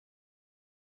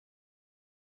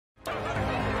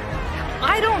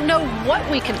I don't know what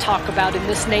we can talk about in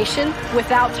this nation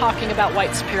without talking about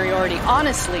white superiority,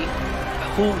 honestly.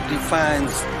 Who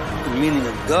defines the meaning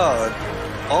of God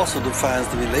also defines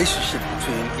the relationship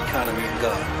between economy and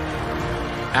God.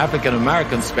 African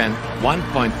Americans spent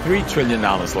 $1.3 trillion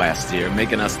last year,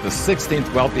 making us the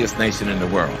 16th wealthiest nation in the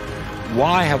world.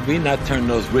 Why have we not turned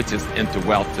those riches into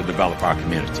wealth to develop our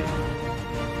community?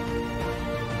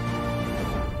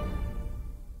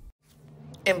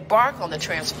 Embark on the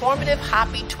transformative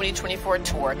HAPI 2024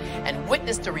 tour and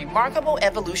witness the remarkable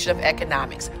evolution of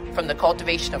economics, from the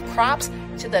cultivation of crops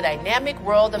to the dynamic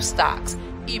world of stocks.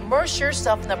 Immerse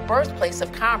yourself in the birthplace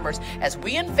of commerce as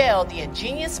we unveil the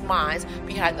ingenious minds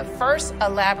behind the first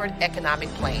elaborate economic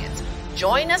plans.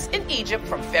 Join us in Egypt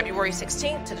from February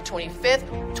 16th to the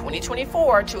 25th,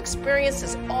 2024 to experience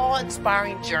this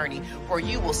awe-inspiring journey where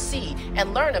you will see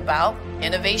and learn about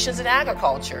innovations in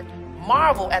agriculture.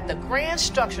 Marvel at the grand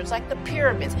structures like the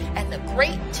pyramids and the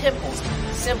great temples,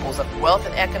 symbols of wealth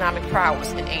and economic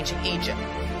prowess in ancient Egypt.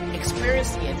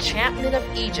 Experience the enchantment of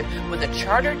Egypt with a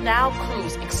chartered now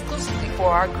cruise exclusively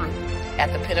for our group.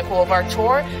 At the pinnacle of our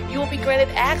tour, you will be granted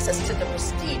access to the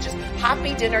prestigious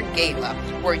HAPI Dinner Gala,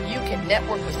 where you can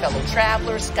network with fellow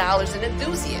travelers, scholars, and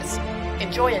enthusiasts.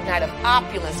 Enjoy a night of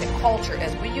opulence and culture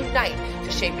as we unite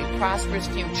to shape a prosperous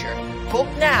future. Book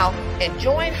now and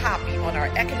join HAPI on our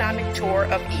economic tour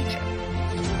of Egypt.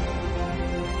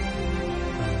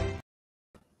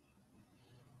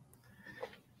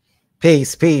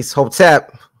 Peace, peace,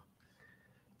 Hotep.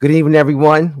 Good evening,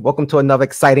 everyone. Welcome to another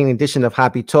exciting edition of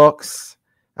HAPI Talks.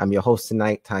 I'm your host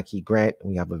tonight, Taki Grant.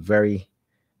 We have a very,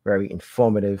 very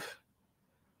informative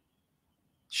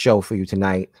show for you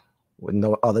tonight with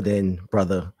no other than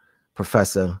brother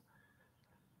Professor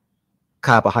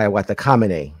Kaba Hiawatha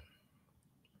Kamene.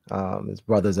 His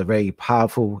brother is a very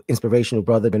powerful, inspirational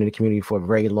brother, been in the community for a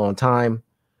very long time.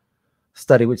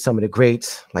 Studied with some of the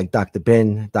greats like Dr.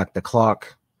 Ben, Dr.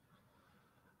 Clark,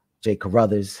 Jay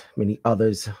Carruthers, many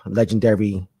others,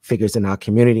 legendary figures in our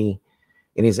community.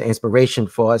 It is an inspiration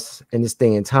for us in this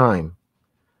day and time.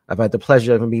 I've had the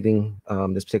pleasure of meeting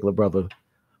this particular brother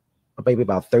maybe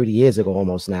about 30 years ago,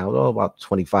 almost now, or about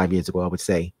 25 years ago, I would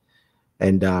say.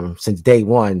 And since day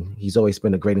one, he's always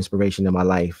been a great inspiration in my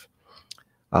life.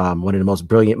 One of the most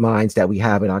brilliant minds that we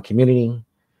have in our community.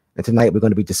 And tonight we're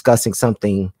going to be discussing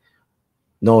something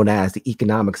known as the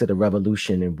economics of the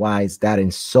revolution and why is that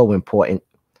so important.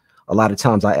 A lot of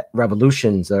times our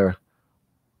revolutions are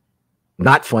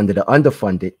not funded or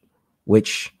underfunded,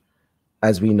 which,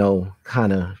 as we know,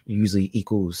 kind of usually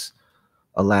equals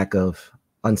a lack of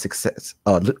success.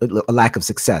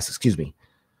 Excuse me.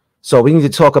 So we need to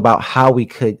talk about how we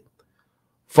could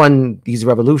fund these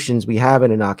revolutions we have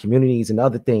in our communities and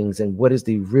other things, and what is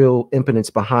the real impetus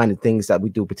behind the things that we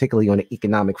do, particularly on the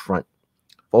economic front.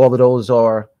 For all of those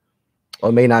are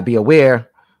or may not be aware,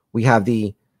 we have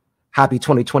the HAPI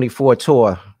 2024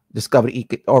 tour, Discover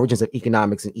the Origins of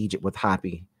Economics in Egypt with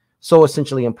HAPI. So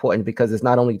essentially important because it's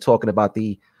not only talking about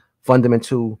the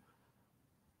fundamental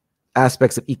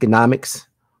aspects of economics,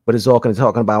 but it's all going to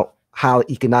talk about how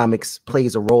economics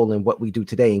plays a role in what we do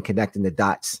today and connecting the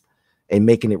dots and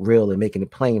making it real and making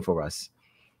it plain for us.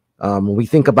 When we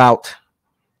think about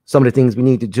some of the things we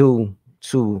need to do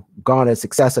to garner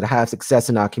success or to have success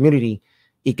in our community,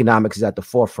 economics is at the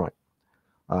forefront.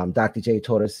 Dr. J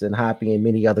taught us in HAPI and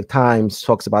many other times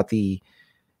talks about the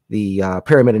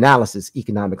pyramid analysis,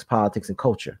 economics, politics, and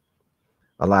culture.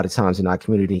 A lot of times in our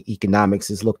community, economics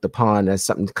is looked upon as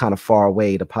something kind of far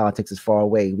away. The politics is far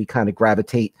away. We kind of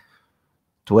gravitate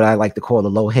to what I like to call the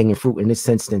low-hanging fruit, in this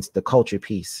instance, the culture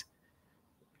piece.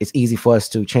 It's easy for us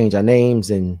to change our names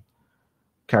and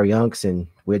carry unks and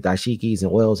wear dashikis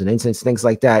and oils and incense, things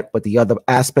like that. But the other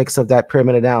aspects of that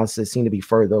pyramid analysis seem to be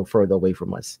further away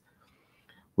from us.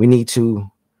 We need to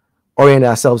orient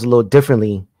ourselves a little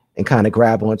differently and kind of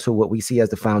grab onto what we see as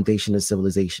the foundation of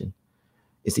civilization.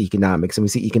 It's economics. And we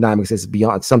see economics as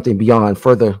beyond something beyond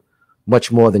further,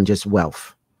 much more than just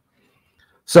wealth.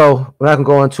 So we're not going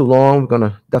to go on too long. We're going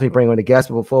to definitely bring on a guest.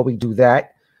 But before we do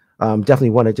that, definitely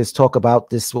want to just talk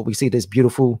about this, what we see, this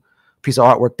beautiful piece of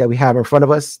artwork that we have in front of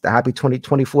us, the HAPI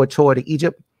 2024 tour to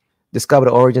Egypt, Discover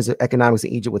the Origins of Economics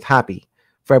in Egypt with HAPI,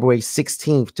 February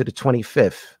 16th to the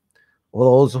 25th.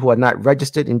 All those who are not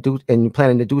registered and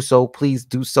planning to do so, please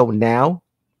do so now.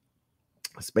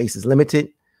 Space is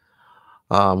limited.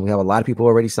 We have a lot of people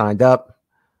already signed up.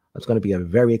 It's going to be a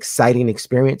very exciting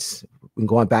experience. We've been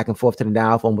going back and forth to the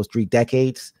now for almost 3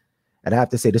 decades. And I have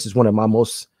to say, this is one of my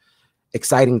most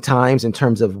exciting times in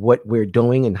terms of what we're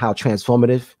doing and how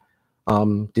transformative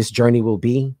this journey will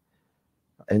be.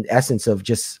 In essence of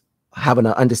just having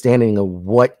an understanding of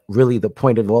what really the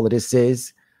point of all of this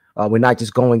is. We're not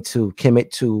just going to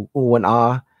commit to ooh and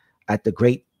ah at the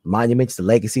great monuments, the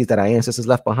legacies that our ancestors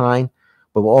left behind,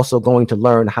 but we're also going to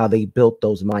learn how they built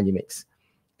those monuments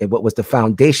and what was the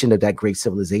foundation of that great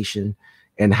civilization,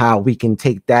 and how we can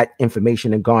take that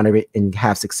information and garner it and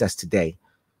have success today.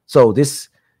 So this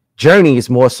journey is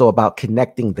more so about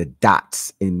connecting the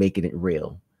dots and making it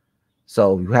real.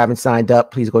 So if you haven't signed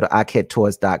up, please go to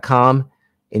aketours.com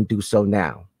and do so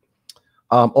now.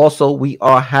 Also, we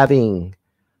are having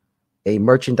a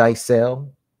merchandise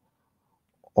sale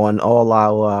on all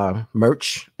our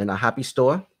merch in our HAPI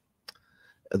store.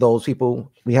 Those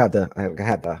people, I have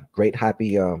the great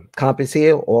HAPI compass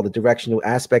here, all the directional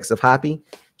aspects of HAPI.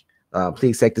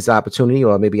 Please take this opportunity,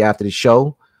 or maybe after the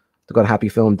show, to go to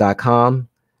hapifilm.com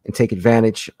and take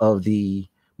advantage of the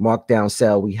markdown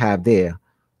sale we have there.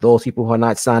 Those people who are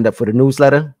not signed up for the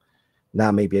newsletter,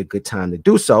 now may be a good time to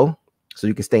do so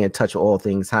you can stay in touch with all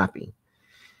things HAPI.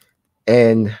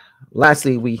 And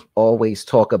lastly, we always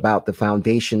talk about the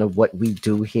foundation of what we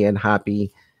do here in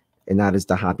HAPI, and that is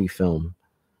the HAPI film,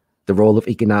 the role of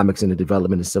economics in the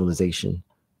development of civilization.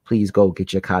 Please go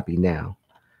get your copy now.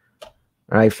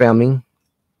 All right, family,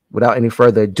 without any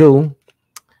further ado,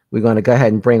 we're going to go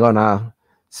ahead and bring on our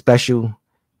special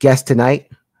guest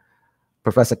tonight,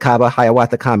 Professor Kaba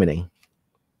Hiawatha Kamene.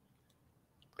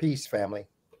 Peace, family.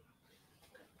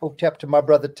 Hotep to my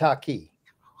brother Taki.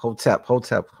 Hotep,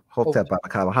 Baba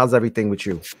Kaba. How's everything with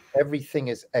you? Everything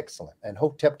is excellent. And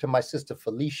Hotep to my sister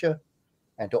Felicia,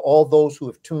 and to all those who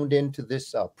have tuned into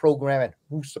this program and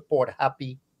who support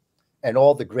HAPI and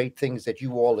all the great things that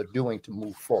you all are doing to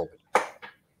move forward.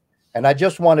 And I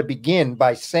just want to begin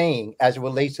by saying, as it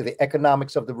relates to the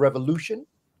economics of the revolution,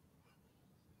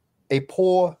 a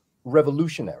poor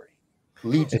revolutionary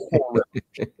leads a poor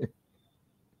revolution.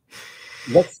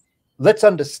 Let's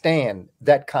understand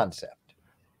that concept.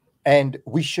 And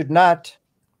we should not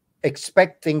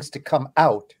expect things to come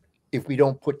out if we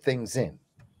don't put things in.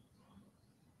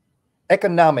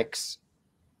 Economics,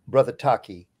 Brother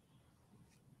Taki,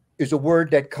 is a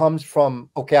word that comes from,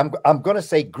 okay, I'm going to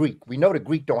say Greek. We know the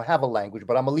Greek don't have a language,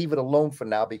 but I'm going to leave it alone for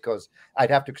now because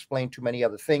I'd have to explain too many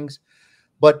other things.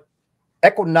 But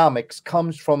economics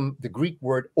comes from the Greek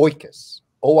word oikos,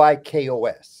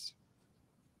 O-I-K-O-S.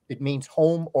 It means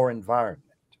home or environment.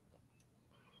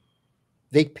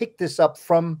 They picked this up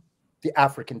from the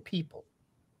African people.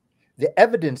 The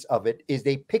evidence of it is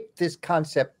they picked this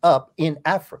concept up in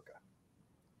Africa.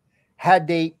 Had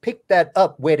they picked that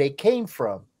up where they came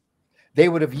from, they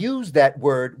would have used that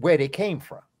word where they came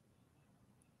from.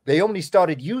 They only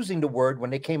started using the word when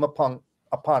they came upon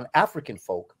African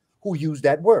folk who used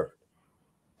that word.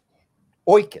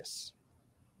 Oikos.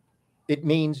 It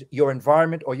means your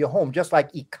environment or your home, just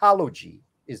like ecology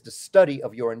is the study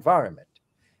of your environment.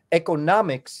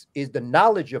 Economics is the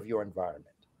knowledge of your environment.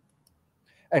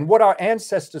 And what our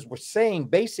ancestors were saying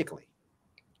basically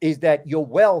is that your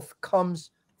wealth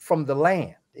comes from the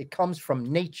land. It comes from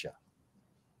nature.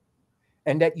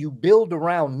 And that you build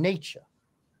around nature.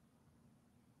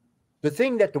 The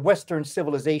thing that the Western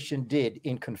civilization did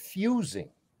in confusing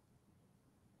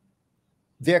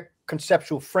their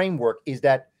conceptual framework is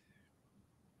that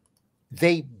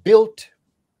they built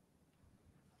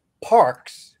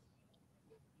parks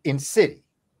in city.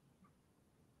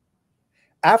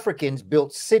 Africans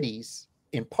built cities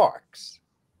in parks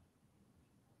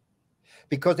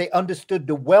because they understood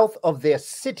the wealth of their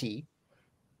city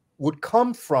would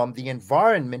come from the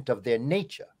environment of their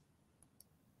nature.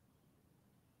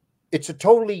 It's a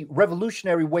totally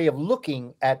revolutionary way of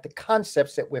looking at the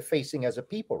concepts that we're facing as a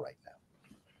people right now.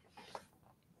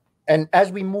 And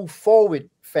as we move forward,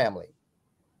 family,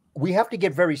 we have to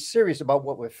get very serious about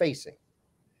what we're facing.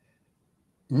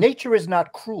 Nature is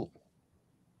not cruel,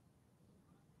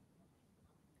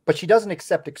 but she doesn't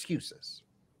accept excuses.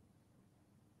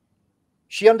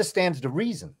 She understands the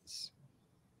reasons,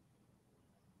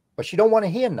 but she don't want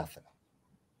to hear nothing.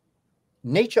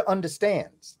 Nature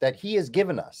understands that he has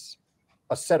given us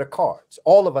a set of cards.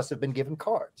 All of us have been given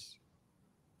cards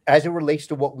as it relates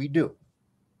to what we do.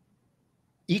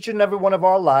 Each and every one of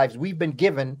our lives, we've been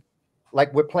given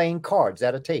like we're playing cards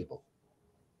at a table.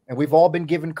 And we've all been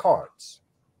given cards.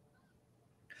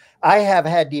 I have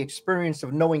had the experience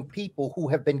of knowing people who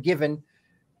have been given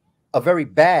a very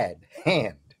bad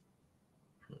hand.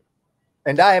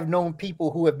 And I have known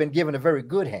people who have been given a very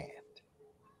good hand.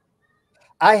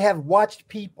 I have watched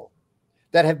people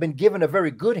that have been given a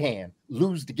very good hand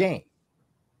lose the game.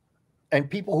 And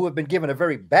people who have been given a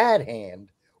very bad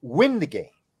hand win the game.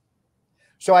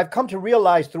 So I've come to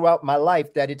realize throughout my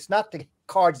life that it's not the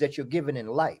cards that you're given in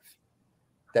life,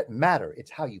 that matter.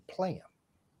 It's how you play them.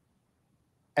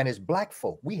 And as Black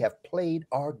folk, we have played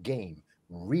our game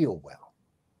real well.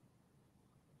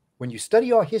 When you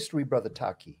study our history, Brother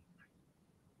Taki,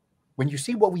 when you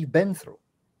see what we've been through,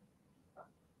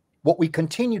 what we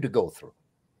continue to go through,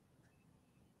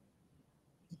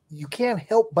 you can't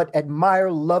help but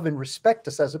admire, love, and respect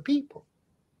us as a people.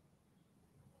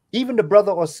 Even the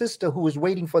brother or sister who is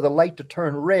waiting for the light to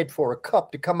turn red for a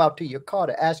cup to come out to your car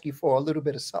to ask you for a little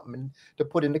bit of something to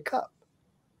put in the cup.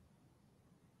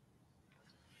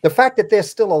 The fact that they're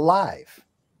still alive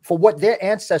for what their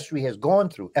ancestry has gone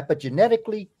through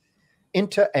epigenetically,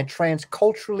 inter and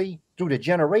transculturally through the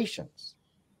generations.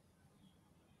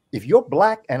 If you're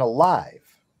Black and alive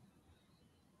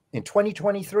in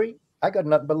 2023, I got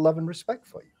nothing but love and respect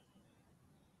for you.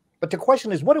 But the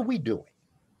question is, what are we doing?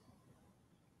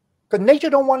 Because nature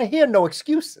don't want to hear no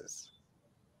excuses.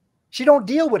 She don't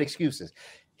deal with excuses.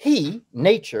 He,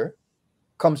 nature,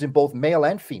 comes in both male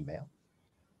and female,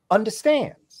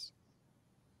 understands.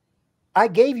 I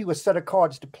gave you a set of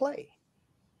cards to play.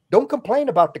 Don't complain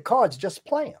about the cards, just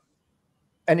play them.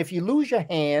 And if you lose your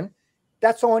hand,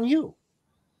 that's on you.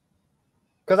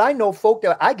 Because I know folk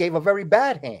that I gave a very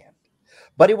bad hand.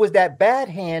 But it was that bad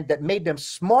hand that made them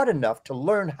smart enough to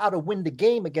learn how to win the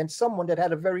game against someone that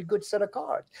had a very good set of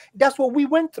cards. That's what we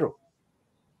went through.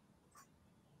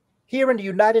 Here in the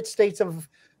United States of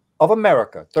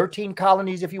America, 13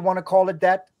 colonies, if you want to call it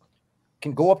that,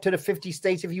 can go up to the 50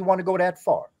 states if you want to go that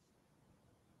far.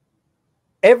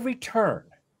 Every turn,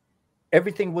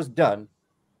 everything was done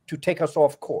to take us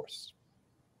off course.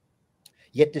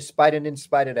 Yet despite and in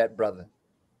spite of that, brother,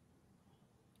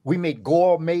 we made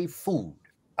gourmet food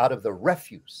out of the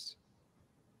refuse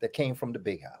that came from the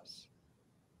big house.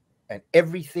 And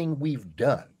everything we've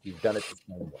done it the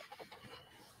same way.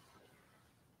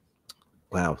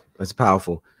 Wow, that's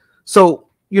powerful. So,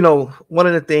 you know, one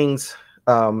of the things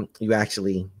you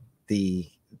actually,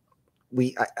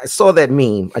 I saw that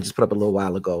meme I just put up a little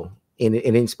while ago, and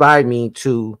it inspired me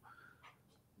to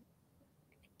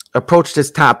approach this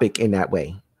topic in that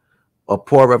way. A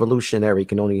poor revolutionary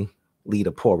can only lead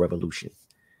a poor revolution.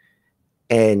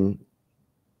 And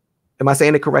am I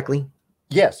saying it correctly?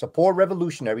 Yes, a poor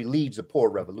revolutionary leads a pour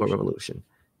revolution. Poor revolution.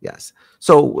 Yes.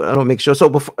 So I don't make sure. So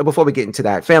before we get into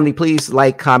that, family, please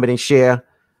like, comment, and share.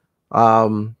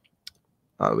 We're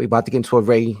about to get into a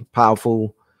very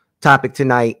powerful topic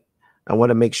tonight. I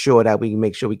want to make sure that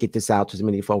we get this out to as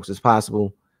many folks as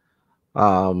possible.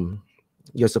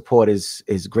 Your support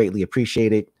is greatly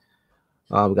appreciated.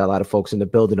 We got a lot of folks in the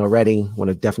building already. Want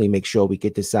to definitely make sure we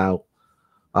get this out.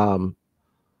 So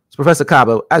Professor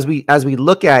Kaba, as we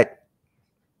look at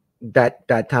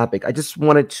that topic, I just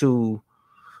wanted to,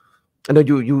 I know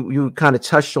you kind of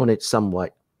touched on it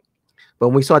somewhat, but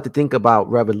when we start to think about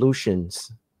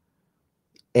revolutions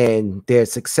and their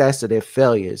success or their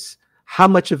failures, how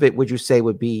much of it would you say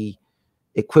would be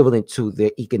equivalent to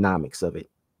the economics of it,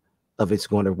 of it's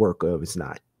going to work or if it's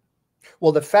not?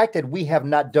 Well, the fact that we have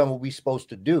not done what we're supposed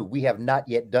to do, we have not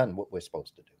yet done what we're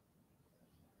supposed to do.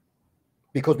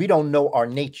 Because we don't know our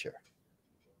nature.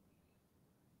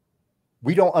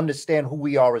 We don't understand who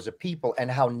we are as a people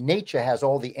and how nature has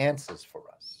all the answers for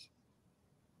us.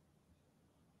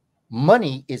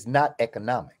 Money is not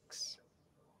economics.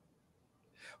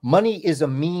 Money is a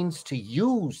means to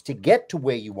use to get to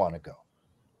where you want to go.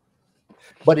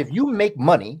 But if you make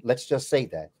money, let's just say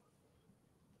that,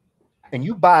 and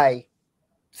you buy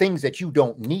things that you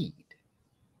don't need,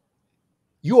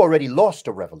 you already lost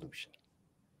a revolution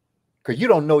because you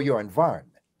don't know your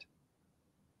environment.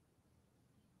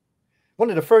 One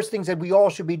of the first things that we all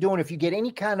should be doing, if you get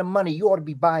any kind of money, you ought to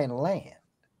be buying land.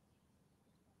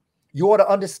 You ought to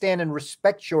understand and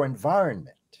respect your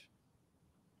environment,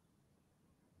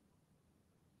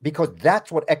 because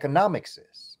that's what economics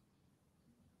is.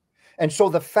 And so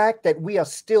the fact that we are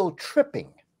still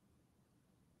tripping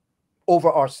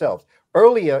over ourselves.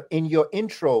 Earlier in your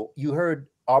intro, you heard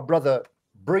our brother,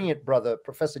 brilliant brother,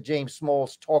 Professor James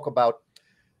Smalls, talk about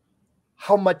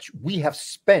how much we have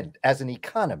spent as an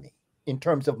economy in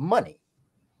terms of money.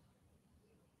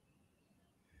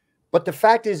 But the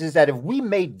fact is that if we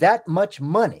made that much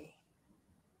money,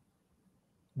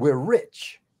 we're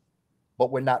rich,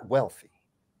 but we're not wealthy.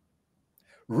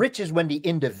 Rich is when the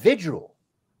individual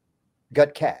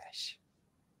got cash.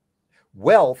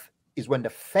 Wealth is when the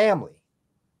family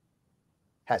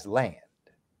has land.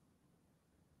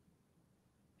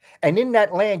 And in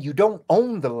that land, you don't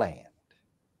own the land.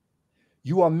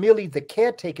 You are merely the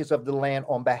caretakers of the land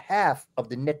on behalf of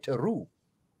the Neteru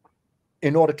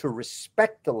in order to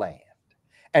respect the land.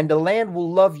 And the land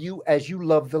will love you as you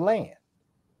love the land.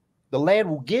 The land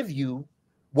will give you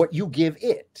what you give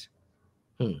it.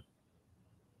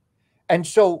 And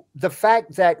so the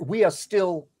fact that we are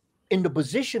still in the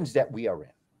positions that we are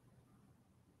in,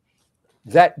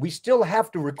 that we still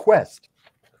have to request,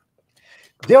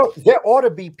 there ought to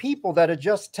be people that are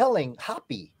just telling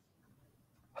HAPI,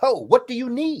 oh, what do you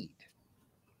need?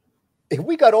 If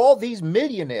we got all these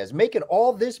millionaires making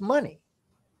all this money,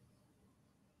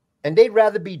 and they'd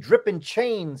rather be dripping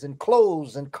chains and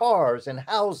clothes and cars and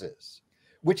houses,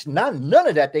 which none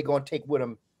of that they're going to take with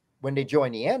them when they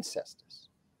join the ancestors,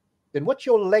 then what's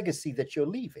your legacy that you're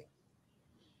leaving?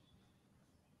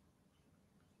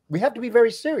 We have to be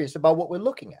very serious about what we're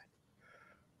looking at.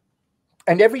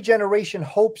 And every generation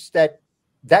hopes that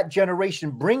that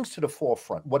generation brings to the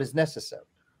forefront what is necessary.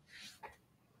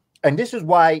 And this is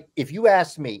why, if you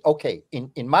ask me, okay,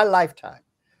 in my lifetime,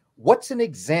 what's an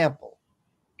example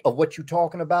of what you're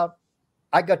talking about?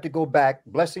 I got to go back,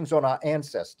 blessings on our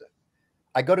ancestor.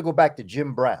 I got to go back to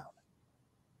Jim Brown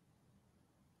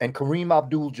and Kareem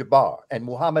Abdul-Jabbar and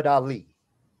Muhammad Ali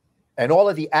and all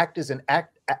of the actors and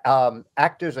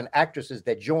actresses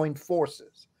that joined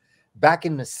forces back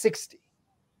in the 60s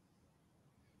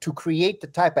to create the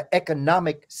type of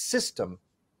economic system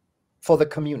for the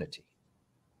community.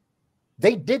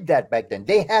 They did that back then.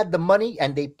 They had the money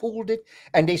and they pooled it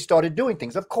and they started doing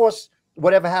things. Of course,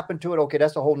 whatever happened to it, okay,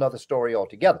 that's a whole nother story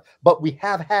altogether. But we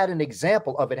have had an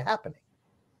example of it happening.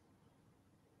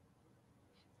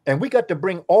 And we got to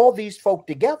bring all these folk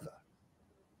together,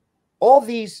 all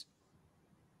these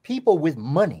people with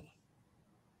money,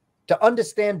 to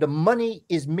understand the money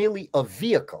is merely a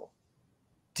vehicle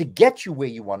to get you where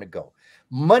you want to go.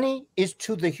 Money is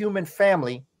to the human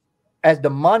family as the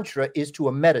mantra is to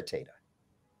a meditator.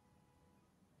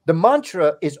 The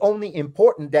mantra is only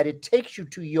important that it takes you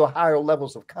to your higher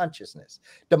levels of consciousness.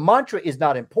 The mantra is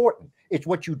not important. It's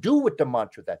what you do with the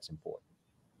mantra that's important.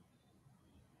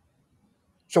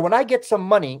 So when I get some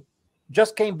money,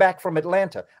 just came back from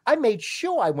Atlanta, I made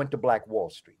sure I went to Black Wall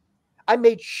Street. I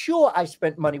made sure I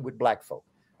spent money with Black folk.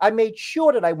 I made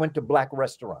sure that I went to Black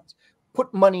restaurants,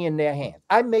 put money in their hands.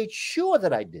 I made sure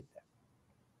that I did that.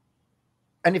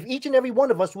 And if each and every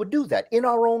one of us would do that in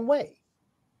our own way,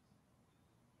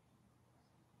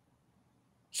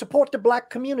 support the Black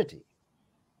community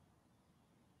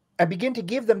and begin to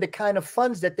give them the kind of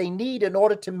funds that they need in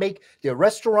order to make their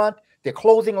restaurant, their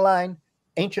clothing line,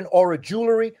 ancient aura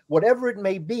jewelry, whatever it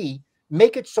may be,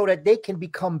 make it so that they can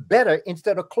become better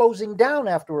instead of closing down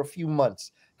after a few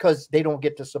months because they don't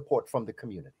get the support from the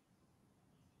community.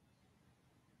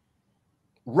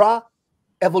 Ra,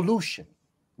 evolution,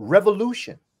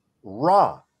 revolution.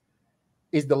 Ra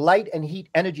is the light and heat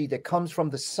energy that comes from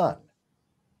the sun.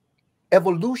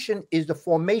 Evolution is the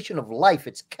formation of life.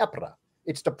 It's Kepra.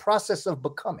 It's the process of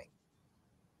becoming.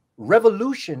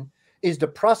 Revolution is the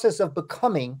process of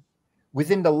becoming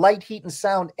within the light, heat, and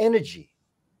sound energy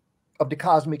of the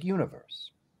cosmic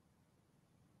universe.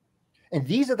 And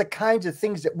these are the kinds of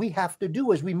things that we have to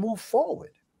do as we move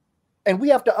forward. And we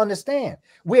have to understand,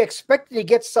 we're expecting to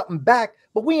get something back,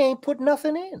 but we ain't put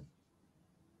nothing in.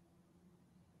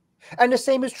 And the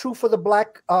same is true for the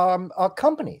Black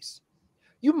companies.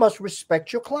 You must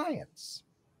respect your clients.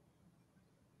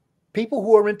 People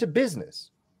who are into business,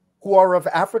 who are of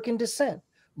African descent,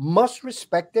 must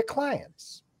respect their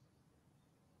clients.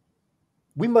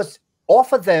 We must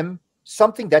offer them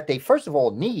something that they, first of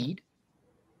all, need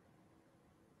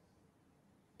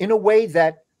in a way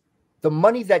that the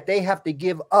money that they have to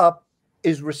give up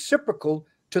is reciprocal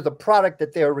to the product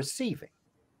that they're receiving.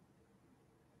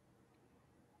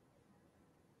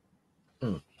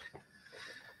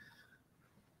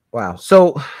 Wow.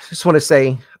 So just want to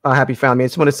say, happy family. I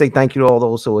just want to say thank you to all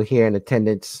those who are here in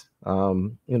attendance.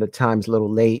 The time's a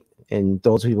little late, and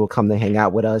those people who come to hang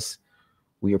out with us,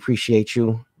 we appreciate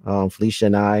you. Felicia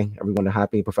and I, everyone at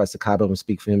HAPI, Professor Kaba, will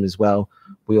speak for him as well.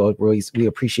 We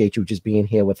appreciate you just being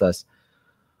here with us.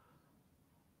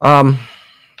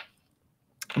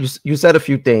 You said a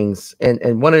few things,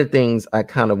 and one of the things I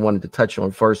kind of wanted to touch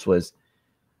on first was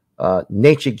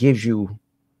nature gives you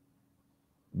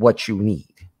what you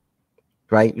need,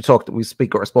 right? We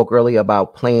spoke earlier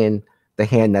about playing the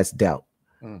hand that's dealt.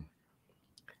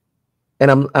 And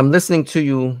I'm listening to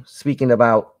you speaking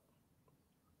about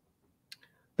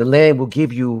the land will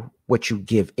give you what you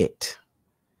give it.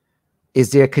 Is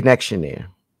there a connection there?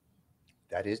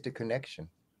 That is the connection.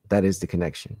 That is the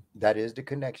connection. That is the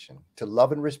connection. To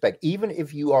love and respect. Even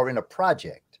if you are in a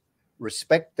project,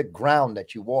 respect the ground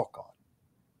that you walk on.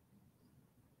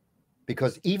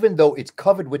 Because even though it's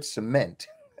covered with cement,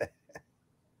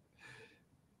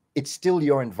 it's still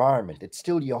your environment. It's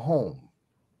still your home.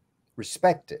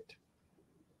 Respect it.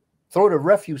 Throw the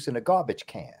refuse in a garbage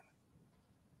can.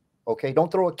 Okay,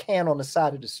 don't throw a can on the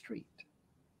side of the street.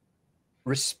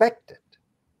 Respect it.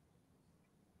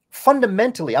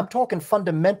 Fundamentally, I'm talking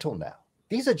fundamental now.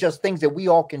 These are just things that we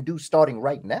all can do starting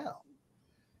right now.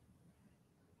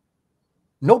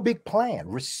 No big plan.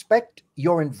 Respect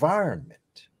your environment.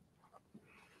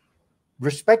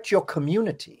 Respect your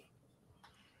community.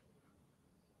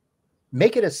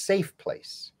 Make it a safe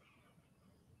place.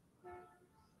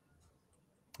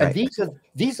 And Right.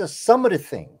 these are some of the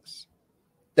things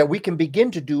that we can begin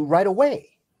to do right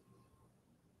away.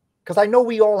 Because I know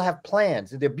we all have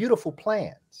plans, and they're beautiful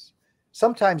plans.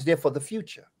 Sometimes they're for the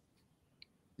future.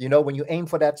 You know, when you aim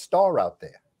for that star out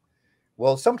there.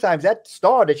 Well, sometimes that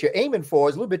star that you're aiming for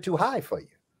is a little bit too high for you.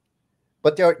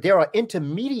 But there are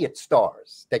intermediate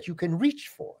stars that you can reach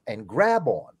for and grab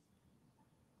on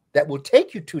that will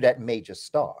take you to that major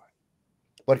star.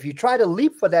 But if you try to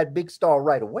leap for that big star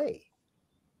right away,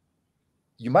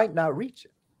 you might not reach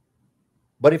it.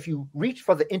 But if you reach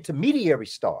for the intermediary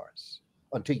stars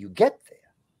until you get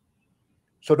there,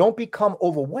 so don't become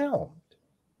overwhelmed.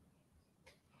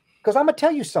 Because I'm going to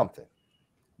tell you something.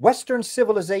 Western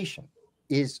civilization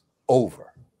is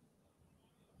over.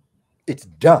 It's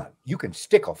done. You can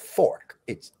stick a fork.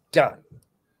 It's done.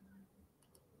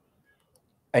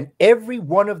 And every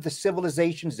one of the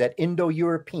civilizations that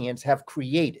Indo-Europeans have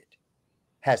created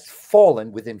has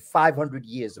fallen within 500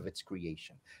 years of its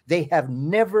creation. They have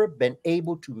never been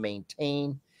able to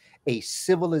maintain a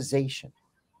civilization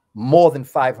more than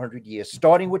 500 years,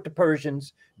 starting with the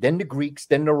Persians, then the Greeks,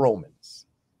 then the Romans.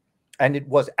 And it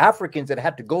was Africans that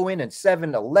had to go in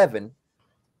 7-Eleven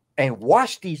and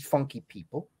wash these funky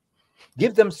people,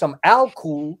 give them some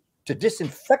alcohol to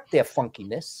disinfect their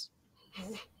funkiness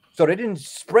so they didn't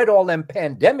spread all them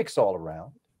pandemics all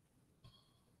around.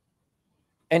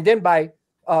 And then by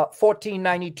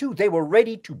 1492, they were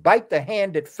ready to bite the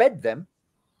hand that fed them.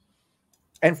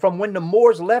 And from when the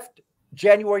Moors left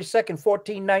January 2nd,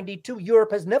 1492,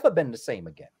 Europe has never been the same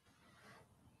again.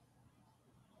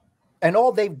 And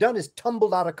all they've done is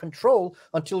tumbled out of control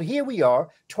until here we are,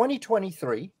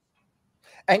 2023.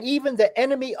 And even the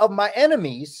enemy of my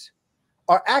enemies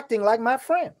are acting like my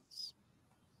friends.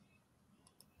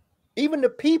 Even the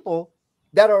people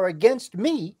that are against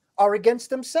me are against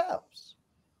themselves.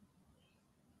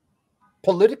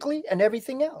 Politically and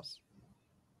everything else.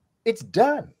 It's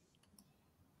done.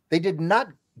 They did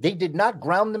not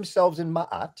ground themselves in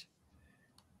Ma'at.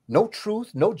 No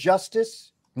truth, no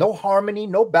justice, no harmony,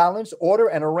 no balance, order,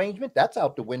 and arrangement. That's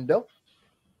out the window.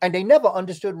 And they never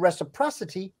understood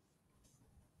reciprocity,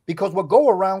 because what go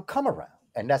around, come around.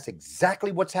 And that's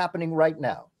exactly what's happening right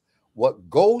now. What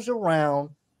goes around,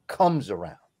 comes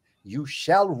around. You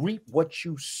shall reap what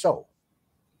you sow.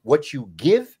 What you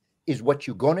give is what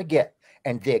you're going to get.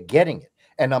 And they're getting it.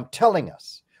 And I'm telling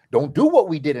us, don't do what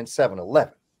we did in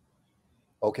 7-Eleven.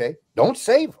 Okay? Don't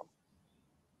save them.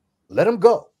 Let them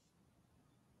go.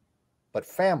 But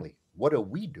family, what are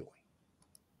we doing?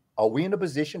 Are we in a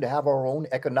position to have our own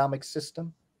economic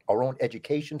system, our own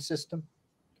education system?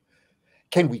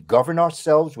 Can we govern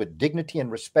ourselves with dignity and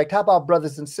respect? How about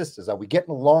brothers and sisters? Are we getting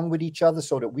along with each other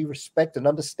so that we respect and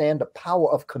understand the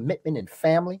power of commitment in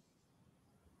family?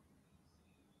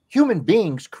 Human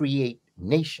beings create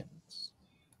nations.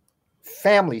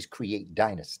 Families create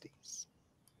dynasties.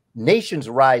 Nations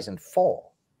rise and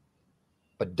fall,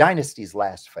 but dynasties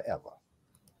last forever.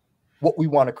 What we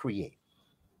want to create.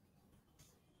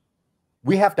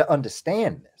 We have to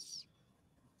understand this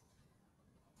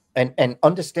and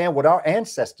understand what our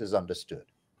ancestors understood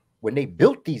when they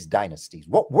built these dynasties.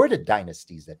 What were the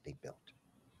dynasties that they built?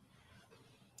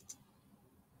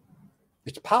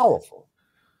 It's powerful.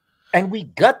 And we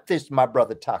got this, my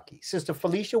brother Taki. Sister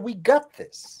Felicia, we got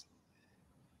this.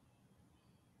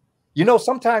 You know,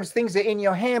 sometimes things are in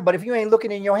your hand, but if you ain't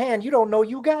looking in your hand, you don't know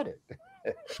you got it.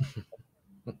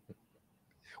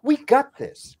 We got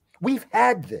this. We've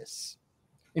had this.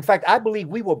 In fact, I believe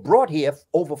we were brought here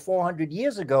over 400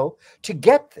 years ago to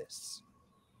get this.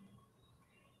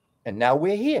 And now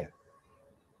we're here.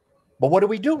 But what are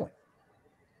we doing?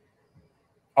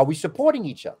 Are we supporting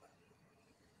each other?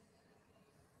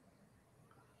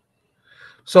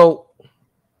 So,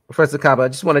 Professor Kaba, I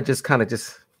just want to kind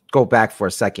of go back for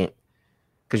a second,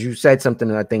 because you said something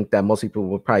that I think that most people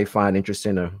will probably find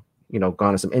interesting, or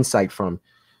garner some insight from.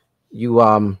 You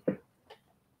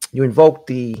invoked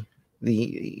the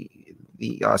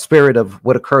spirit of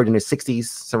what occurred in the 60s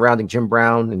surrounding Jim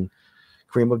Brown and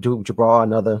Kareem Abdul-Jabbar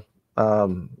and other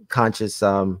conscious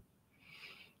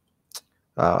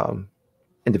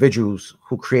individuals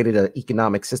who created an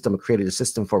economic system and created a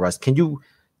system for us. Can you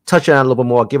touch on it a little bit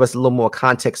more, give us a little more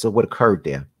context of what occurred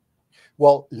there?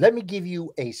 Well, let me give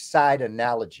you a side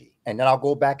analogy, and then I'll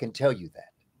go back and tell you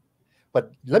that.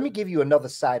 But let me give you another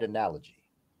side analogy.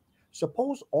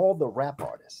 Suppose all the rap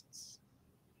artists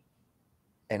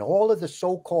and all of the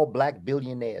so-called black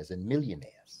billionaires and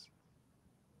millionaires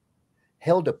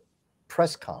held a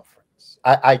press conference.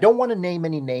 I don't want to name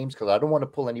any names because I don't want to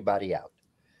pull anybody out.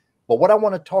 But what I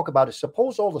want to talk about is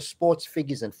suppose all the sports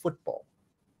figures in football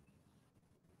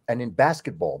and in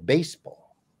basketball,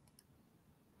 baseball.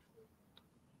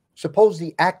 Suppose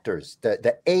the actors,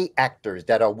 the A actors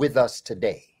that are with us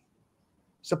today,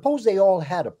 suppose they all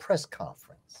had a press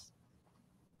conference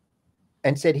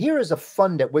and said, here is a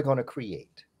fund that we're going to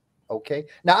create. Okay.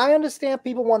 Now, I understand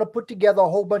people want to put together a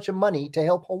whole bunch of money to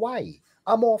help Hawaii.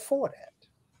 I'm all for that.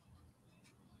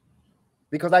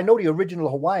 Because I know the original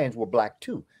Hawaiians were black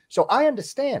too. So I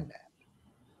understand that.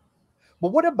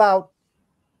 But what about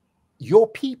your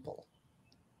people?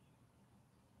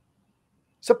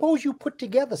 Suppose you put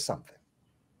together something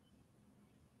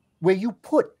where you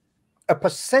put a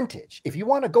percentage. If you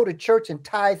want to go to church and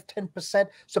tithe 10%,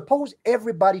 suppose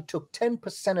everybody took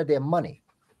 10% of their money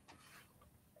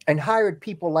and hired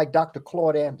people like Dr.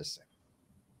 Claude Anderson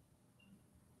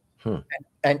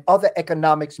and other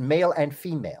economics, male and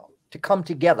female, to come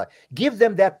together, give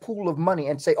them that pool of money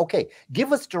and say, okay,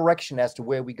 give us direction as to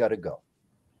where we got to go.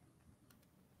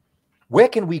 Where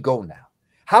can we go now?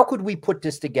 How could we put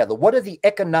this together? What are the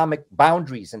economic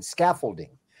boundaries and scaffolding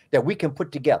that we can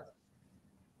put together?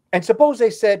 And suppose they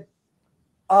said,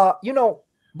 you know,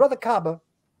 Brother Kaba,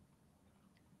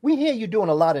 we hear you doing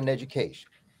a lot in education.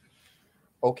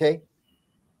 Okay.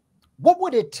 What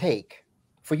would it take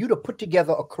for you to put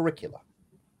together a curriculum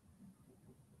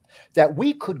that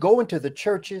we could go into the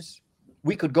churches,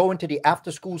 we could go into the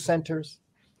after-school centers,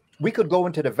 we could go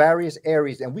into the various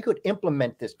areas, and we could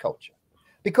implement this culture?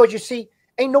 Because you see,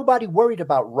 ain't nobody worried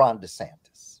about Ron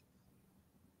DeSantis.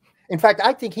 In fact,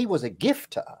 I think he was a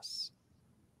gift to us.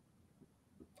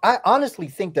 I honestly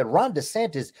think that Ron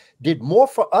DeSantis did more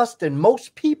for us than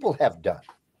most people have done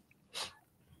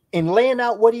in laying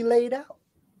out what he laid out.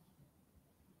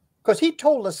 Because he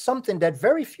told us something that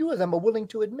very few of them are willing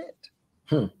to admit.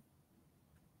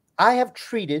 I have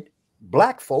treated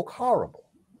black folk horrible.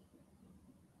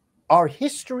 Our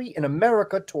history in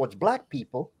America towards black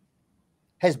people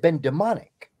has been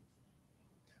demonic.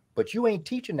 But you ain't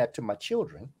teaching that to my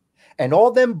children. And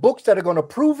all them books that are going to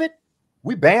prove it,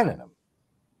 we banning them.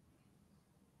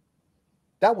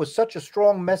 That was such a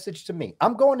strong message to me.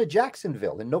 I'm going to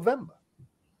Jacksonville in November.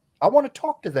 I want to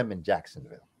talk to them in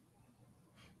Jacksonville.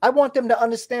 I want them to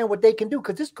understand what they can do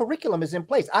because this curriculum is in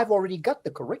place. I've already got the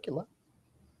curriculum.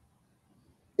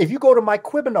 If you go to my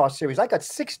webinar series, I got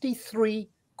 63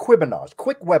 webinars,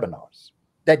 quick webinars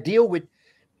that deal with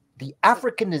the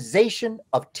Africanization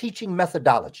of teaching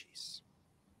methodologies.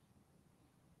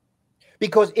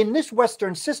 Because in this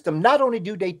Western system, not only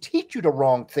do they teach you the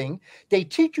wrong thing, they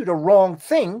teach you the wrong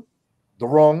thing the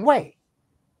wrong way.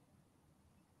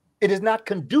 It is not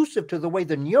conducive to the way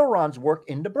the neurons work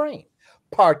in the brain,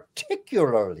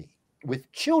 particularly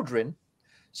with children,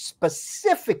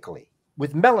 specifically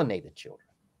with melanated children.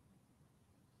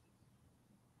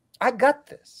 I got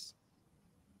this.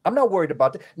 I'm not worried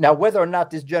about it. Now, whether or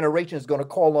not this generation is going to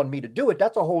call on me to do it,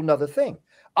 that's a whole nother thing.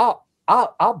 I'll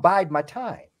bide my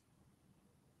time.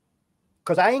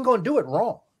 Because I ain't going to do it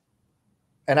wrong.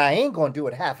 And I ain't going to do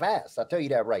it half-assed. I'll tell you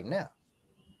that right now.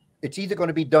 It's either going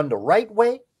to be done the right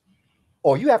way,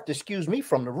 or you have to excuse me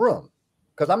from the room.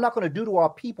 Because I'm not going to do to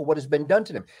our people what has been done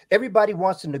to them. Everybody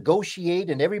wants to negotiate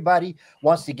and everybody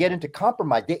wants to get into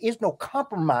compromise. There is no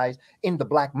compromise in the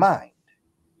black mind.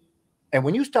 And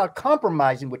when you start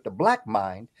compromising with the black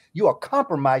mind, you are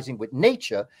compromising with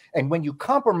nature. And when you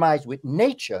compromise with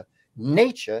nature,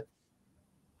 nature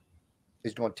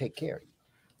is going to take care of you.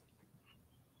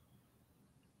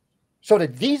 So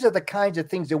that these are the kinds of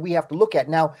things that we have to look at.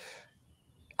 Now,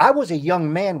 I was a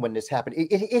young man when this happened.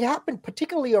 It happened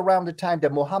particularly around the time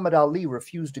that Muhammad Ali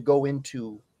refused to go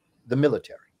into the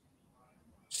military.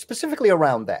 Specifically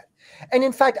around that. And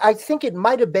in fact, I think it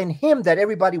might have been him that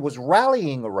everybody was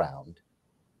rallying around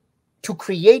to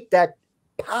create that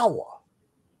power.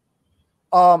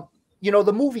 You know,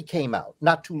 the movie came out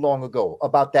not too long ago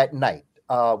about that night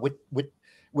with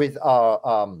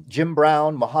Jim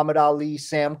Brown, Muhammad Ali,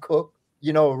 Sam Cooke.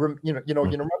 You remember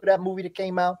that movie that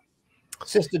came out?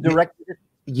 Sister directed it.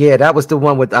 Yeah, that was the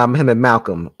one with him and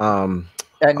Malcolm.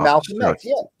 And Malcolm X,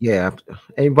 yeah. Yeah.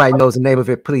 Anybody knows the name of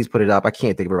it, please put it up. I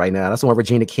can't think of it right now. That's the one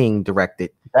Regina King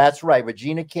directed. That's right,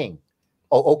 Regina King.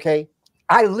 Oh, okay.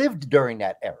 I lived during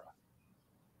that era.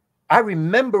 I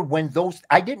remember when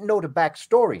I didn't know the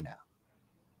backstory now.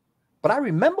 But I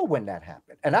remember when that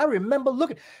happened. And I remember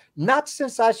looking, not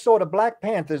since I saw the Black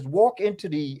Panthers walk into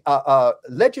the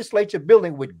legislature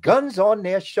building with guns on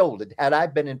their shoulder had I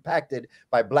been impacted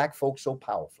by Black folks so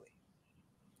powerfully.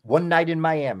 One Night in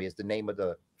Miami is the name of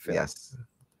the film. Yes.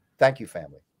 Thank you,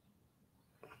 family.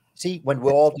 See, when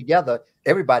we're all together,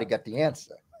 everybody got the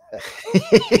answer.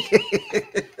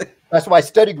 That's why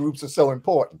study groups are so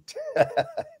important.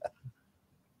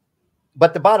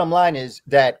 But the bottom line is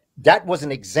that that was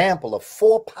an example of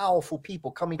 4 powerful people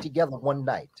coming together one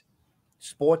night.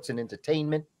 Sports and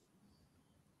entertainment.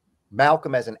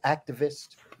 Malcolm as an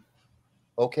activist,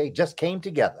 okay, just came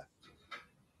together.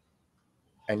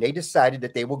 And they decided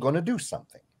that they were going to do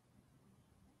something.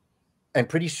 And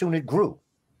pretty soon it grew.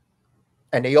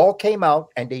 And they all came out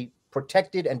and they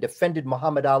protected and defended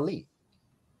Muhammad Ali.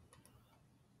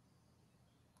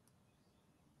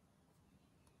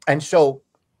 And so,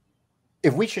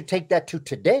 if we should take that to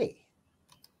today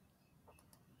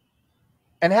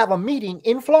and have a meeting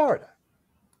in Florida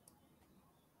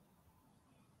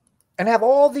and have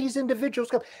all these individuals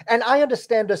come, and I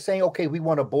understand us saying, okay, we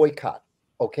want to boycott.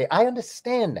 Okay, I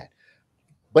understand that.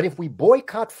 But if we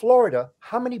boycott Florida,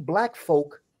 how many Black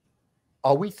folk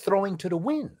are we throwing to the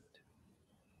wind?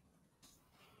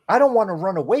 I don't want to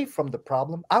run away from the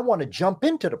problem. I want to jump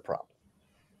into the problem.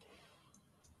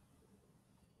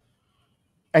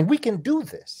 And we can do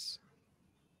this.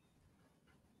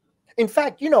 In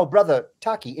fact, you know, Brother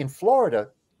Taki, in Florida,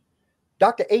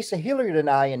 Dr. Asa Hilliard and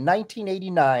I in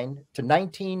 1989 to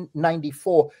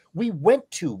 1994, we went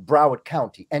to Broward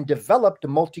County and developed a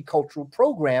multicultural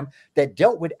program that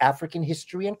dealt with African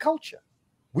history and culture.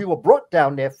 We were brought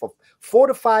down there for 4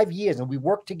 to 5 years and we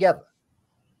worked together.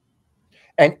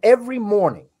 And every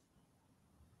morning,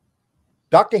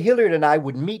 Dr. Hilliard and I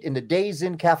would meet in the Days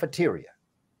Inn cafeteria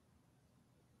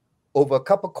over a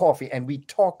cup of coffee, and we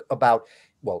talk about,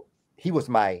 well, he was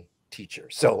my teacher,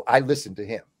 so I listened to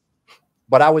him.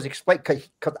 But I was explaining,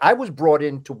 because I was brought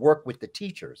in to work with the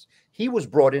teachers. He was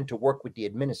brought in to work with the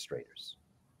administrators.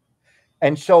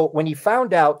 And so when he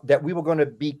found out that we were going to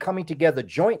be coming together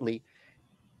jointly,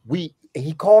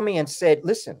 he called me and said,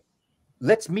 listen,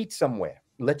 let's meet somewhere.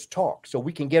 Let's talk so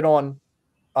we can get on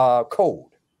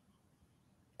code.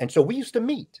 And so we used to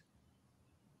meet.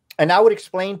 And I would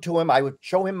explain to him, I would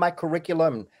show him my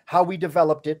curriculum and how we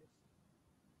developed it.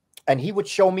 And he would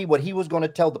show me what he was going to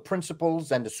tell the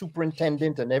principals and the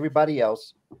superintendent and everybody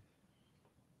else.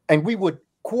 And we would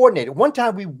coordinate it. One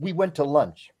time we went to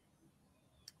lunch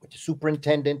with the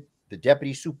superintendent, the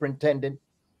deputy superintendent,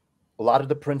 a lot of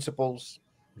the principals,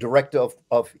 director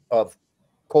of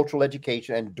cultural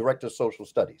education, and director of social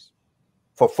studies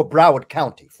for Broward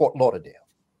County, Fort Lauderdale.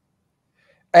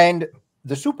 And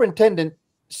the superintendent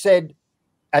said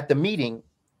at the meeting,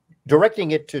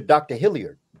 directing it to Dr.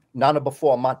 Hilliard, Nana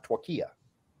before Montwakia,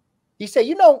 he said,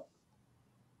 you know,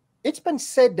 it's been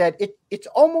said that it's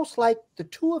almost like the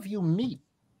two of you meet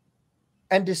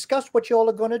and discuss what you all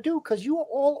are going to do because you are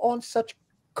all on such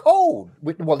code.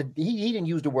 Well, he didn't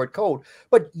use the word code,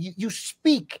 but you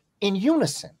speak in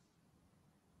unison.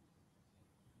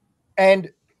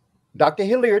 And Dr.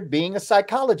 Hilliard, being a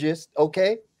psychologist,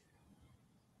 okay,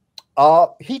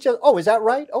 he just, oh, is that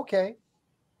right? Okay.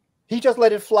 He just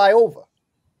let it fly over.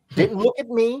 Didn't look at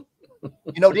me,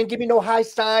 you know, didn't give me no high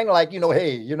sign, like, you know,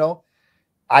 hey, you know,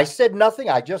 I said nothing.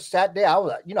 I just sat there. I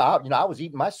was, I was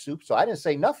eating my soup, so I didn't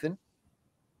say nothing.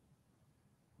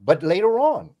 But later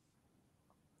on,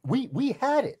 we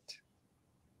had it.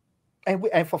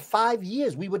 And for 5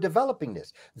 years, we were developing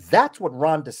this. That's what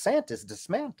Ron DeSantis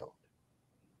dismantled.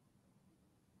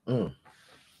 Mm.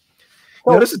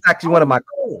 So, this is actually one of my,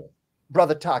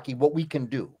 Brother Taki, what we can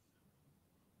do.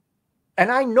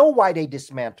 And I know why they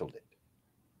dismantled it.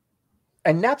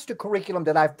 And that's the curriculum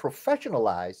that I've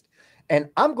professionalized. And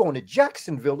I'm going to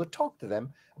Jacksonville to talk to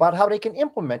them about how they can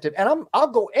implement it. And I'll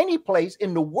go any place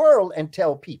in the world and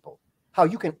tell people how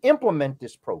you can implement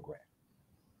this program.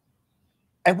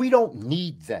 And we don't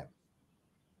need them.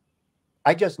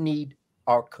 I just need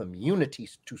our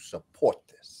communities to support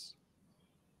this.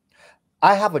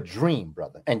 I have a dream,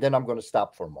 brother, and then I'm going to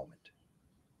stop for a moment.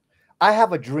 I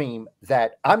have a dream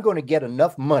that I'm going to get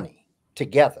enough money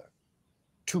together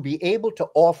to be able to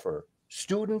offer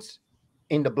students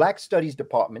in the Black Studies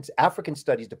departments, African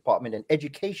Studies department, and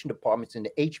education departments in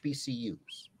the HBCUs.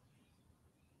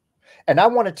 And I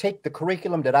want to take the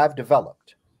curriculum that I've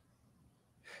developed,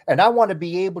 and I want to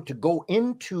be able to go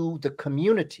into the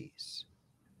communities.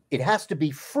 It has to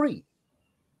be free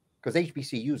because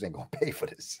HBCUs ain't going to pay for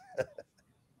this.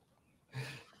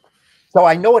 So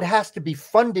I know it has to be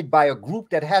funded by a group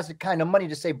that has the kind of money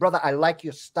to say, brother, I like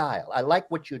your style. I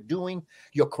like what you're doing.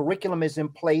 Your curriculum is in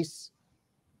place.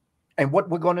 And what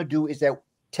we're going to do is that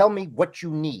tell me what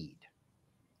you need.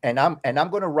 And I'm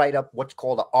going to write up what's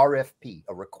called a RFP,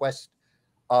 a request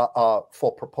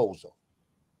for proposal.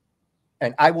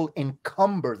 And I will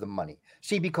encumber the money.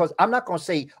 See, because I'm not going to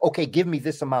say, okay, give me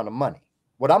this amount of money.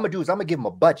 What I'm going to do is I'm going to give them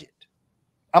a budget.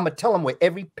 I'm going to tell them where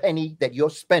every penny that you're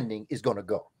spending is going to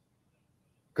go.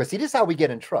 Because see, this is how we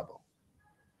get in trouble.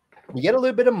 We get a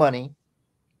little bit of money,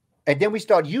 and then we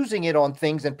start using it on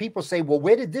things, and people say, well,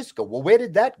 where did this go? Well, where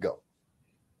did that go?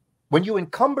 When you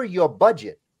encumber your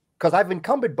budget, because I've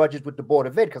encumbered budgets with the Board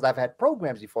of Ed, because I've had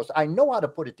programs before, so I know how to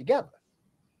put it together.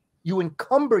 You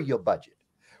encumber your budget,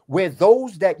 where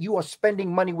those that you are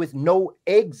spending money with know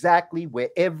exactly where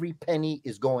every penny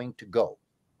is going to go,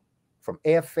 from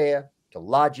airfare to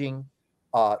lodging,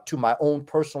 to my own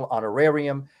personal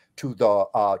honorarium, to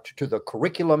the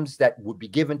curriculums that would be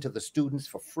given to the students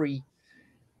for free.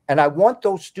 And I want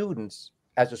those students,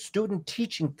 as a student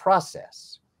teaching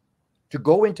process, to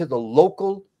go into the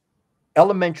local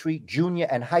elementary, junior,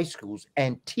 and high schools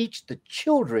and teach the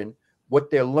children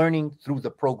what they're learning through the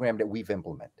program that we've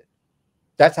implemented.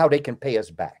 That's how they can pay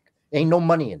us back. Ain't no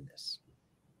money in this.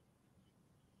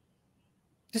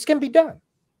 This can be done.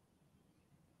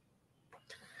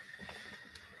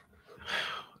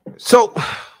 So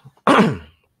I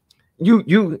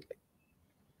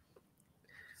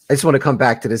just want to come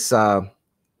back to this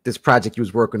this project you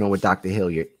was working on with Dr.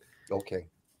 Hilliard. Okay.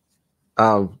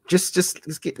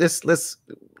 Let's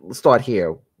start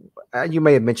here. You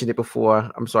may have mentioned it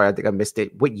before. I'm sorry, I think I missed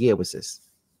it. What year was this?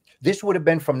 This would have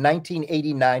been from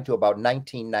 1989 to about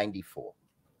 1994.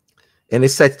 And it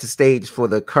sets the stage for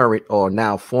the current or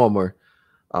now former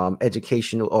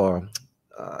educational or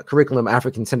curriculum,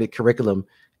 African-centered curriculum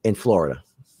in Florida.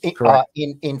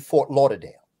 In Fort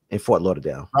Lauderdale. In Fort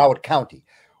Lauderdale. Broward County.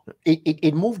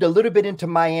 It moved a little bit into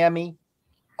Miami,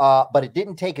 but it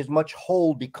didn't take as much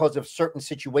hold because of certain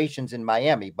situations in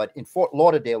Miami. But in Fort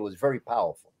Lauderdale, it was very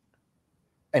powerful.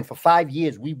 And for 5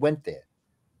 years, we went there.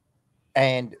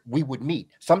 And we would meet.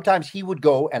 Sometimes he would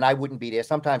go and I wouldn't be there.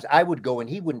 Sometimes I would go and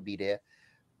he wouldn't be there.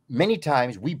 Many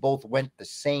times we both went the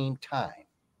same time.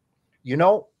 You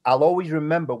know, I'll always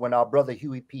remember when our brother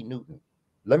Huey P. Newton,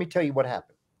 let me tell you what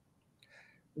happened.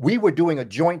 We were doing a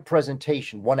joint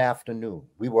presentation one afternoon.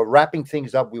 We were wrapping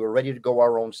things up. We were ready to go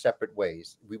our own separate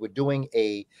ways. We were doing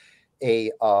a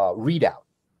readout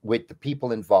with the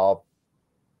people involved.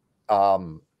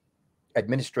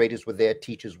 Administrators were there,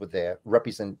 teachers were there,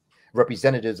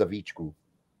 representatives of each group.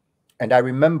 And I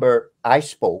remember I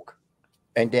spoke,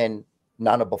 and then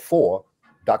Nana before,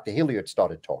 Dr. Hilliard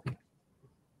started talking.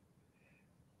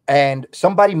 And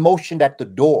somebody motioned at the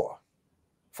door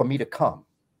for me to come.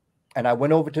 And I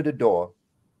went over to the door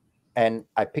and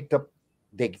I picked up,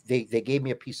 they gave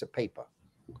me a piece of paper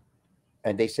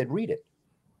and they said, read it.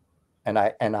 And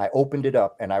I opened it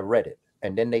up and I read it.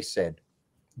 And then they said,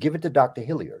 give it to Dr.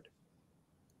 Hilliard.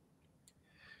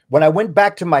 When I went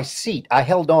back to my seat, I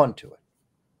held on to it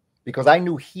because I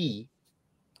knew he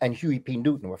and Huey P.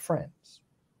 Newton were friends.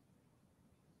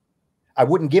 I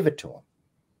wouldn't give it to him.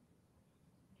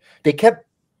 They kept,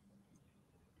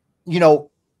 you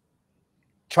know,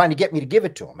 trying to get me to give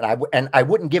it to him, and I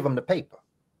wouldn't give him the paper.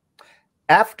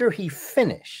 After he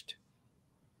finished,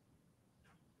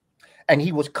 and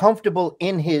he was comfortable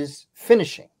in his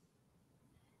finishing,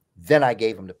 then I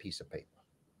gave him the piece of paper.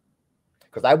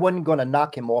 Because I wasn't going to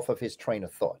knock him off of his train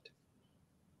of thought.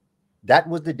 That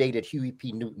was the day that Huey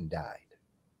P. Newton died.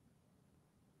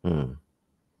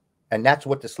 And that's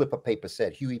what the slip of paper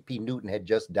said. Huey P. Newton had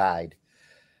just died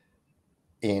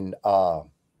in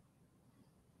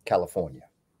California.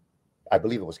 I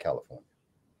believe it was California.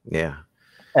 Yeah.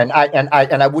 And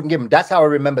I wouldn't give him. That's how I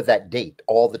remember that date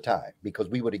all the time, because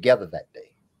we were together that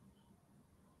day.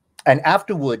 And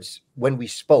afterwards, when we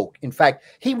spoke, in fact,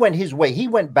 he went his way. He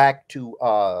went back to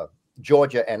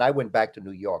Georgia, and I went back to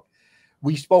New York.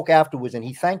 We spoke afterwards, and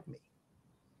he thanked me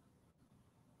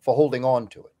for holding on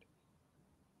to it.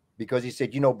 Because he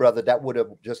said, you know, brother, that would have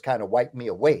just kind of wiped me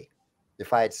away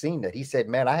if I had seen that. He said,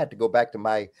 man, I had to go back to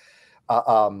my,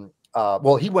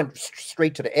 well, he went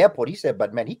straight to the airport. He said,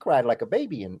 but man, he cried like a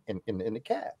baby in the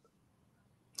cab.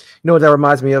 You know, that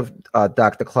reminds me of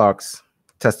Dr. Clark's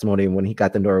testimony when he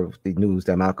got the news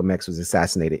that Malcolm X was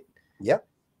assassinated. Yep.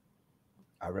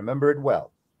 I remember it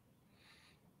well.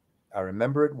 I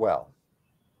remember it well.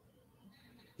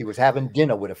 He was having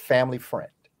dinner with a family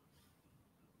friend.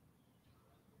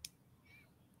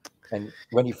 And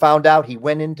when he found out, he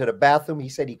went into the bathroom. He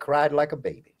said he cried like a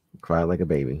baby. Cried like a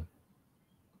baby.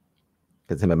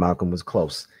 because him and Malcolm was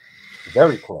close.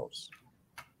 Very close.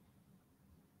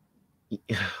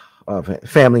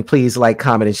 Family, please like,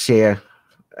 comment, and share.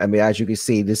 I mean, as you can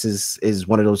see, this is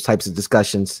one of those types of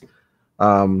discussions.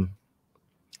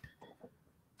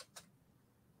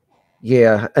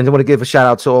 Yeah, and I want to give a shout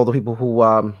out to all the people who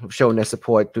have shown their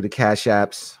support through the Cash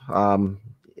Apps.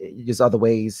 There's other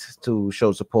ways to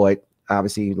show support.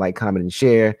 Obviously, like, comment, and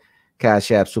share.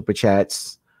 Cash App, Super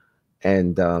Chats,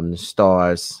 and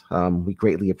stars. We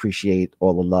greatly appreciate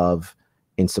all the love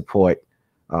and support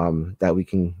that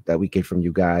we get from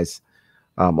you guys.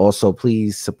 Also,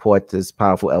 please support this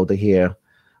powerful elder here.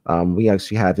 We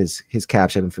actually have his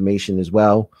Cash App information as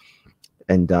well.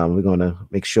 And we're going to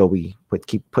make sure we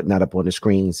keep putting that up on the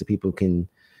screen so people can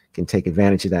take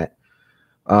advantage of that.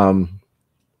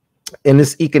 In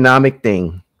this economic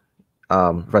thing,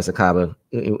 Professor Kaba,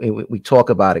 we talk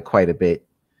about it quite a bit.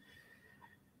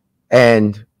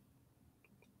 And,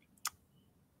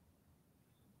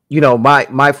 you know,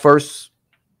 my first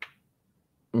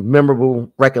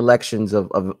memorable recollections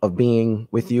of being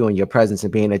with you and your presence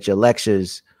and being at your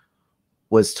lectures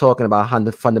was talking about how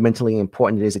fundamentally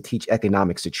important it is to teach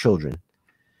economics to children.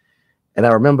 And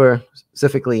I remember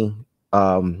specifically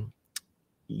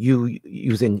you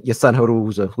using your son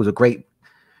Haru, who's a great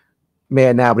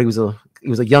man now, but he was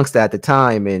a youngster at the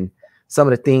time, and some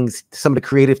of the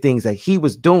creative things that he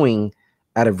was doing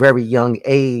at a very young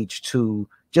age to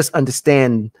just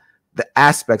understand the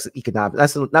aspects of economics.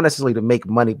 That's not necessarily to make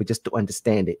money, but just to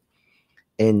understand it.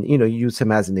 And you know, you use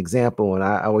him as an example, and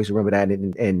I always remember that.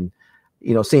 And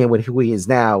you know, seeing who he is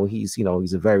now, he's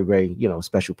a very, very,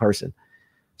 special person.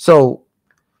 So,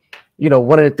 you know,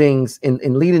 one of the things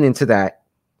in leading into that,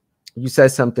 you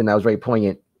said something that was very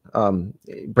poignant,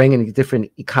 bringing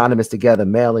different economists together,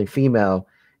 male and female,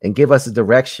 and give us a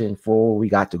direction for where we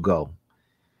got to go.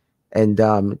 And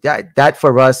that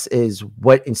for us is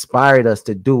what inspired us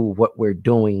to do what we're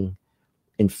doing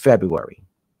in February.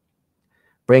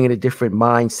 Bringing the different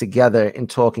minds together and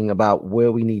talking about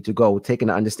where we need to go, taking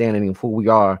an understanding of who we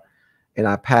are in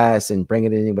our past and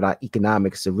bringing it in with our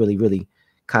economics to really, really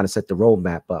kind of set the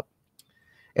roadmap up.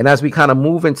 And as we kind of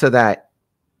move into that,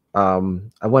 I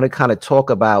want to kind of talk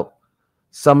about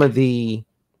some of the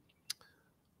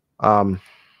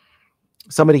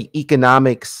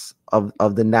economics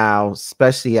of the now,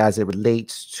 especially as it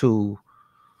relates to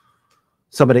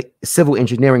some of the civil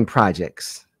engineering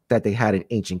projects that they had in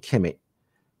ancient Kemet,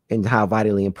 and how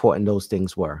vitally important those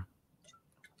things were.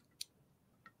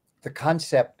 The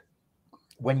concept,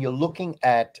 when you're looking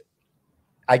at,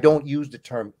 I don't use the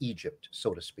term Egypt,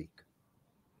 so to speak,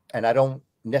 and I don't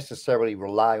necessarily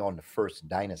rely on the first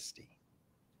dynasty,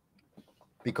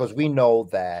 because we know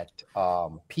that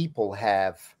people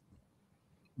have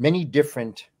many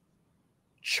different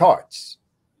charts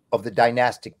of the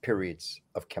dynastic periods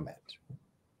of Kemet.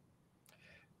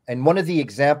 And one of the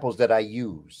examples that I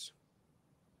use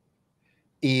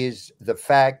is the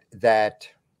fact that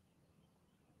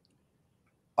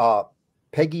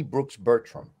Peggy Brooks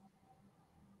Bertram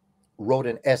wrote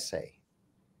an essay,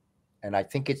 and I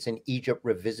think it's in Egypt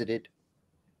Revisited,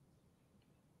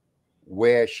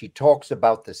 where she talks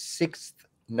about the 6th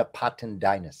Napatan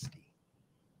dynasty.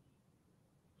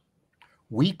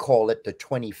 We call it the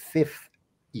 25th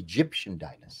Egyptian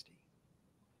dynasty.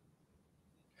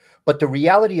 But the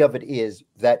reality of it is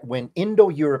that when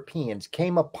Indo-Europeans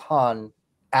came upon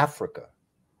Africa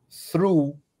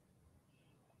through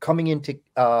coming into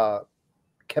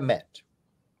Kemet,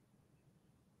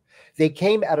 they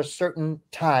came at a certain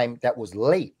time that was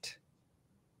late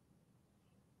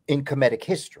in Kemetic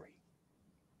history.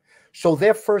 So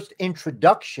their first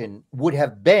introduction would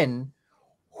have been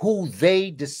who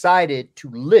they decided to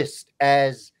list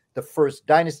as the first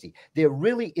dynasty. There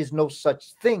really is no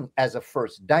such thing as a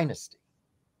first dynasty.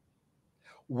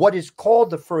 What is called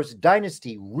the first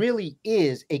dynasty really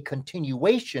is a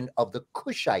continuation of the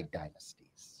Kushite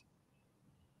dynasties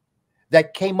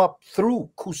that came up through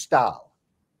Kustal.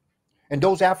 And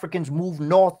those Africans moved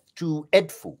north to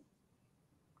Edfu,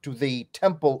 to the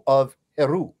temple of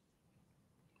Heru.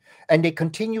 And they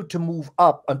continued to move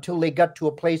up until they got to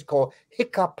a place called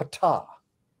Hikapata.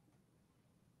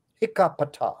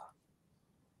 Hikapata,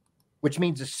 which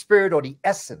means the spirit or the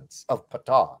essence of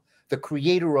Ptah, the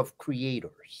creator of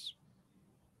creators.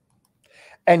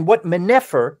 And what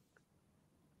Menefer,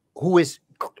 who is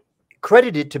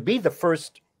credited to be the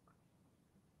first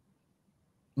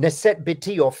Neset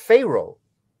Biti or Pharaoh,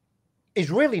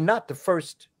 is really not the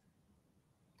first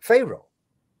Pharaoh.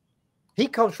 He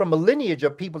comes from a lineage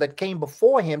of people that came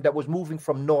before him that was moving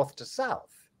from north to south.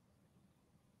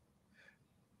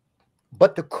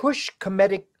 But the Kush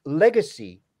Kemetic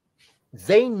legacy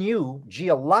they knew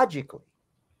geologically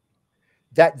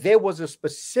that there was a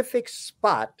specific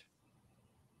spot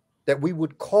that we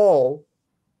would call,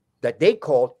 that they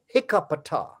called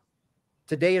Hikapata.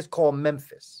 Today is called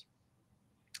Memphis.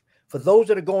 For those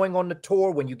that are going on the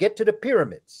tour, when you get to the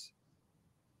pyramids,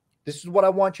 this is what I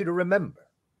want you to remember.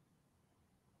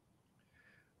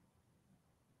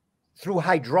 Through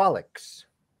hydraulics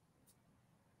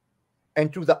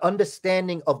and through the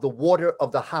understanding of the water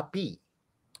of the HAPI,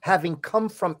 having come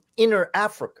from inner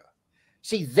Africa,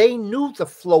 see, they knew the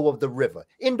flow of the river.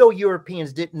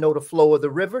 Indo-Europeans didn't know the flow of the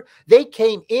river. They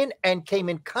came in and came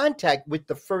in contact with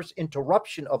the first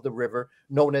interruption of the river,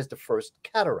 known as the first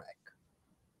cataract.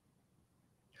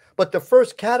 But the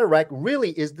first cataract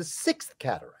really is the sixth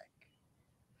cataract,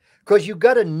 because you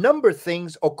got to number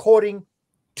things according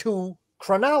to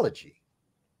chronology.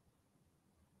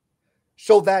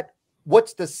 So that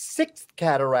what's the sixth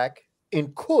cataract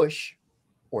in Kush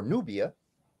or Nubia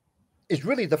is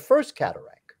really the first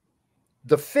cataract.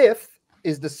 The fifth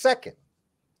is the second.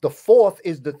 The fourth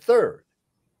is the third.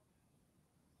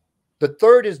 The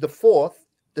third is the fourth.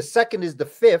 The second is the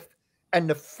fifth. And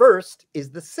the first is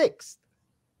the sixth.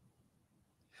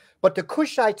 But the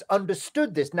Kushites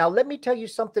understood this. Now, let me tell you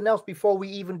something else before we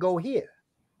even go here.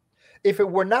 If it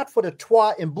were not for the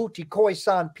Twa and Mbuti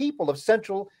Khoisan people of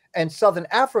Central and Southern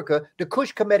Africa, the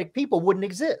Kush Kemetic people wouldn't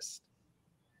exist.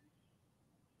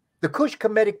 The Kush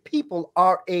Kemetic people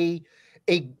are a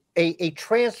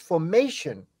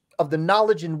transformation of the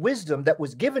knowledge and wisdom that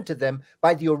was given to them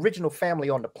by the original family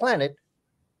on the planet,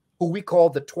 who we call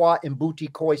the Twa and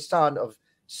Mbuti Khoisan of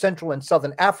Central and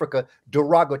Southern Africa,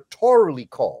 derogatorily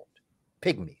called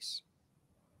pygmies.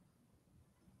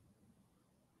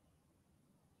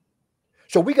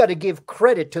 So we got to give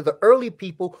credit to the early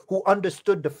people who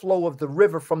understood the flow of the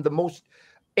river from the most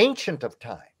ancient of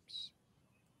times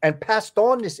and passed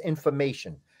on this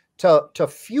information to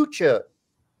future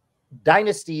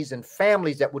dynasties and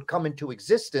families that would come into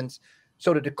existence,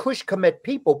 so that the Kush Kemet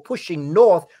people pushing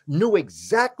north knew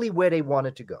exactly where they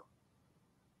wanted to go.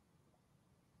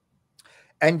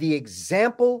 And the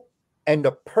example and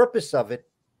the purpose of it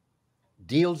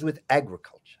deals with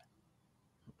agriculture.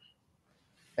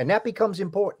 And that becomes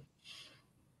important.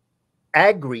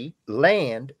 Agri,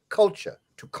 land, culture,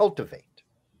 to cultivate,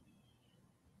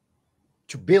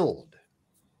 to build.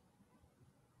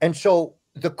 And so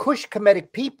the Kush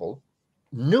Kemetic people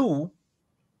knew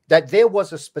that there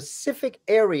was a specific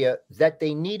area that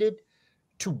they needed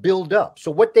to build up.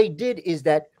 So what they did is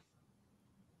that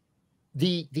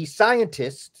the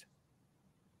scientists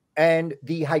and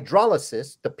the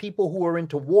hydrolysis, the people who are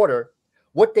into water,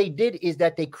 what they did is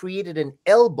that they created an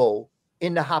elbow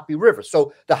in the HAPI River.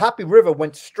 So the HAPI River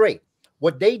went straight.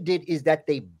 What they did is that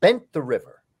they bent the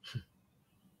river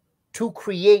to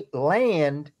create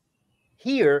land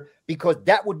here, because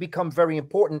that would become very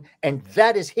important, and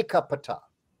that is Hikapata.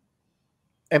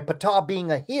 And Pata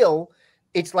being a hill,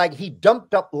 it's like he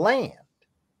dumped up land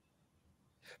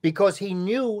because he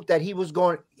knew that he was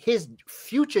going, his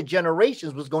future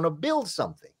generations was going to build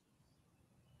something.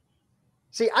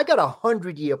 See, I got a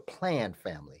 100-year plan,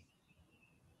 family.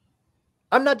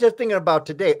 I'm not just thinking about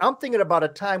today. I'm thinking about a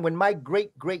time when my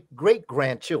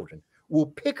great-great-great-grandchildren will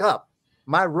pick up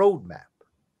my roadmap.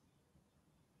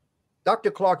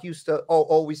 Dr. Clark used to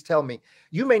always tell me,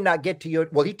 you may not get to your,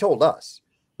 well, he told us,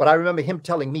 but I remember him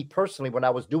telling me personally when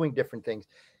I was doing different things,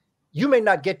 you may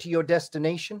not get to your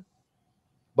destination,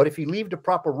 but if you leave the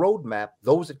proper roadmap,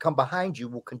 those that come behind you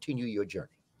will continue your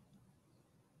journey.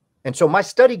 And so my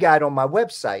study guide on my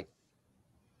website,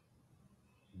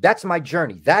 that's my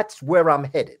journey. That's where I'm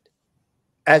headed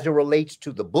as it relates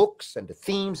to the books and the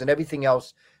themes and everything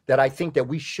else that I think that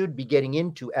we should be getting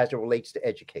into as it relates to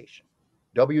education.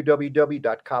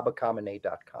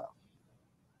 www.kabakamene.com.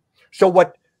 So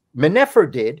what Menefer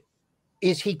did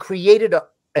is he created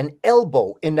an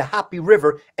elbow in the HAPI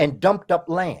River and dumped up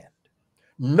land,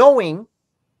 knowing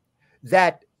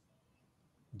that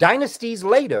dynasties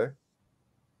later,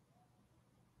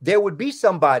 there would be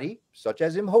somebody, such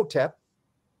as Imhotep,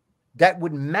 that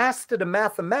would master the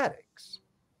mathematics.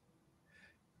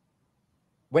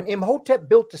 When Imhotep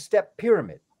built the step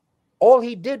pyramid, all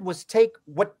he did was take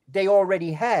what they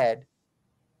already had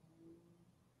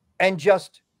and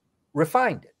just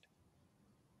refined it.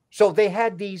 So they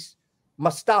had these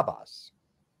mastabas,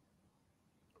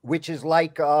 which is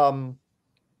like what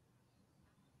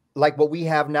we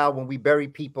have now when we bury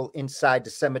people inside the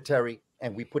cemetery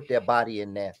and we put their body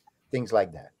in there, things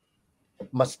like that.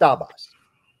 Mastabas.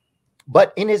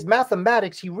 But in his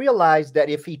mathematics, he realized that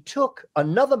if he took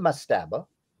another mastaba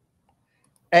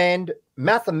and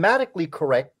mathematically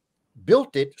correct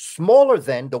built it smaller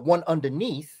than the one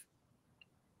underneath,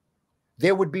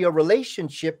 there would be a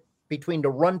relationship between the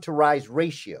run to rise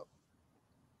ratio.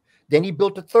 Then he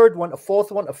built a third one, a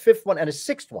fourth one, a fifth one, and a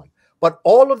sixth one. But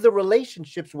all of the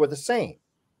relationships were the same.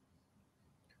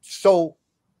 So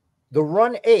the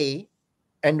run A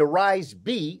and the rise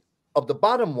B of the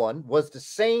bottom one was the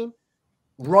same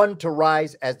run to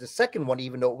rise as the second one,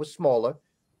 even though it was smaller,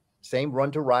 same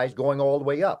run to rise going all the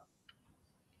way up.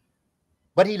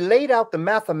 But he laid out the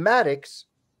mathematics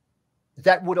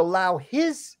that would allow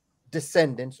his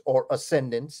descendants or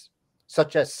ascendants,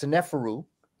 such as Seneferu,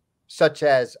 such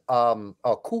as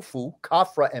Khufu,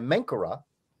 Khafra, and Menkera,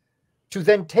 to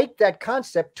then take that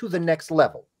concept to the next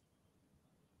level,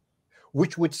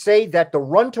 which would say that the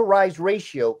run to rise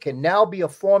ratio can now be a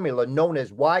formula known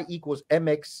as y equals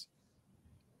mx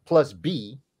plus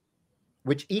b,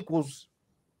 which equals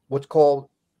what's called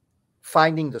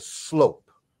finding the slope.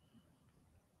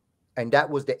 And that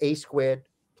was the a squared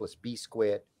plus b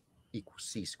squared equals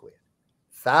c squared.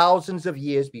 Thousands of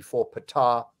years before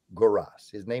Pythagoras.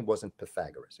 His name wasn't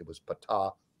Pythagoras, it was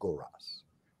Pythagoras.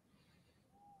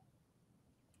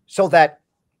 So that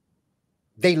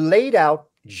they laid out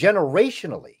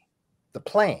generationally the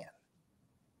plan.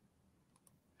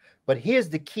 But here's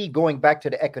the key, going back to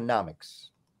the economics,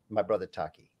 my brother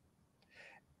Taki.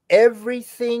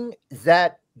 Everything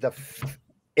that the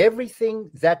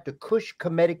Kush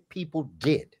Kemetic people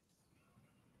did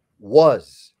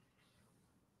was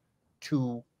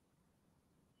to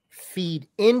feed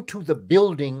into the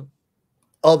building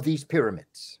of these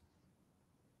pyramids,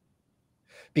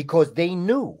 because they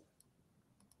knew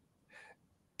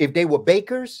if they were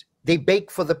bakers, they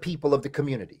baked for the people of the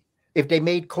community. If they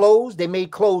made clothes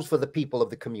for the people of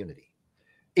the community.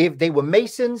 If they were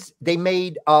masons, they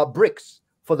made bricks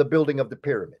for the building of the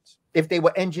pyramids. If they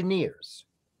were engineers,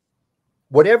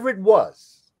 whatever it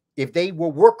was, if they were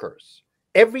workers,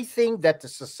 everything that the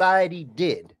society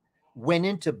did went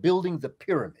into building the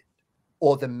pyramid,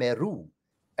 or the Meru,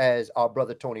 as our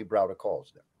brother Tony Browder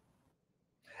calls them.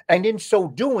 And in so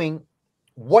doing,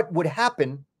 what would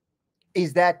happen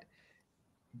is that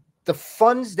the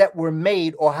funds that were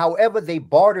made, or however they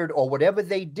bartered, or whatever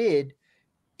they did,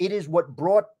 it is what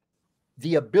brought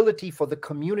the ability for the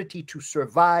community to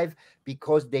survive,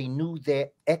 because they knew their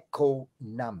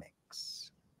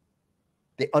economics.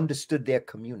 They understood their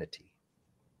community.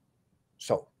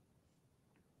 So,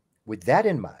 with that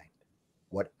in mind,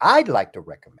 what I'd like to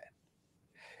recommend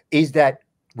is that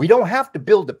we don't have to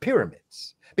build the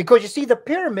pyramids, because you see, the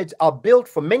pyramids are built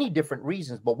for many different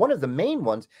reasons, but one of the main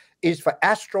ones is for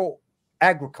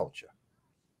agriculture.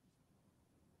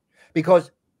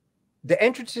 Because the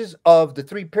entrances of the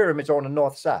three pyramids are on the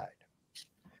north side,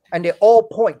 and they all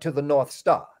point to the North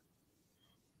Star.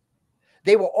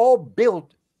 They were all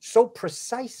built so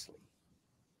precisely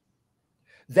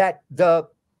that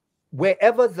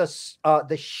wherever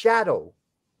the shadow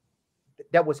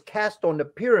that was cast on the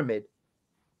pyramid,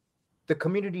 the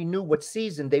community knew what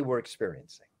season they were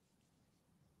experiencing.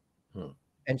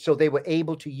 And so they were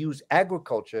able to use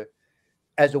agriculture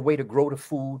as a way to grow the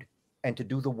food and to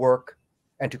do the work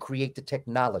and to create the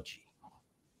technology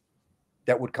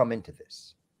that would come into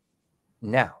this.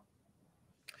 Now,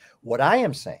 what I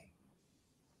am saying,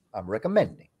 I'm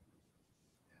recommending,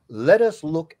 let us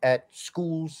look at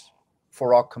schools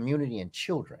for our community and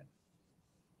children,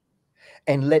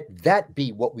 and let that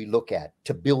be what we look at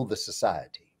to build the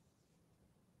society.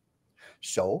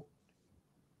 So,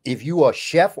 if you are a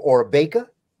chef or a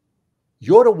baker,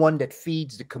 you're the one that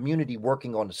feeds the community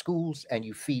working on the schools, and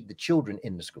you feed the children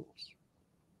in the schools.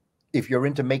 If you're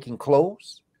into making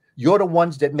clothes, you're the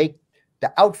ones that make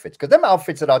the outfits, because them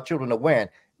outfits that our children are wearing,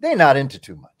 they're not into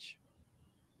too much.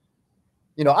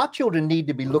 You know, our children need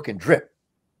to be looking drip.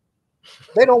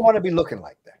 They don't want to be looking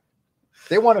like that.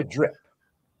 They want to drip.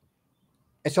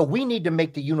 And so we need to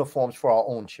make the uniforms for our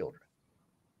own children.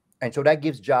 And so that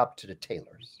gives job to the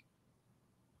tailors.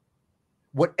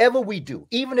 Whatever we do,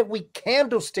 even if we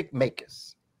candlestick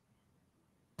makers,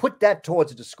 put that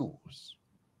towards the schools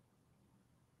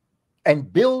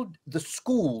and build the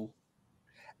school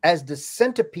as the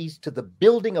centerpiece to the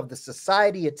building of the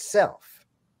society itself.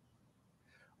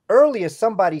 Earlier,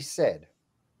 somebody said,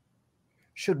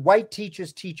 should white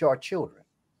teachers teach our children?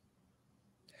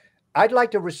 I'd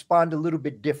like to respond a little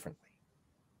bit differently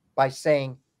by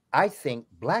saying, I think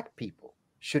black people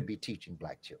should be teaching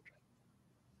black children.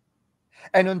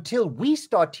 And until we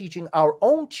start teaching our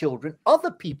own children,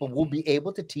 other people will be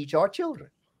able to teach our children.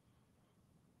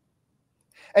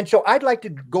 And so I'd like to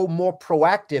go more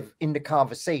proactive in the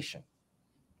conversation.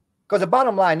 Because the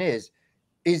bottom line is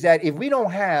that if we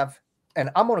don't have, and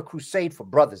I'm on a crusade for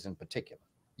brothers in particular,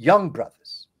 young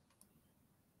brothers.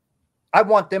 I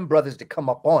want them brothers to come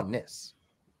up on this.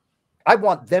 I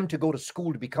want them to go to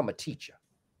school to become a teacher.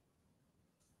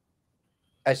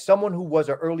 As someone who was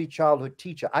an early childhood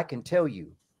teacher, I can tell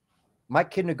you, my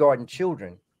kindergarten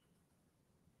children,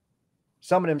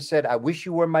 some of them said, I wish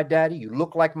you were my daddy. You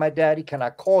look like my daddy. Can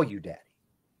I call you daddy?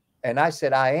 And I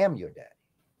said, I am your daddy.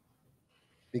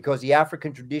 Because the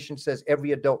African tradition says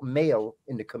every adult male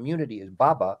in the community is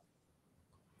Baba,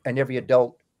 and every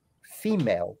adult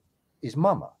female is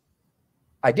Mama.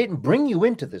 I didn't bring you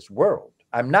into this world.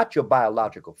 I'm not your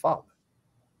biological father.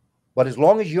 But as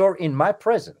long as you're in my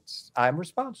presence, I'm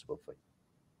responsible for you.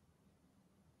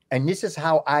 And this is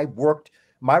how I worked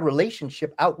my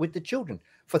relationship out with the children.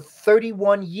 For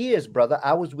 31 years, brother,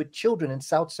 I was with children in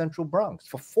South Central Bronx.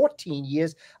 For 14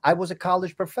 years, I was a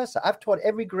college professor. I've taught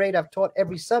every grade. I've taught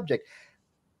every subject.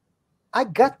 I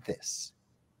got this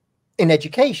in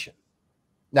education.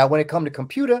 Now, when it comes to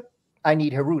computer, I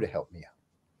need Haru to help me out.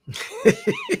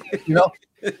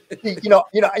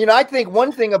 I think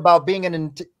one thing about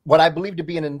being what I believe to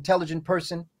be an intelligent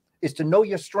person is to know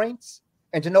your strengths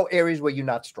and to know areas where you're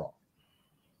not strong.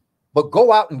 But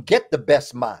go out and get the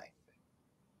best mind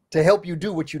to help you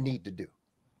do what you need to do.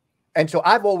 And so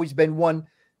I've always been one,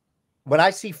 when I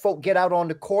see folk get out on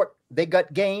the court, they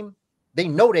got game, they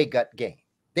know they got game.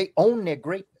 They own their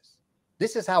greatness.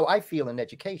 This is how I feel in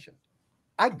education.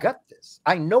 I got this.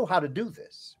 I know how to do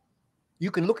this.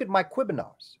 You can look at my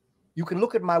webinars. You can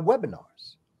look at my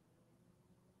webinars.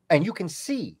 And you can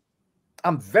see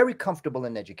I'm very comfortable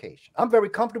in education. I'm very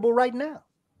comfortable right now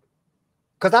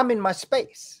because I'm in my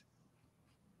space.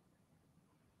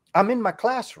 I'm in my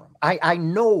classroom. I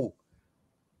know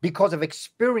because of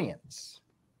experience.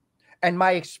 And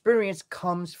my experience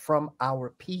comes from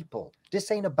our people. This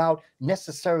ain't about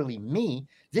necessarily me.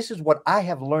 This is what I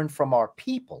have learned from our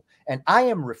people. And I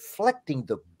am reflecting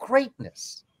the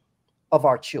greatness of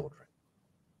our children.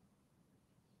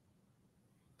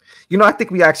 You know, I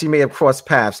think we actually may have crossed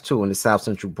paths too in the South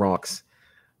Central Bronx.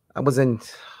 I was in,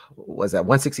 what was that,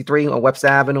 163 on Webster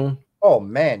Avenue? Oh,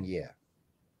 man, yeah.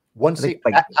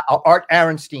 Art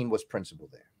Aronstein was principal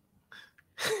there.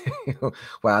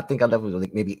 Well, I think I left with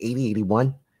like maybe 80,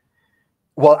 81.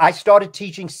 Well, I started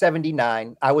teaching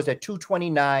 79. I was at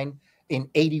 229 in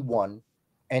 81.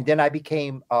 And then I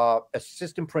became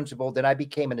assistant principal. Then I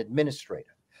became an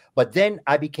administrator. But then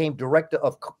I became director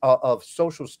of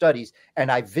social studies, and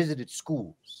I visited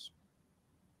schools.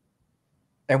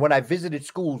 And when I visited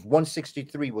schools,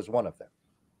 163 was one of them.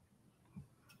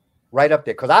 Right up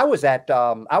there, because I was at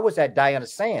Diana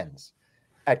Sands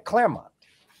at Claremont.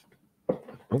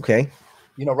 Okay.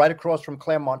 You know, right across from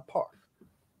Claremont Park.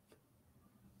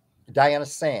 Diana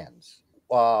Sands,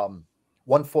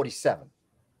 147.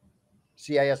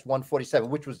 CIS 147,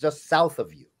 which was just south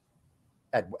of you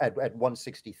at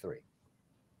 163.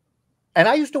 And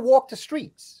I used to walk the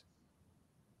streets.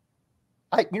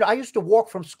 I used to walk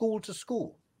from school to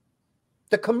school.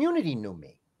 The community knew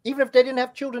me. Even if they didn't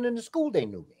have children in the school, they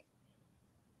knew me.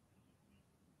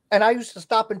 And I used to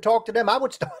stop and talk to them. I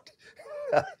would start.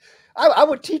 I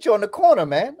would teach on the corner,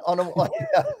 man, on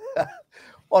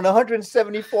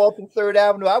 174th and 3rd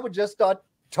Avenue. I would just start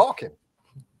talking.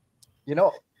 You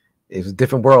know, it was a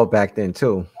different world back then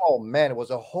too. Oh man, it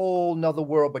was a whole nother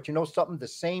world. But you know something? The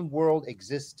same world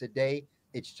exists today.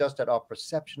 It's just that our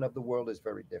perception of the world is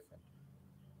very different.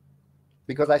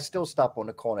 Because I still stop on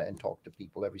the corner and talk to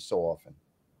people every so often.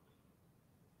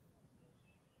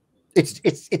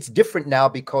 It's different now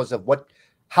because of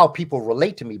how people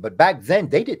relate to me. But back then,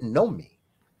 they didn't know me.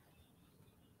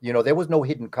 You know, there was no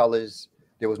hidden colors.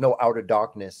 There was no outer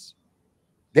darkness.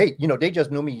 They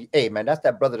just knew me. Hey, man, that's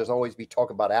that brother that's always be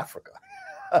talking about Africa.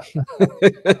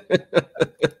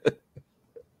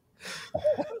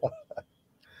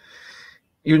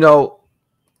 You know,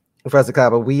 Professor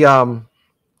Kaba, we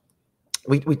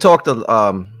talked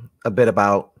a bit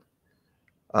about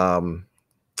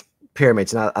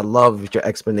pyramids, and I love your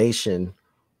explanation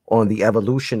on the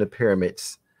evolution of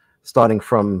pyramids, starting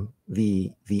from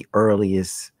the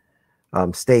earliest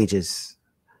stages.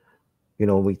 You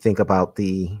know, when we think about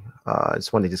I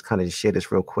just want to just kind of share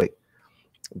this real quick,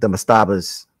 the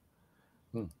mastabas,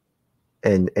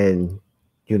 and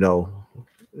you know,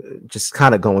 just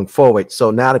kind of going forward.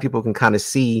 So now that people can kind of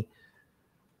see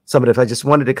some of the, I just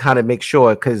wanted to kind of make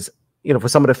sure, because you know, for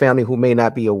some of the family who may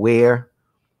not be aware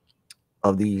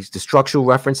of the structural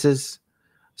references,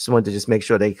 just wanted to just make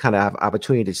sure they kind of have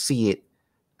opportunity to see it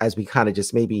as we kind of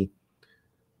just maybe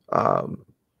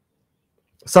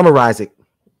summarize it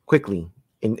quickly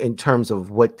in terms of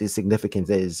what the significance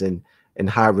is and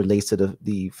how it relates to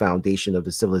the foundation of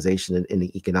the civilization and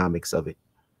the economics of it.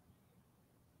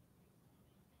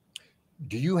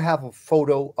 Do you have a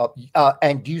photo of,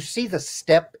 and do you see the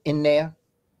step in there?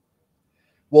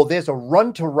 Well, there's a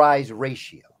run to rise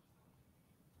ratio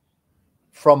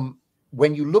from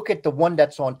when you look at the one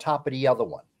that's on top of the other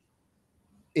one.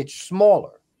 It's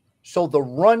smaller. So the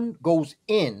run goes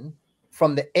in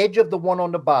from the edge of the one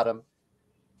on the bottom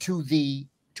to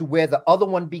where the other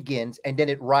one begins, and then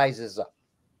it rises up.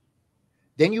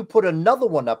 Then you put another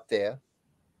one up there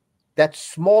that's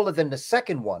smaller than the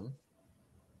second one.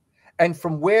 And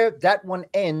from where that one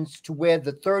ends to where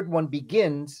the third one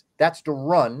begins, that's the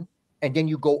run. And then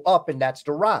you go up, and that's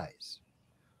the rise.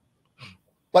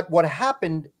 But what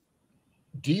happened,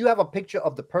 do you have a picture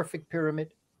of the perfect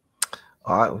pyramid?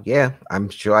 Yeah, I'm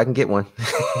sure I can get one.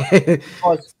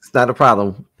 It's not a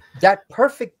problem. That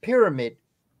perfect pyramid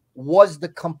was the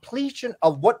completion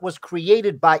of what was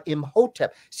created by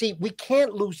Imhotep. See, we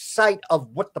can't lose sight of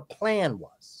what the plan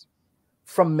was.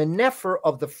 From Menefer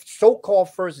of the so-called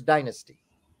first dynasty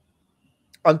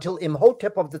until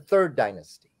Imhotep of the third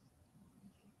dynasty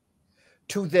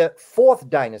to the fourth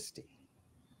dynasty,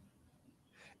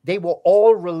 they were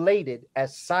all related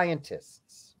as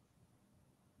scientists.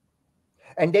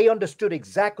 And they understood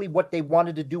exactly what they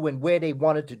wanted to do and where they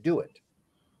wanted to do it.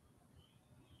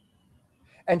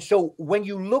 And so when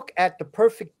you look at the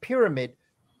perfect pyramid,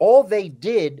 all they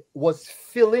did was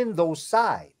fill in those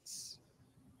sides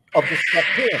of the step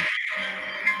pyramid.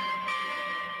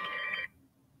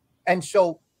 And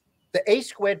so the a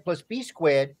squared plus b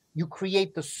squared, you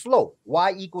create the slope,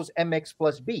 y equals mx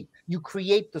plus b. You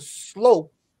create the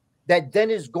slope that then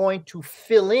is going to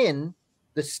fill in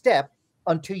the step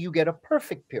until you get a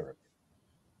perfect pyramid.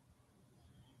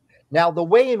 Now, the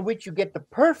way in which you get the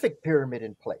perfect pyramid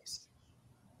in place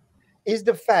is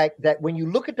the fact that when you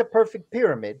look at the perfect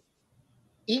pyramid,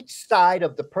 each side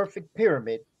of the perfect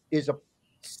pyramid is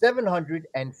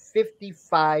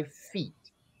 755 feet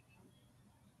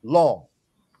long.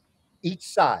 Each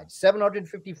side,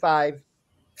 755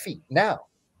 feet. Now,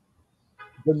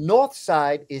 the north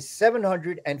side is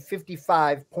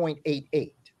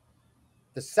 755.88.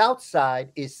 The south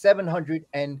side is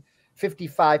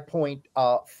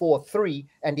 755.43,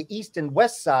 and the east and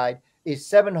west side is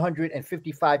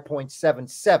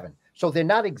 755.77. So they're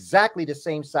not exactly the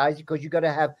same size because you got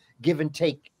to have give and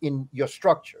take in your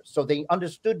structure. So they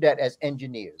understood that as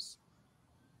engineers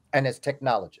and as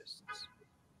technologists.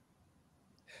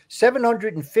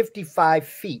 755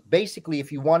 feet. Basically,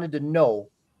 if you wanted to know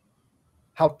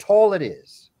how tall it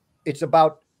is, it's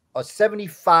about a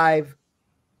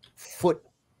 75-foot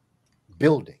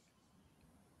building.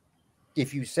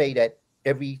 If you say that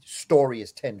every story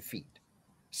is 10 feet,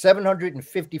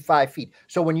 755 feet.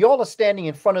 So when y'all are standing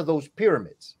in front of those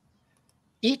pyramids,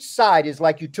 each side is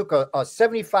like you took a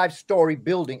 75-story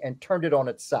building and turned it on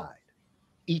its side.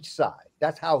 Each side.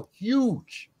 That's how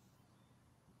huge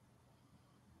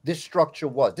this structure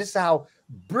was. This is how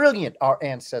brilliant our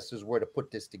ancestors were to put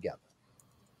this together.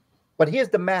 But here's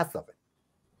the math of it.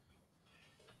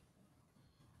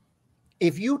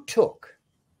 If you took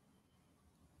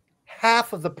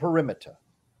half of the perimeter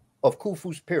of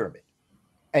Khufu's pyramid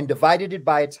and divided it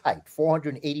by its height,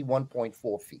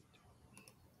 481.4 feet.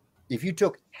 If you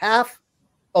took half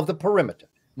of the perimeter,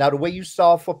 now the way you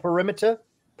solve for perimeter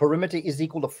is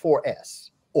equal to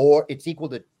 4S, or it's equal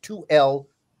to 2L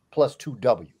plus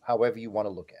 2W, however you want to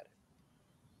look at it.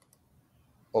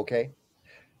 Okay?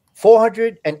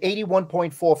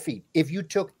 481.4 feet. If you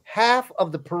took half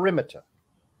of the perimeter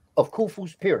of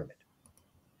Khufu's pyramid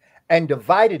and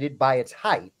divided it by its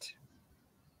height,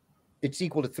 it's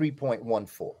equal to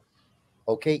 3.14.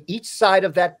 Okay? Each side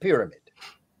of that pyramid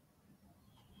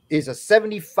is a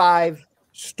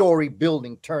 75-story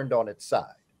building turned on its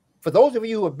side. For those of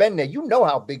you who have been there, you know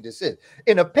how big this is.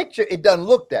 In a picture, it doesn't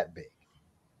look that big.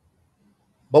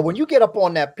 But when you get up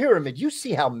on that pyramid, you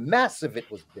see how massive it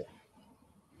was built.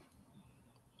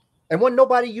 And when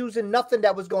nobody using nothing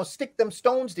that was going to stick them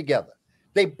stones together.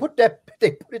 They put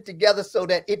it together so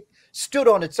that it stood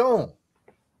on its own.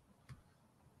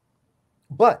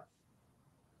 But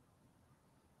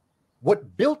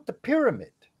what built the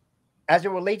pyramid as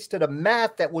it relates to the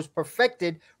math that was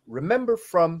perfected, remember,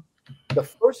 from the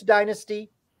first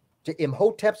dynasty to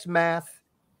Imhotep's math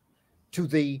to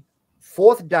the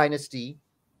fourth dynasty,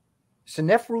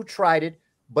 Senefru tried it,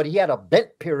 but he had a bent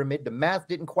pyramid. The math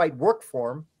didn't quite work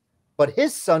for him. But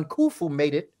his son Khufu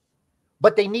made it.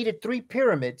 But they needed 3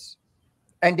 pyramids,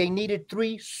 and they needed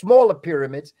 3 smaller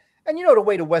pyramids. And you know the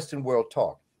way the Western world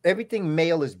talk. Everything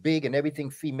male is big and everything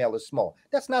female is small.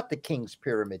 That's not the king's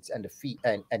pyramids and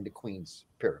the queen's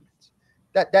pyramids.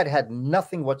 That had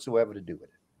nothing whatsoever to do with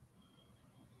it.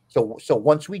 So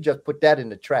once we just put that in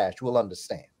the trash, we'll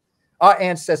understand. Our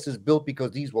ancestors built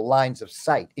because these were lines of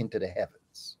sight into the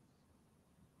heavens.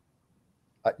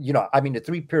 You know, I mean, the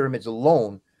 3 pyramids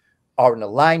alone are in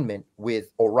alignment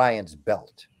with Orion's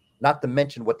belt, not to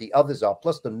mention what the others are.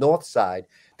 Plus the north side,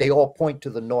 they all point to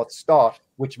the North Star,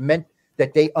 which meant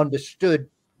that they understood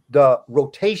the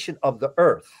rotation of the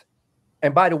earth.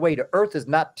 And by the way, the earth is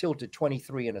not tilted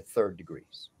 23 1/3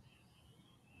 degrees.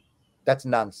 That's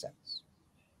nonsense.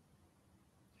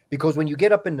 Because when you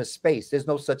get up into space, there's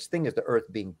no such thing as the earth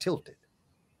being tilted,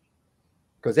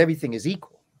 because everything is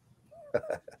equal.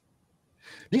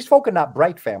 These folk are not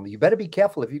bright, family. You better be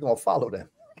careful if you're going to follow them,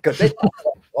 because they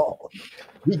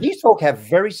these folk have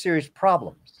very serious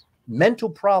problems, mental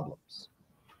problems.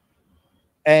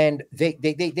 And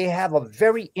they have a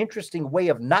very interesting way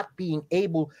of not being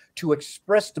able to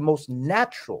express the most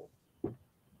natural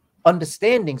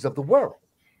understandings of the world.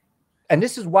 And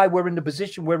this is why we're in the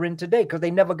position we're in today, because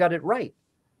they never got it right.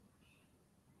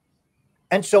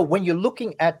 And so when you're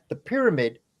looking at the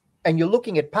pyramid and you're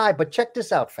looking at pi, but check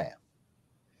this out, fam.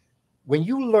 When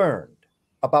you learned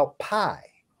about pi,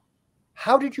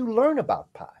 how did you learn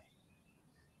about pi?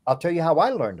 I'll tell you how I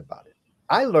learned about it.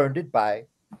 I learned it by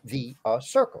the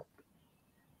circle.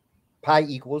 Pi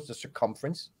equals the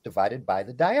circumference divided by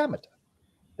the diameter.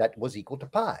 That was equal to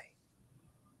pi.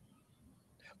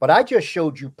 But I just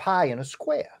showed you pi in a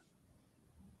square.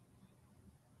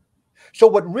 So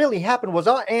what really happened was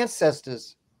our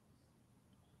ancestors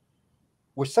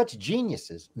were such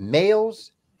geniuses,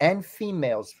 males and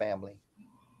females, family.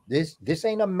 This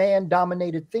ain't a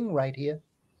man-dominated thing right here.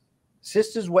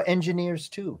 Sisters were engineers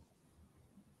too.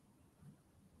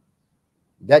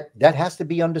 That has to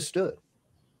be understood.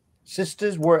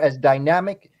 Sisters were as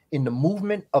dynamic in the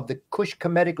movement of the Kush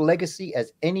Kemetic legacy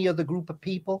as any other group of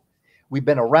people. We've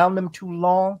been around them too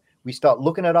long. We start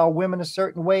looking at our women a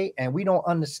certain way, and we don't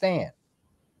understand.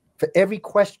 For every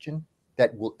question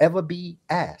that will ever be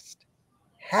asked,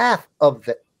 half of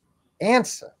the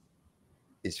answer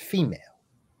is female,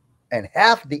 and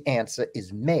half the answer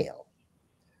is male.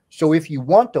 So if you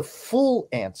want the full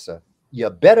answer, you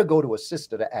better go to a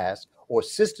sister to ask, or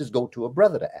sisters go to a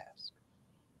brother to ask.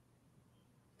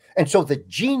 And so the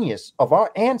genius of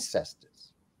our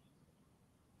ancestors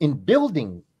in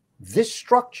building this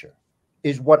structure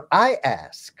is what I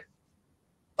ask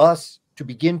us to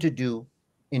begin to do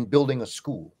in building a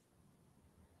school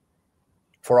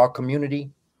for our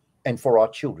community and for our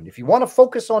children. If you want to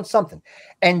focus on something,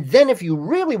 and then if you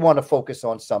really want to focus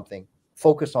on something,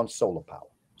 focus on solar power.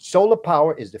 Solar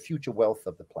power is the future wealth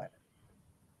of the planet.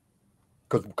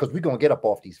 Because we're going to get up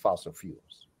off these fossil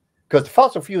fuels. Because the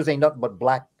fossil fuels ain't nothing but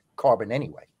black carbon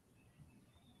anyway.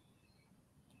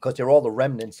 Because they're all the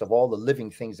remnants of all the living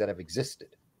things that have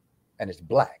existed. And it's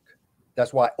black.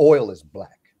 That's why oil is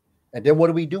black. And then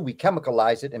what do? We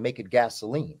chemicalize it and make it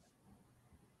gasoline.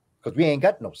 Because we ain't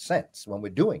got no sense when we're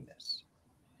doing this.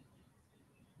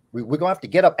 We're going to have to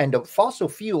get up. And the fossil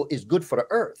fuel is good for the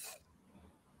earth.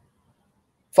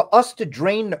 For us to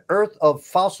drain the earth of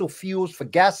fossil fuels for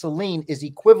gasoline is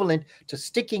equivalent to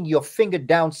sticking your finger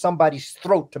down somebody's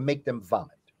throat to make them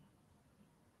vomit.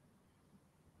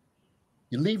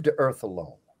 You leave the earth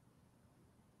alone.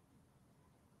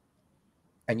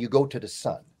 And you go to the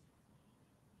sun.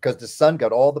 Because the sun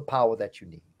got all the power that you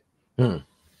need.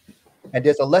 And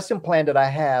there's a lesson plan that I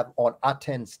have on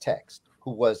Aten's text,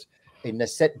 who was a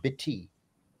Neset Biti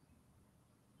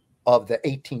of the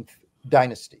 18th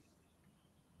dynasty,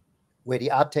 where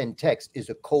the Aten text is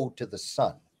a code to the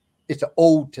sun. It's an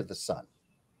ode to the sun.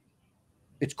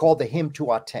 It's called the Hymn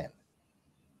to Aten.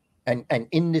 And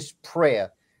in this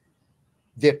prayer,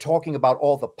 they're talking about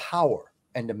all the power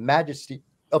and the majesty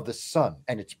of the sun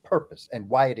and its purpose and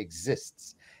why it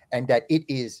exists, and that it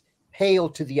is hail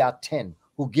to the Aten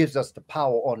who gives us the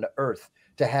power on the earth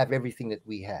to have everything that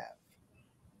we have.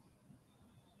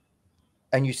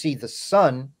 And you see, the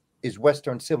sun is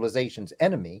Western civilization's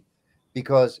enemy,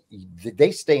 because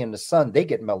they stay in the sun, they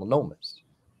get melanomas.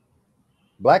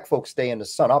 Black folks stay in the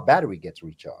sun, our battery gets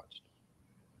recharged.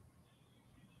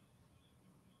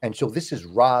 And so this is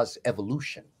Ra's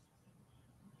evolution.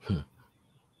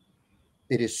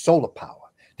 It is solar power.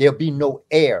 There'll be no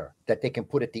air that they can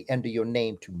put at the end of your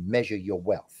name to measure your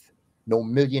wealth. No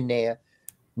millionaire,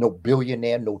 no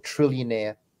billionaire, no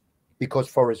trillionaire. Because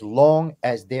for as long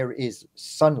as there is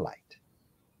sunlight,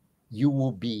 you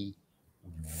will be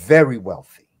very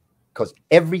wealthy, because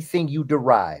everything you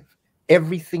derive,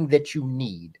 everything that you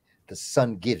need, the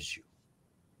sun gives you.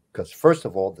 Because first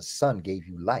of all, the sun gave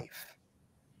you life.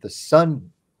 The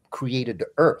sun created the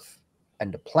earth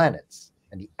and the planets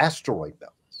and the asteroid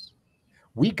belts.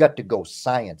 We got to go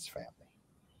science, family.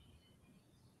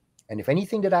 And if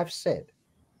anything that I've said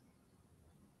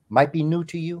might be new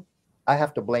to you, I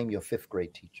have to blame your 5th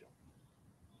grade teacher.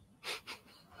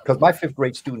 Because my 5th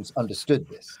grade students understood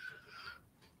this.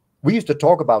 We used to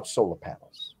talk about solar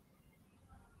panels.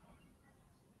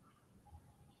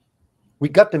 We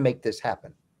got to make this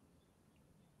happen.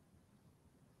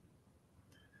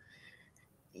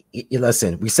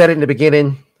 Listen, we said it in the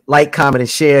beginning, like, comment, and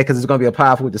share, because it's going to be a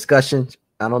powerful discussion.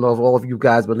 I don't know if all of you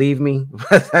guys believe me,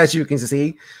 but as you can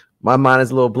see, my mind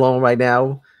is a little blown right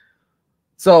now.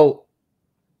 So,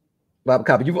 Baba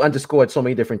Kaba, you've underscored so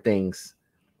many different things.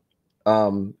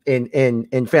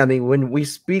 In family, when we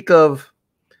speak of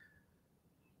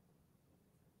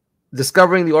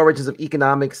discovering the origins of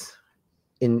economics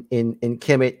in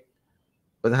Kemet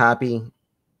with HAPI,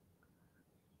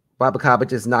 Baba Kaba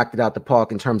just knocked it out the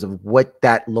park in terms of what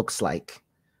that looks like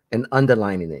and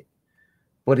underlining it.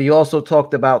 But he also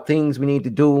talked about things we need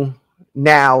to do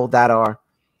now that are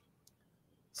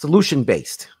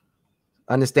solution-based,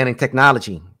 understanding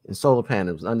technology and solar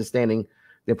panels, understanding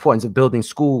the importance of building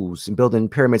schools and building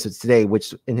pyramids of today,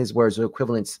 which in his words are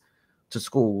equivalents to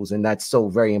schools. And that's so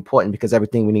very important, because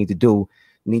everything we need to do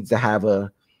needs to have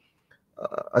a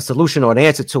solution or an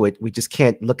answer to it. We just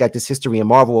can't look at this history and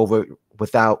marvel over it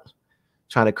without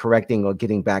trying to correcting or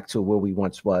getting back to where we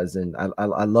once was. And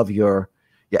I love your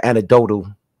anecdotal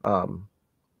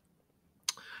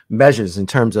measures in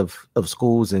terms of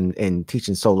schools and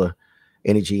teaching solar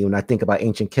energy. When I think about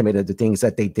ancient Kemet, the things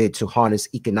that they did to harness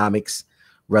economics,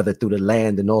 rather through the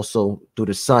land and also through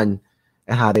the sun,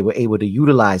 and how they were able to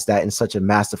utilize that in such a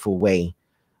masterful way,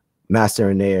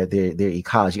 mastering their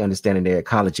ecology, understanding their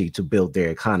ecology to build their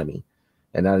economy.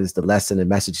 And that is the lesson and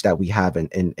message that we have in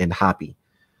HAPI.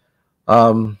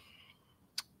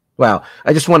 Well,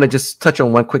 I just want to just touch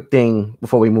on one quick thing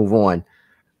before we move on.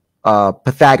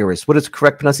 Pythagoras, what is the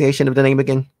correct pronunciation of the name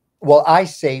again? Well, I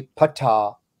say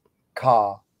Pata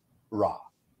Ka Ra.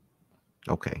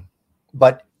 Okay.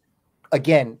 But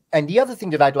again, and the other thing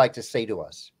that I'd like to say to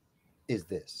us is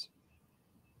this.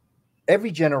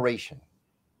 Every generation,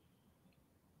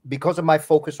 because of my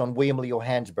focus on William Leo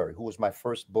Hansberry, who was my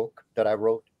first book that I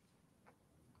wrote,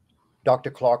 Dr.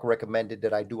 Clark recommended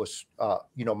that I do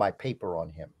my paper on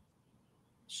him.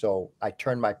 So I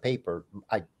turned my paper,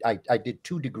 I did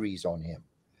 2 degrees on him.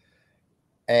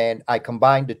 And I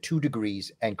combined the 2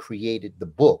 degrees and created the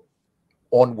book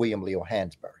on William Leo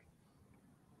Hansberry.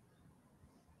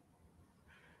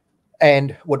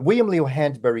 And what William Leo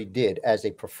Hansberry did as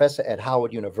a professor at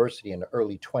Howard University in the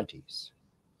early 20s,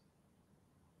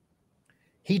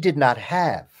 he did not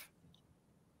have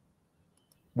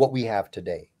what we have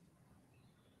today.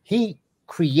 He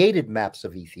created maps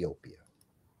of Ethiopia.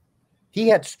 He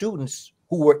had students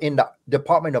who were in the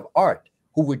Department of Art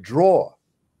who would draw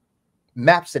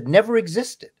maps that never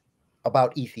existed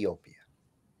about Ethiopia.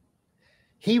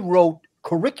 He wrote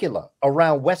curricula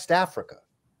around West Africa,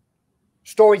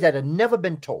 stories that had never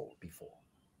been told before.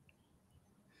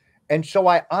 And so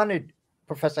I honored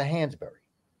Professor Hansberry.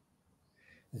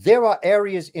 There are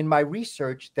areas in my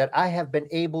research that I have been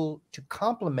able to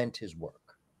complement his work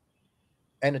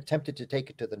and attempted to take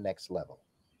it to the next level.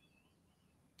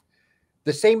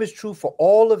 The same is true for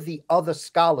all of the other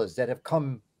scholars that have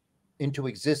come into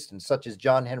existence, such as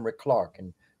John Henrik Clarke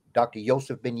and Dr.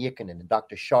 Joseph Ben Yikkinen and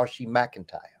Dr. Sharshi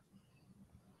McIntyre.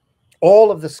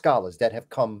 All of the scholars that have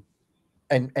come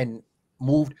and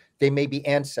moved, they may be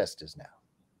ancestors now.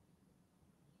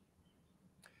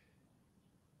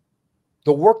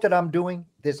 The work that I'm doing,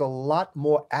 there's a lot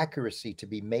more accuracy to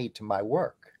be made to my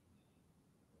work.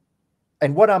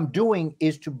 And what I'm doing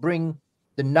is to bring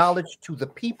the knowledge to the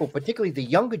people, particularly the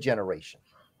younger generation,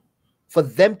 for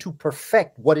them to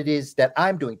perfect what it is that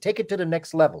I'm doing, take it to the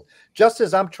next level, just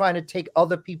as I'm trying to take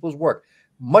other people's work.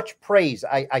 Much praise.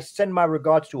 I send my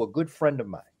regards to a good friend of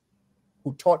mine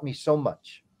who taught me so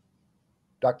much,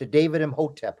 Dr. David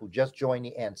Imhotep, who just joined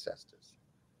the Ancestors.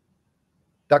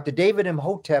 Dr. David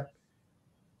Imhotep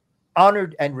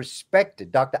honored and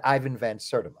respected Dr. Ivan Van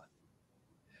Sertima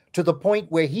to the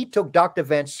point where he took Dr.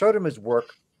 Van Sertima's work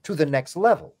to the next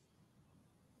level.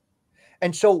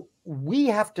 And so we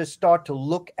have to start to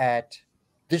look at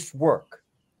this work.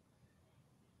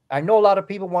 I know a lot of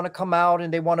people want to come out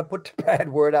and they want to put the bad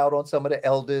word out on some of the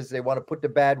elders. They want to put the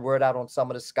bad word out on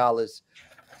some of the scholars.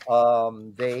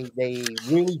 They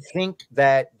really think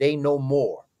that they know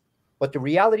more. But the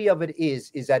reality of it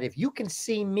is that if you can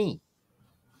see me,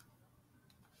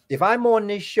 if I'm on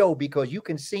this show because you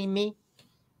can see me,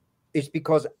 it's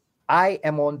because I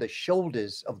am on the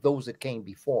shoulders of those that came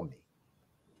before me.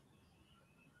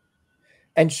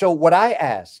 And so what I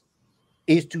ask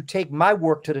is to take my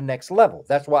work to the next level.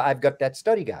 That's why I've got that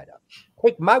study guide up.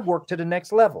 Take my work to the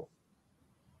next level.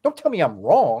 Don't tell me I'm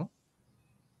wrong.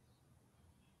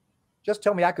 Just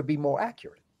tell me I could be more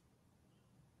accurate.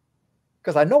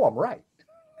 Because I know I'm right.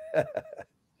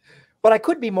 But I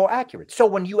could be more accurate. So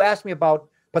when you ask me about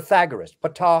Pythagoras,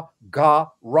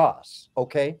 Pythagoras,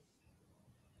 okay?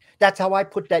 That's how I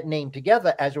put that name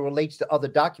together as it relates to other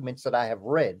documents that I have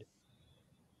read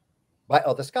by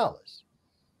other scholars.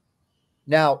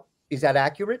 Now, is that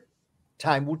accurate?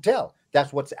 Time will tell.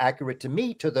 That's what's accurate to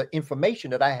me, to the information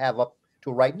that I have up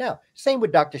to right now. Same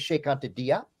with Dr. Cheikh Anta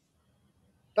Diop.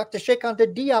 Dr. Cheikh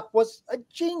Anta Diop was a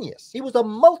genius. He was a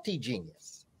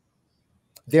multi-genius.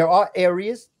 There are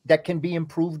areas that can be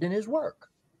improved in his work,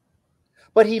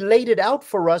 but he laid it out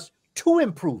for us to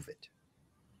improve it.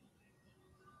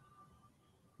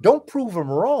 Don't prove him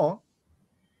wrong.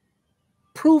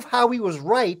 Prove how he was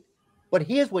right, but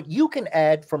here's what you can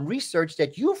add from research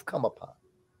that you've come upon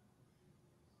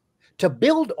to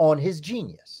build on his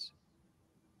genius.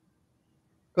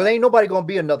 Because ain't nobody going to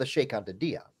be another Cheikh Anta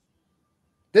Diop.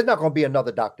 There's not going to be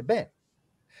another Dr. Ben.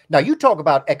 Now, you talk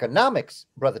about economics,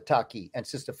 Brother Taki and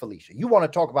Sister Felicia. You want to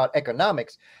talk about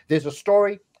economics. There's a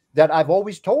story that I've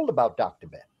always told about Dr.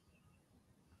 Ben,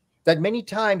 that many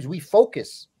times we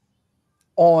focus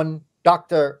on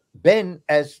Dr. Ben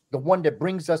as the one that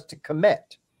brings us to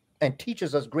Kemet and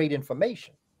teaches us great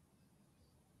information.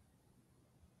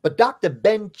 But Dr.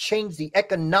 Ben changed the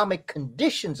economic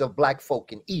conditions of Black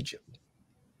folk in Egypt.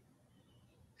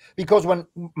 Because when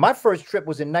my first trip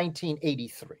was in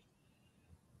 1983.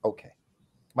 Okay.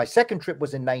 My second trip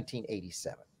was in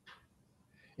 1987.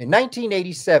 In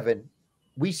 1987,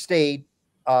 we stayed,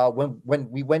 when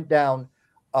we went down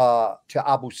to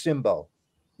Abu Simbel,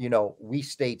 you know, we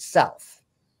stayed south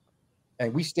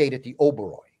and we stayed at the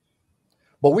Oberoi.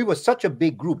 But we were such a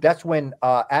big group. That's when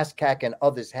ASCAC and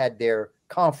others had their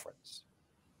conference.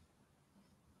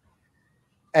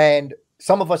 And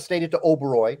some of us stayed at the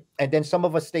Oberoi, and then some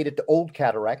of us stayed at the Old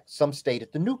Cataract. Some stayed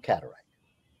at the New Cataract.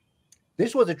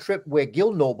 This was a trip where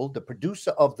Gil Noble, the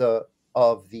producer of the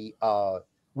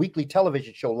weekly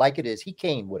television show Like It Is, he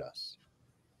came with us.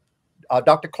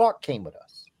 Dr. Clark came with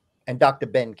us, and Dr.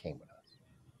 Ben came with us.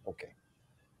 Okay.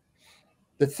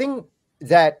 The thing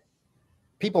that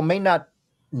people may not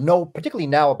know, particularly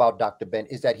now, about Dr. Ben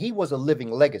is that he was a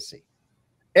living legacy.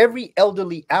 Every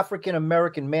elderly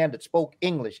African-American man that spoke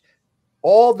English,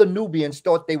 all the Nubians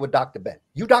thought they were Dr. Ben.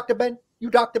 You Dr. Ben? You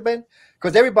Dr. Ben?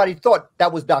 Because everybody thought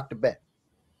that was Dr. Ben.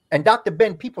 And Dr.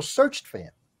 Ben, people searched for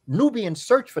him. Nubians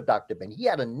searched for Dr. Ben. He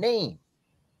had a name.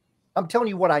 I'm telling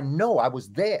you what I know. I was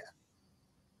there.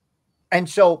 And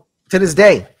so... To this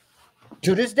day.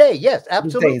 To this day, yes,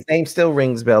 absolutely. His name still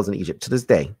rings bells in Egypt to this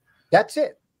day. That's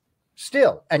it.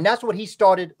 Still. And that's what he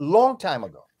started a long time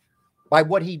ago by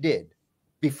what he did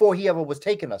before he ever was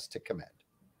taking us to Kemet.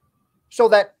 So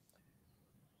that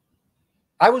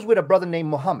I was with a brother named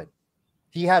Muhammad.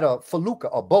 He had a felucca,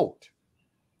 a boat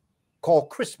called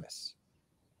Christmas.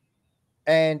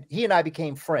 And he and I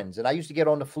became friends. And I used to get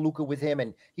on the felucca with him,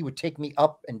 and he would take me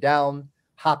up and down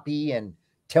HAPI and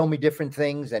tell me different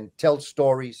things and tell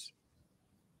stories.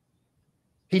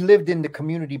 He lived in the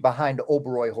community behind the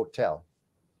Oberoi Hotel.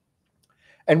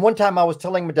 And one time I was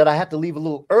telling him that I had to leave a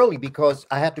little early because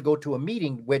I had to go to a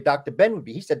meeting where Dr. Ben would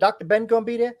be. He said, Dr. Ben going to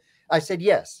be there? I said,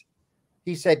 yes.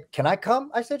 He said, can I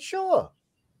come? I said, sure.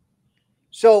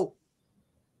 So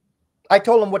I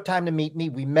told him what time to meet me.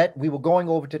 We met. We were going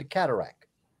over to the cataract.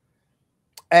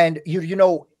 And you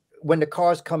know, when the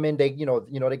cars come in, they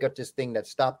got this thing that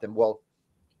stopped them. Well,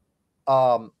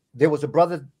 there was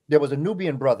a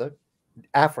Nubian brother,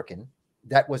 African,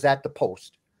 that was at the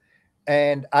post.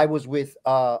 And I was with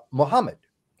Muhammad,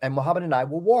 and Muhammad and I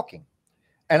were walking.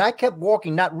 And I kept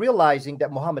walking, not realizing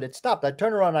that Muhammad had stopped. I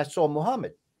turned around and I saw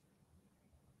Muhammad.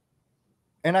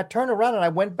 And I turned around and I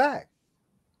went back.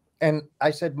 And I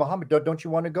said, Muhammad, don't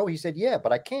you want to go? He said, yeah,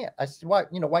 but I can't. I said,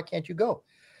 why can't you go?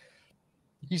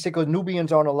 He said, because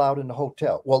Nubians aren't allowed in the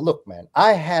hotel. Well, look, man,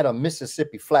 I had a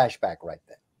Mississippi flashback right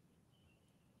then.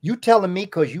 You telling me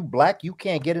because you black, you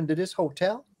can't get into this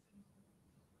hotel?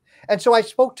 And so I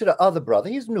spoke to the other brother.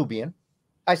 He's Nubian.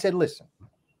 I said, listen,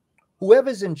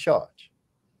 whoever's in charge,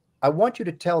 I want you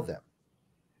to tell them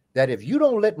that if you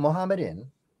don't let Muhammad in,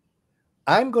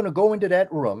 I'm going to go into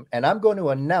that room and I'm going to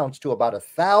announce to about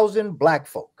 1,000 black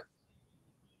folk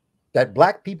that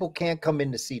black people can't come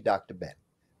in to see Dr. Ben.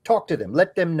 Talk to them.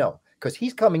 Let them know, because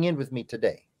he's coming in with me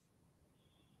today.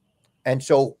 And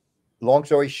so, long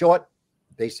story short,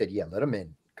 they said, yeah, let him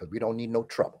in because we don't need no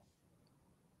trouble.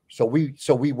 So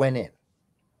we went in.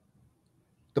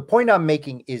 The point I'm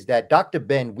making is that Dr.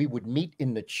 Ben, we would meet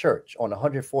in the church on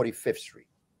 145th Street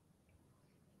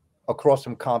across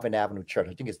from Convent Avenue Church.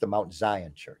 I think it's the Mount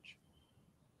Zion Church.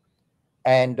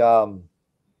 And no,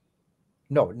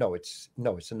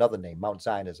 it's another name. Mount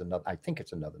Zion is another. I think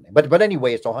it's another name. But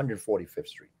anyway, it's 145th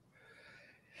Street.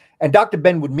 And Dr.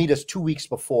 Ben would meet us 2 weeks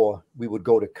before we would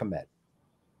go to Kemet.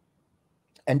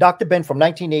 And Dr. Ben from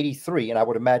 1983, and I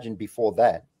would imagine before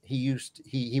that,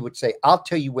 he would say, "I'll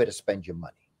tell you where to spend your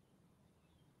money.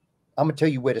 I'm gonna tell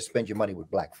you where to spend your money with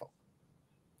black folk,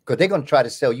 because they're gonna try to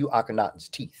sell you Akhenaten's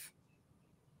teeth.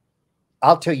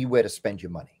 I'll tell you where to spend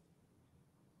your money."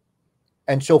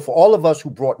 And so for all of us who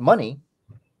brought money,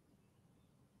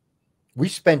 we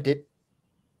spent it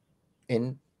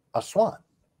in Aswan.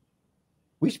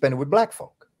 We spent it with black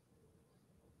folk.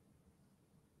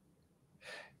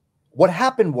 What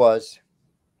happened was,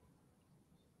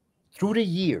 through the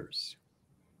years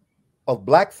of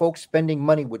black folks spending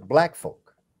money with black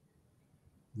folk,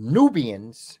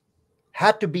 Nubians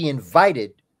had to be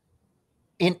invited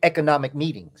in economic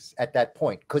meetings at that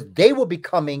point, because they were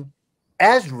becoming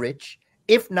as rich,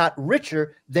 if not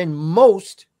richer, than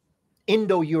most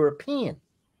Indo-European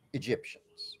Egyptians.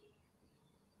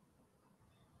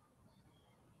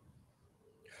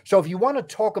 So if you want to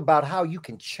talk about how you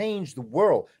can change the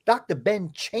world, Dr.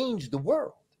 Ben changed the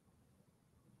world.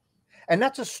 And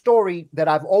that's a story that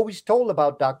I've always told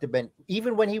about Dr. Ben.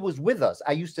 Even when he was with us,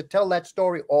 I used to tell that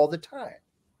story all the time.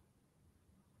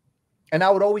 And I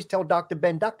would always tell Dr.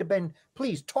 Ben,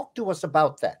 please talk to us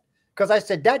about that. Because I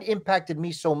said that impacted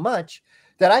me so much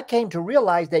that I came to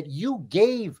realize that you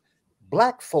gave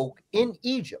black folk in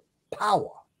Egypt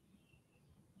power.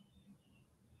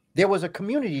 There was a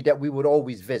community that we would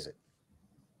always visit,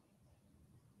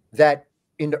 that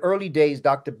in the early days,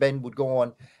 Dr. Ben would go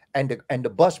on, and the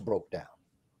bus broke down.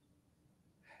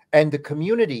 And the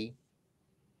community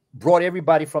brought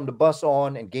everybody from the bus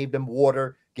on and gave them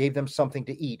water, gave them something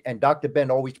to eat. And Dr.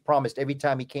 Ben always promised every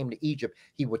time he came to Egypt,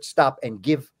 he would stop and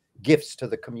give gifts to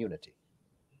the community.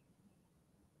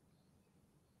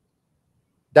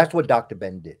 That's what Dr.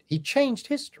 Ben did. He changed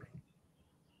history.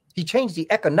 He changed the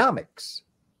economics.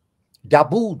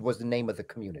 Daboud was the name of the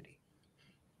community.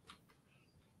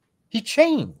 He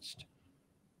changed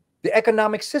the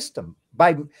economic system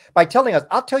by telling us,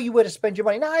 "I'll tell you where to spend your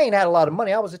money." Now, I ain't had a lot of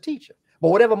money. I was a teacher. But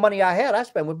whatever money I had, I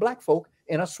spent with black folk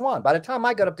in Aswan. By the time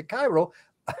I got up to Cairo,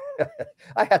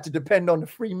 I had to depend on the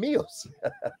free meals.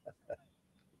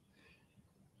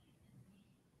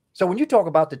 So when you talk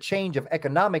about the change of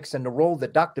economics and the role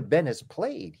that Dr. Ben has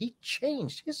played, he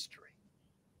changed history.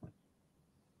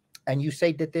 And you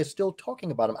say that they're still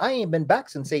talking about him. I ain't been back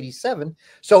since 87.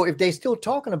 So if they're still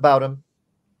talking about him,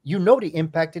 you know the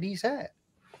impact that he's had.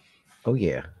 Oh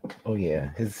yeah. Oh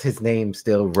yeah. His name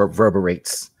still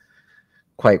reverberates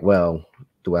quite well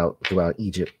throughout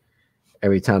Egypt.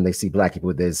 Every time they see black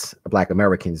people, there's black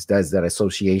Americans, there's that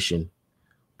association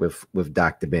with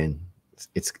Dr. Ben.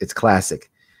 It's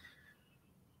classic.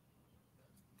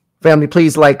 Family,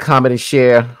 please like, comment, and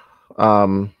share.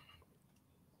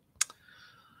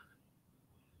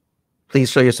 Please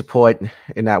show your support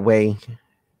in that way if you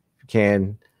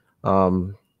can.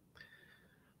 Brother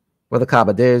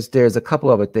Kaba, there's a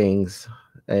couple other things,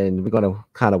 and we're going to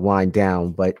kind of wind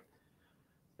down, but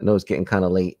I know it's getting kind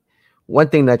of late. One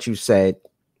thing that you said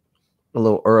a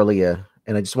little earlier,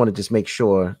 and I just want to just make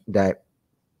sure that,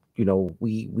 you know,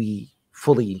 we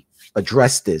fully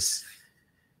address this.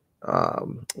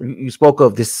 You spoke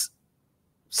of this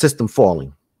system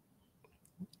falling,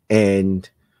 and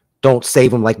don't save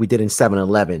them like we did in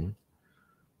 7-Eleven.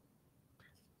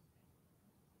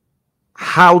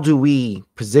 How do we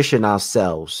position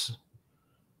ourselves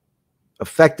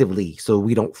effectively so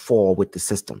we don't fall with the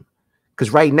system?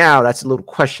 Because right now that's a little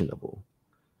questionable.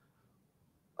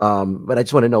 But I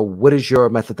just want to know, what is your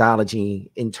methodology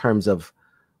in terms of,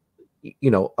 you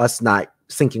know, us not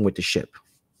sinking with the ship?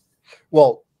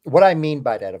 Well, what I mean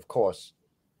by that, of course,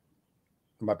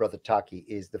 my brother Taki,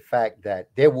 is the fact that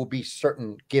there will be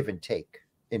certain give and take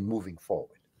in moving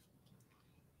forward.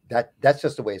 That's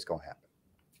just the way it's going to happen.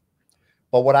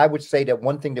 But what I would say, that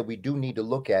one thing that we do need to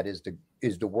look at is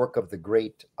the work of the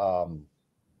great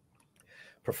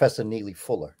Professor Neely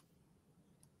Fuller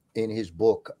in his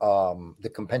book,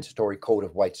 The Compensatory Code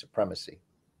of White Supremacy,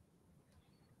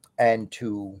 and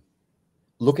to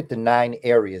look at the 9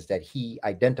 areas that he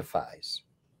identifies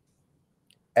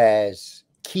as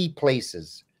key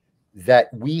places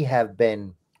that we have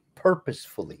been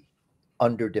purposefully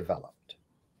underdeveloped.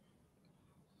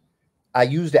 I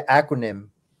use the acronym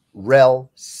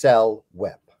REL, SEL,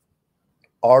 WEP.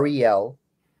 REL,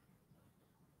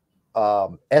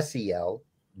 SEL,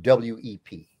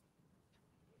 WEP.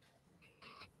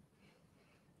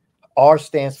 R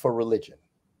stands for religion.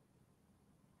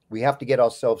 We have to get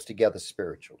ourselves together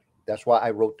spiritually. That's why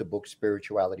I wrote the book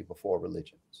Spirituality Before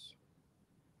Religions.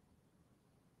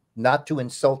 Not to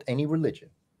insult any religion,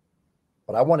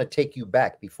 but I want to take you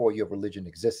back before your religion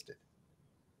existed.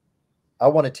 I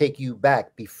want to take you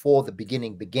back before the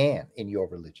beginning began in your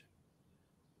religion.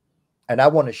 And I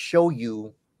want to show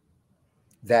you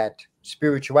that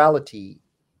spirituality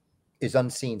is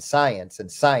unseen science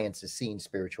and science is seen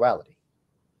spirituality.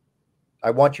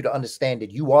 I want you to understand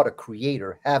that you are the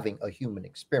creator having a human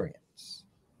experience.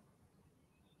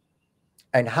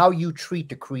 And how you treat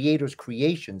the creator's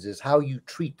creations is how you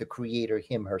treat the creator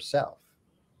him herself.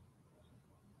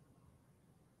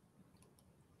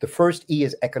 The first E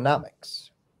is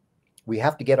economics. We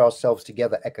have to get ourselves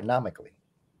together economically.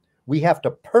 We have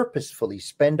to purposefully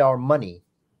spend our money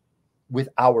with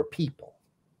our people.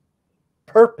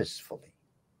 Purposefully.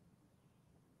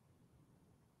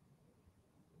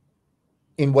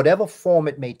 In whatever form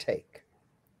it may take.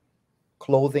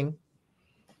 Clothing.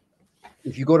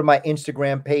 If you go to my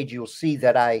Instagram page, you'll see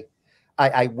that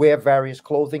I wear various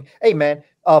clothing. Hey, man,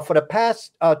 for the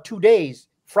past 2 days,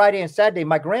 Friday and Saturday,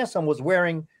 my grandson was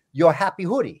wearing your HAPI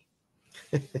hoodie.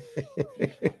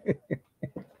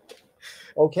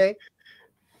 Okay?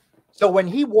 So when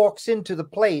he walks into the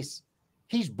place,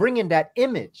 he's bringing that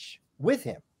image with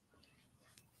him.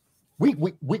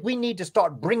 We need to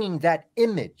start bringing that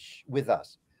image with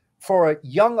us. For a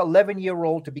young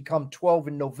 11-year-old to become 12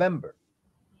 in November,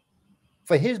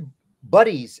 for his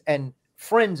buddies and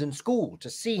friends in school to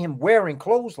see him wearing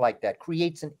clothes like that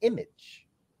creates an image.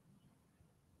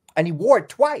 And he wore it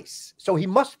twice, so he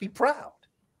must be proud.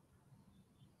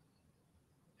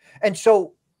 And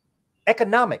so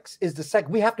economics is the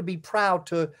second. We have to be proud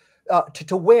to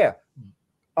wear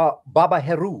Baba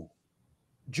Heru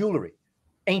jewelry,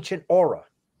 ancient aura,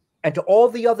 and to all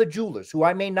the other jewelers who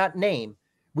I may not name,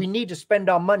 we need to spend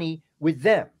our money with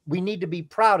them. We need to be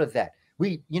proud of that.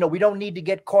 We don't need to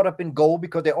get caught up in gold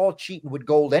because they're all cheating with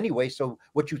gold anyway. So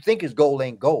what you think is gold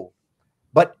ain't gold.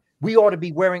 But we ought to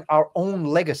be wearing our own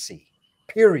legacy,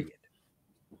 period.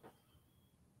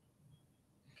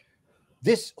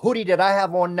 This hoodie that I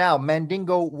have on now,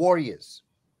 Mandingo Warriors,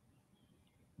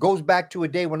 goes back to a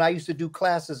day when I used to do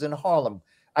classes in Harlem.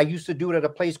 I used to do it at a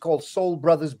place called Soul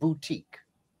Brothers Boutique.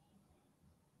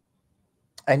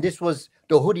 And this was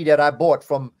the hoodie that I bought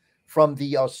from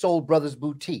the Soul Brothers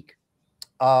Boutique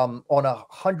on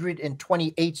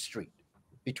 128th Street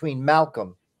between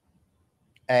Malcolm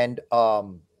and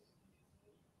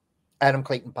Adam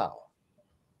Clayton Powell.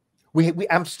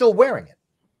 I'm still wearing it.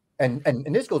 And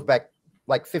this goes back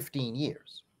like 15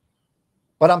 years.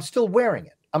 But I'm still wearing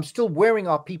it. I'm still wearing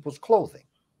our people's clothing.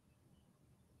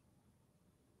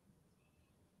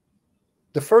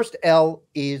 The first L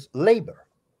is labor.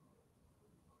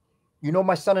 You know,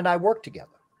 my son and I work together.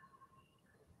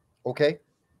 Okay?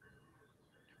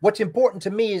 What's important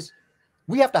to me is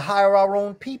we have to hire our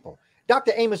own people.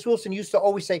 Dr. Amos Wilson used to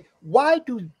always say, why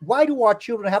do our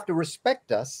children have to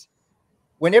respect us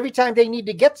when every time they need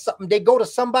to get something, they go to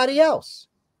somebody else?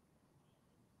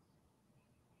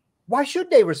 Why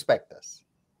should they respect us?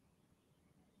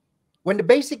 When the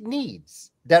basic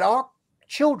needs that our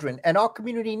children and our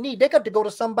community need, they got to go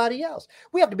to somebody else.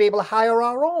 We have to be able to hire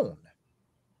our own.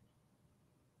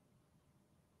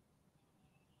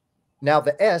 Now,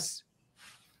 the S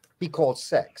be called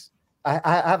sex. I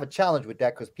have a challenge with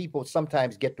that because people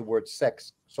sometimes get the word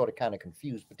sex sort of kind of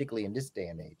confused, particularly in this day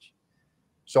and age.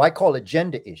 So I call it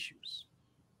gender issues.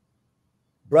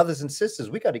 Brothers and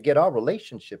sisters, we got to get our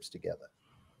relationships together.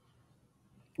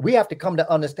 We have to come to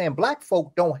understand Black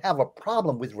folk don't have a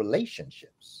problem with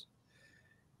relationships.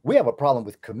 We have a problem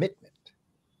with commitment.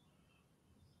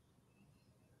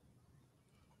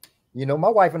 You know, my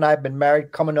wife and I have been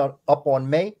married coming up on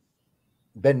May,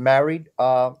 been married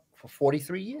for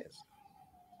 43 years.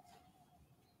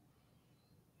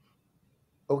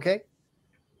 Okay?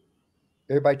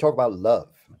 Everybody talk about love.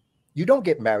 You don't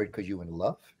get married because you're in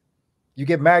love. You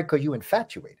get married because you're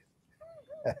infatuated.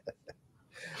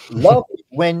 Love is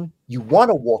when you want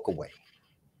to walk away,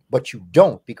 but you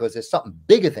don't because there's something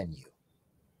bigger than you.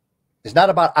 It's not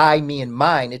about I, me, and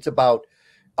mine. It's about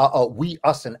we,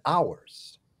 us, and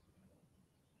ours.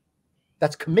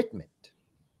 That's commitment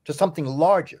to something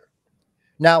larger.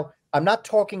 Now, I'm not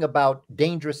talking about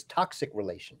dangerous, toxic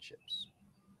relationships.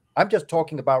 I'm just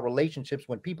talking about relationships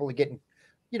when people are getting,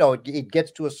 you know, it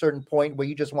gets to a certain point where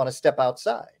you just want to step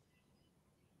outside.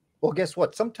 Well, guess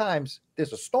what? Sometimes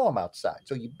there's a storm outside,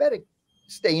 so you better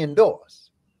stay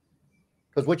indoors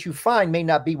because what you find may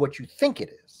not be what you think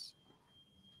it is.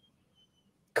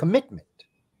 Commitment.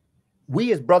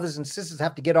 We as brothers and sisters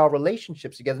have to get our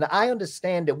relationships together. Now, I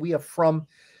understand that we are from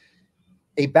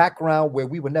a background where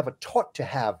we were never taught to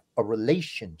have a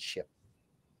relationship.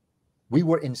 We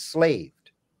were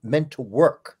enslaved, meant to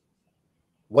work.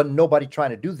 Wasn't nobody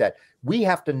trying to do that. We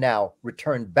have to now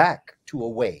return back to a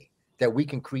way that we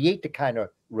can create the kind of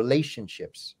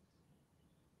relationships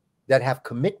that have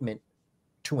commitment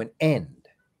to an end.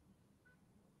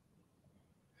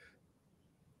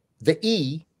 The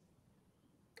E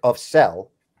of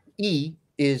sell, E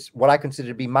is what I consider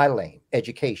to be my lane,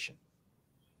 education.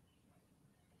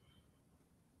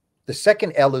 The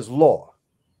second L is law.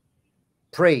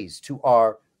 Praise to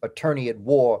our attorney at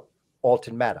war,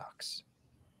 Alton Maddox,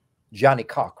 Johnny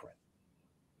Cochran.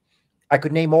 I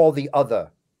could name all the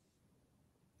other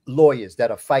lawyers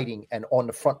that are fighting and on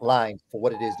the front line for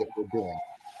what it is that we're doing.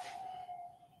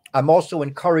 I'm also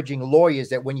encouraging lawyers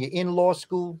that when you're in law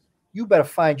school, you better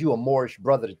find you a Moorish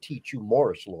brother to teach you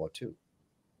Moorish law too.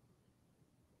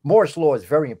 Moorish law is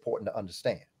very important to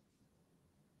understand.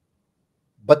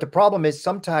 But the problem is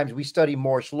sometimes we study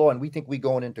Moorish law and we think we're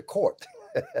going into court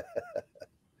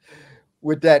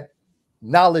with that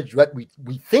knowledge that we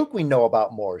think we know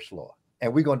about Moorish law,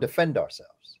 and we're going to defend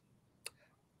ourselves.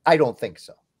 I don't think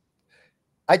so.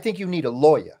 I think you need a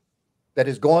lawyer that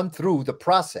has gone through the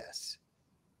process,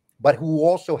 but who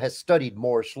also has studied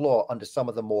Moorish law under some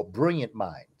of the more brilliant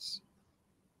minds.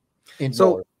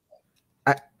 So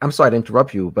I'm sorry to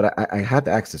interrupt you, but I have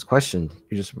to ask this question.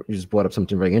 You just brought up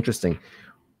something very interesting.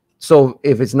 So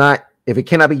if it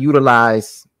cannot be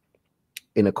utilized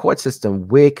in a court system,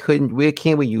 where can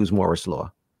we use Moorish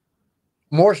law?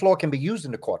 Moorish law can be used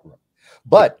in the courtroom,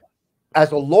 but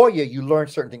as a lawyer, you learn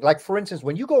certain things. Like, for instance,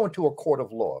 when you go into a court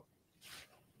of law,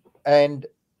 and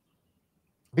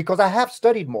because I have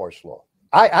studied Moorish law,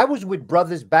 I was with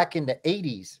brothers back in the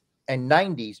 80s and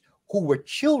 90s who were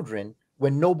children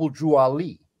when Noble Drew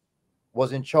Ali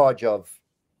was in charge of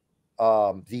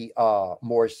the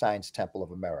Moorish Science Temple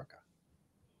of America.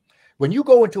 When you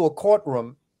go into a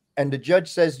courtroom and the judge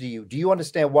says to you, do you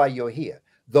understand why you're here?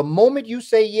 The moment you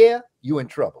say, yeah, you're in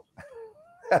trouble.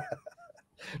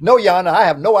 No, Your Honor, I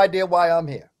have no idea why I'm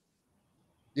here.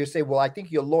 You say, well, I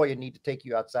think your lawyer need to take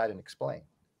you outside and explain.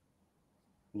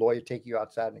 Lawyer take you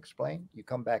outside and explain. You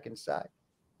come back inside.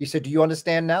 You said, do you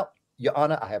understand now? Your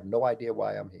Honor, I have no idea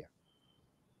why I'm here.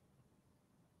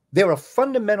 There are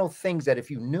fundamental things that if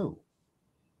you knew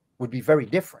would be very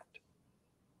different.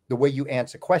 The way you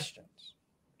answer questions.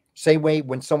 Same way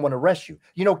when someone arrests you.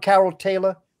 You know, Carol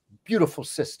Taylor, beautiful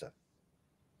sister.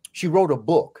 She wrote a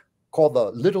book called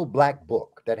The Little Black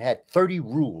Book that had 30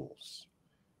 rules.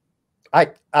 I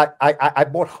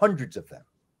bought hundreds of them.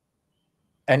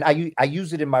 And I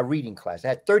use it in my reading class. I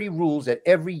had 30 rules that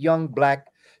every young black,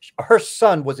 her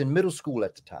son was in middle school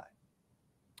at the time.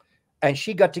 And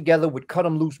she got together with Cut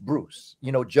 'em Loose Bruce,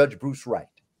 you know, Judge Bruce Wright.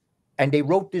 And they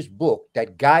wrote this book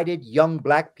that guided young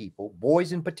black people,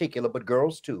 boys in particular, but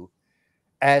girls too,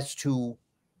 as to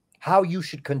how you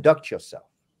should conduct yourself.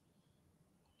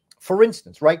 For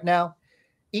instance, right now,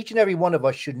 each and every one of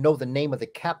us should know the name of the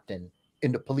captain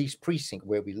in the police precinct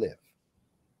where we live.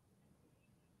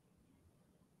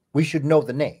 We should know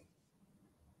the name.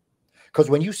 Because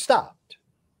when you stopped,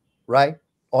 right,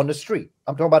 on the street,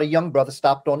 I'm talking about a young brother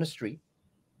stopped on the street,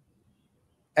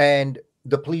 and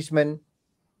the policeman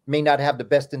may not have the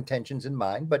best intentions in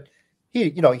mind, but he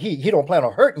don't plan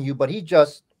on hurting you, but he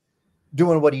just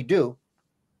doing what he do.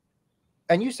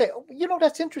 And you say, oh, you know,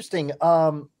 that's interesting.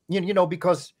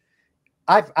 Because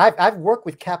I've worked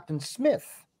with Captain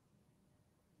Smith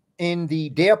in the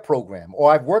DARE program,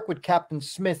 or I've worked with Captain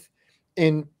Smith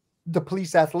in the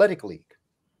Police Athletic League.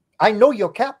 I know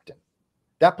your captain.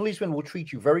 That policeman will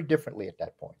treat you very differently at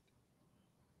that point.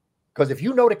 Because if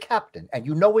you know the captain and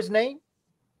you know his name,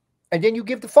 and then you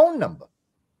give the phone number,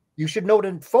 you should know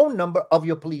the phone number of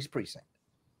your police precinct.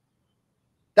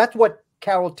 That's what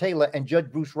Carol Taylor and Judge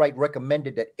Bruce Wright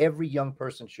recommended that every young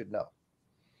person should know.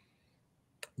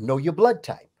 Know your blood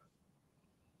type.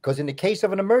 Because in the case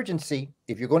of an emergency,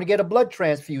 if you're going to get a blood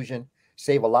transfusion,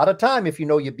 save a lot of time if you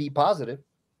know you're B positive.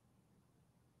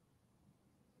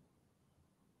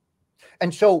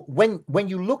 And so when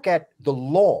you look at the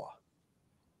law,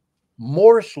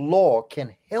 Moorish law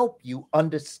can help you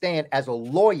understand as a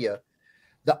lawyer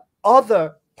the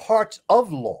other parts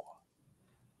of law.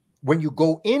 When you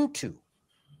go into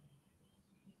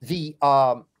the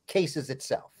cases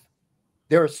itself,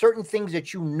 there are certain things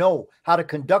that you know how to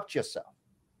conduct yourself.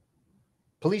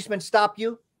 Policemen stop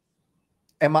you.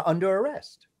 Am I under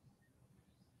arrest?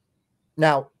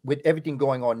 Now, with everything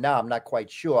going on now, I'm not quite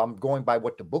sure. I'm going by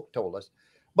what the book told us.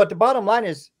 But the bottom line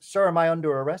is, sir, am I under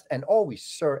arrest? And always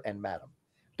sir and madam.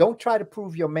 Don't try to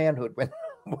prove your manhood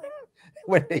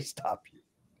when they stop you.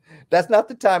 That's not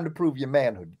the time to prove your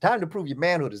manhood. The time to prove your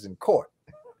manhood is in court.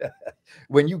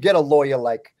 When you get a lawyer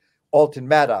like Alton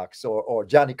Maddox or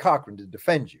Johnny Cochran to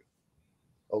defend you.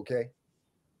 Okay?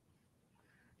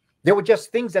 There were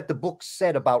just things that the book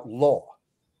said about law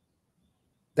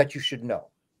that you should know.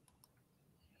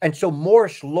 And so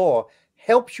Moorish law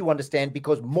helps you understand,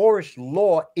 because Moorish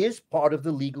law is part of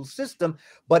the legal system,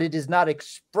 but it is not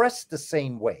expressed the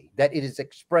same way that it is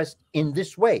expressed in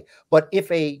this way. But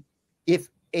if a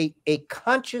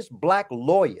conscious Black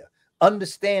lawyer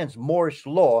understands Moorish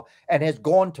law and has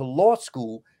gone to law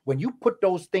school, when you put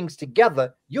those things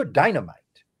together, you're dynamite.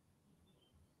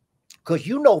 Because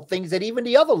you know things that even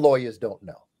the other lawyers don't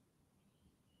know.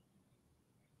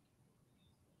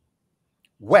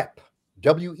 WEP,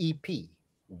 W-E-P,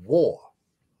 war,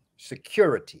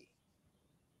 security,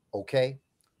 okay?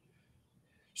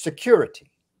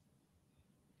 Security.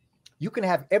 You can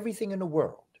have everything in the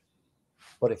world,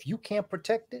 but if you can't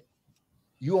protect it,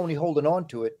 you only holding on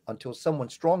to it until someone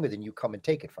stronger than you come and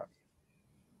take it from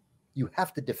you. You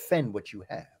have to defend what you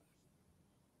have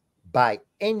by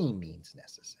any means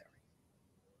necessary.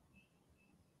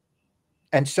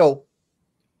 And so,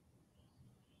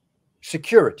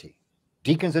 security,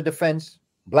 Deacons of Defense,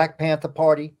 Black Panther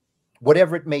Party,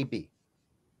 whatever it may be.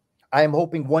 I am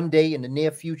hoping one day in the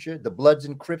near future, the Bloods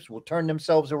and Crips will turn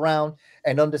themselves around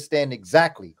and understand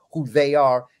exactly who they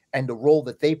are and the role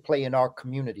that they play in our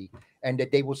community, and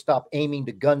that they will stop aiming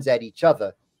the guns at each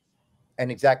other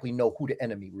and exactly know who the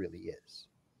enemy really is.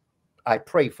 I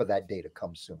pray for that day to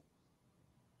come soon.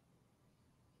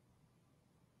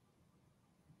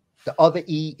 The other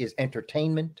E is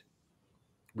entertainment.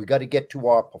 We got to get to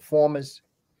our performers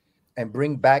and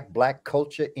bring back Black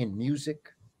culture in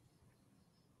music.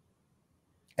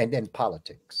 And then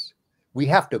politics. We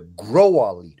have to grow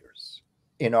our leaders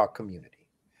in our community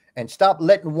and stop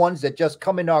letting ones that just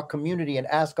come in our community and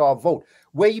ask our vote.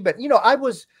 Where you been? You know, I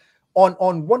was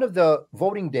on one of the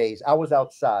voting days, I was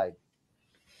outside.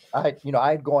 I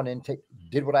had gone in,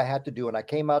 did what I had to do, and I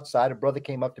came outside. A brother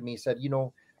came up to me and said,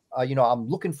 I'm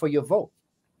looking for your vote.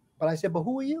 But I said, but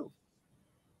who are you?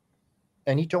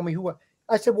 And he told me who.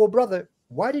 I said, well, brother,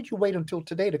 why did you wait until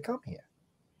today to come here?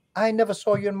 I never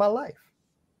saw you in my life.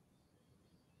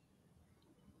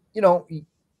 You know,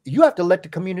 you have to let the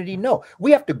community know.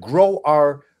 We have to grow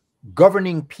our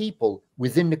governing people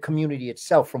within the community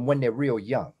itself from when they're real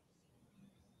young.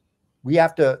 We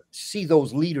have to see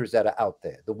those leaders that are out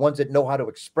there, the ones that know how to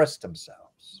express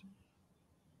themselves.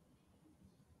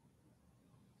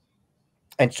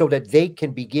 And so that they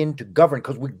can begin to govern,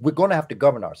 because we're going to have to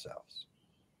govern ourselves.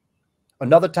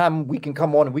 Another time we can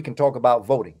come on and we can talk about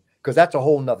voting, because that's a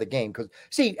whole nother game. Because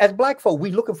see, as Black folk,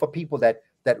 we're looking for people that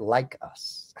like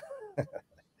us.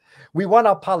 We want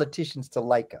our politicians to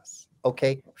like us.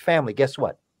 Okay, family, guess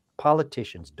what?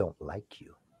 Politicians don't like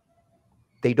you.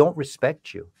 They don't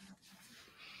respect you,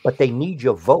 but they need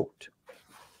your vote.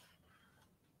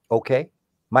 Okay,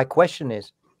 my question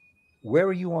is, where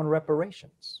are you on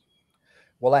reparations?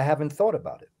 Well, I haven't thought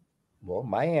about it. Well,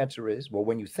 my answer is, well,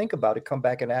 when you think about it, come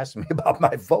back and ask me about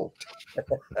my vote.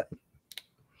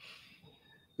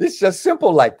 It's just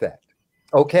simple like that.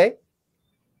 Okay,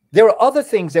 there are other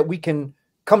things that we can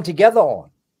come together on,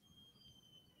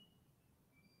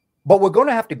 but we're going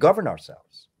to have to govern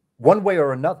ourselves one way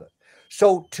or another.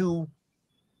 So to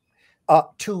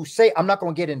say I'm not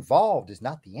going to get involved is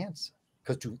not the answer,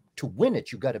 because to win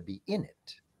it, you got to be in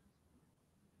it.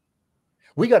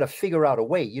 We got to figure out a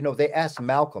way. You know, they asked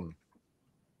Malcolm,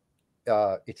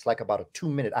 it's like about a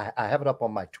 2-minute, I have it up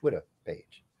on my Twitter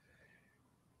page.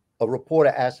 A reporter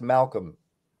asked Malcolm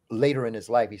later in his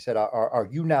life, he said, are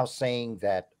you now saying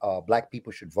that Black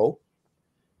people should vote?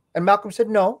 And Malcolm said,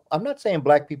 no, I'm not saying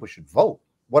Black people should vote.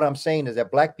 What I'm saying is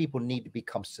that Black people need to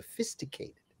become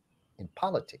sophisticated in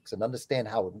politics and understand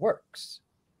how it works.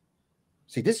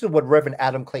 See, this is what Reverend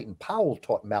Adam Clayton Powell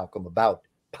taught Malcolm about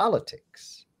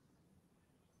politics.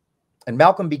 And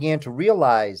Malcolm began to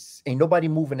realize ain't nobody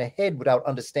moving ahead without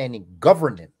understanding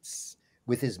governance,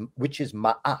 which is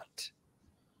ma'at.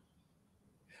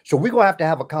 So we're going to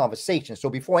have a conversation. So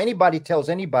before anybody tells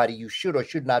anybody you should or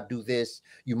should not do this,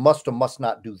 you must or must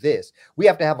not do this, we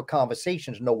have to have a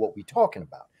conversation to know what we're talking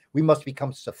about. We must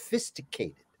become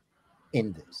sophisticated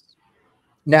in this.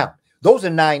 Now, those are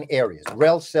 9 areas: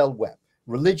 rel, cell, web: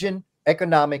 religion,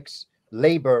 economics,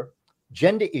 labor,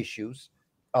 gender issues,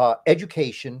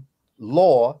 education,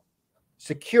 law,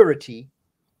 security,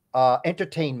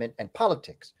 entertainment, and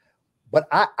politics. But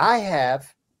I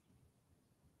have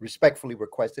respectfully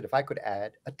requested if I could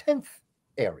add a 10th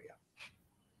area,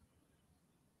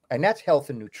 and that's health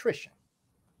and nutrition.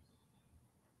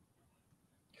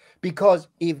 Because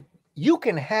if You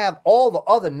can have all the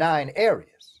other 9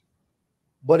 areas,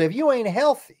 but if you ain't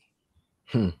healthy,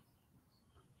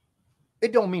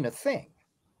 it don't mean a thing.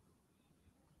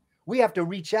 We have to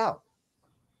reach out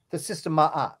to Sister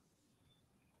Ma'at,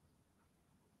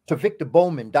 to Victor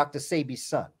Bowman, Dr. Sebi's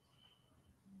son,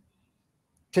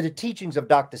 to the teachings of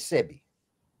Dr. Sebi.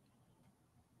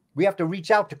 We have to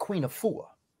reach out to Queen Afua.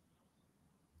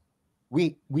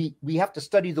 We have to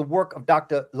study the work of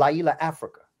Dr. Laila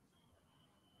Africa.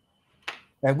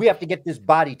 And we have to get this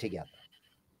body together.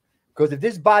 Because if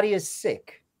this body is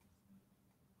sick,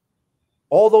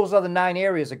 all those other 9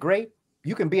 areas are great.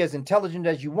 You can be as intelligent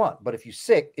as you want, but if you're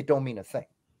sick, it don't mean a thing.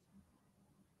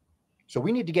 So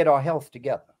we need to get our health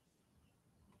together.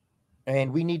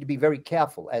 And we need to be very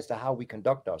careful as to how we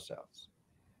conduct ourselves.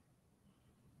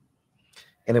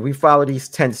 And if we follow these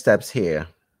 10 steps here,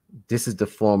 this is the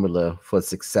formula for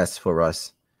success for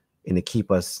us and to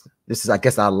keep us. This is, I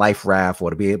guess, our life raft, or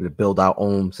to be able to build our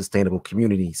own sustainable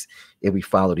communities if we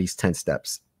follow these 10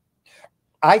 steps.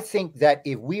 I think that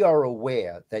if we are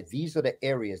aware that these are the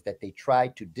areas that they try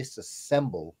to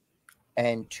disassemble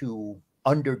and to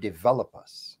underdevelop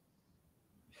us,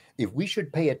 if we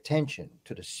should pay attention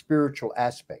to the spiritual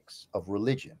aspects of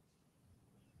religion,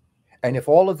 and if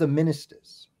all of the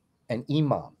ministers and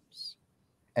imams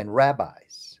and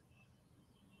rabbis,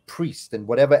 priests, and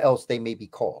whatever else they may be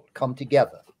called, come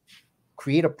together,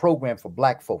 create a program for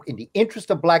Black folk in the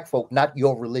interest of Black folk, not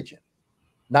your religion,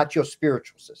 not your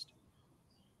spiritual system.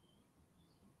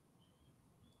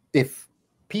 If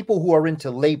people who are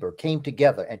into labor came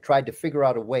together and tried to figure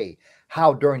out a way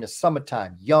how during the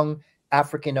summertime, young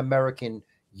African-American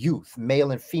youth,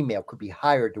 male and female, could be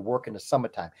hired to work in the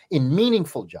summertime in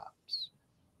meaningful jobs.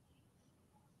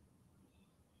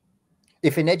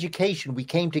 If in education we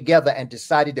came together and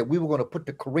decided that we were going to put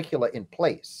the curricula in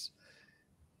place,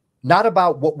 not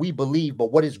about what we believe,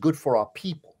 but what is good for our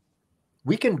people.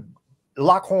 We can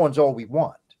lock horns all we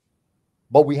want,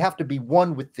 but we have to be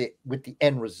one with the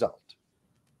end result.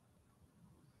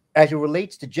 As it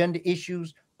relates to gender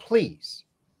issues, please,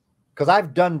 because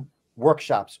I've done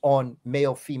workshops on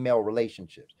male-female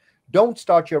relationships. Don't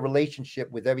start your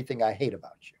relationship with everything I hate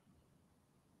about you.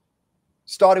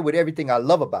 Start it with everything I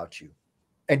love about you,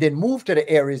 and then move to the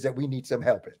areas that we need some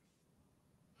help in.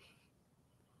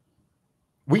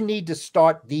 We need to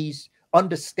start these,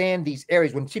 understand these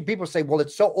areas. When people say, well,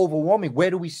 it's so overwhelming, where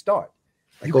do we start?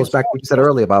 It goes back to what you said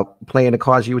earlier about playing the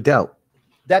cards you were dealt.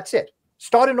 That's it.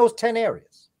 Start in those 10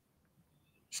 areas.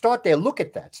 Start there. Look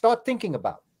at that. Start thinking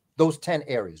about those 10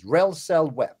 areas, rel, cell,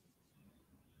 web,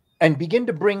 and begin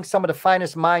to bring some of the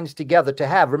finest minds together to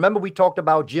have. Remember, we talked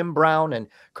about Jim Brown and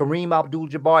Kareem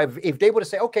Abdul-Jabbar. If they were to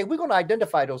say, okay, we're going to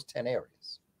identify those 10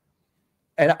 areas,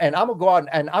 and I'm going to go out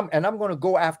and I'm going to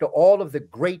go after all of the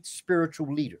great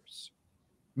spiritual leaders,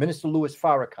 Minister Louis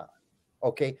Farrakhan,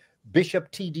 okay, Bishop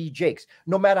T.D. Jakes,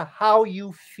 no matter how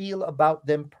you feel about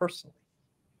them personally.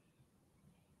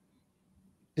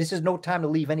 This is no time to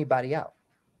leave anybody out.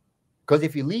 Because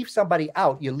if you leave somebody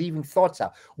out, you're leaving thoughts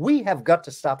out. We have got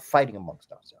to stop fighting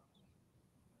amongst ourselves.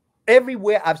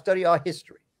 Everywhere I've studied our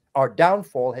history, our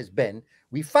downfall has been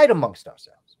we fight amongst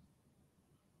ourselves.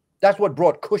 That's what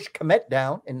brought Kush Kemet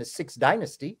down in the 6th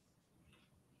dynasty.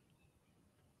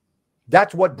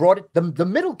 That's what brought it, the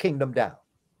Middle Kingdom down.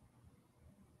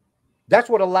 That's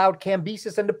what allowed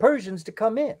Cambyses and the Persians to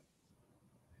come in.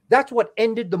 That's what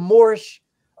ended the Moorish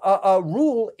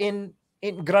rule in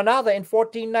Granada in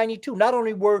 1492. Not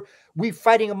only were we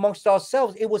fighting amongst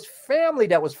ourselves, it was family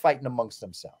that was fighting amongst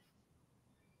themselves.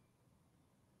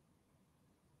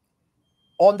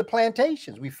 On the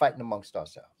plantations, we're fighting amongst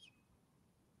ourselves.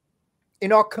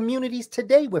 In our communities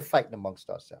today, we're fighting amongst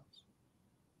ourselves.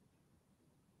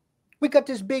 We got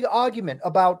this big argument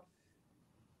about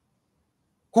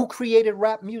who created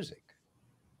rap music.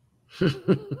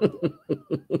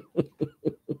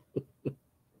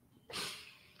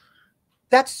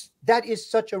 That is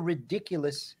such a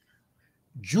ridiculous,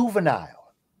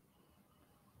 juvenile.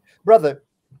 Brother,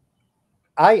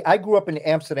 I grew up in the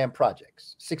Amsterdam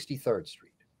projects, 63rd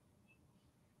Street.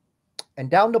 And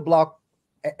down the block,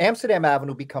 Amsterdam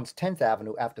Avenue becomes 10th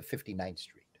Avenue after 59th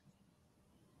Street.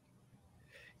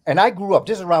 And I grew up,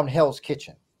 this is around Hell's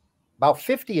Kitchen, about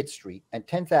 50th Street and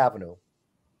 10th Avenue.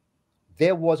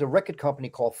 There was a record company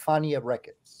called Fania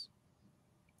Records.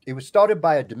 It was started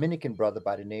by a Dominican brother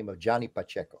by the name of Johnny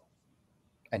Pacheco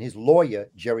and his lawyer,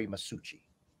 Jerry Masucci.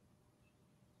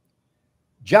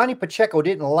 Johnny Pacheco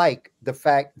didn't like the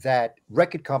fact that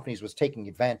record companies was taking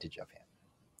advantage of him.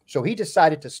 So he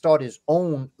decided to start his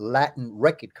own Latin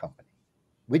record company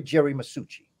with Jerry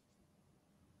Masucci,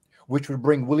 which would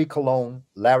bring Willie Colon,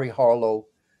 Larry Harlow,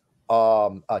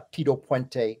 Tito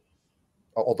Puente,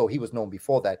 although he was known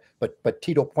before that, but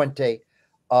Tito Puente,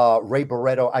 Ray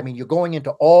Barretto. I mean, you're going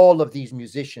into all of these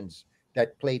musicians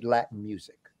that played Latin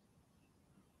music.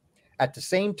 At the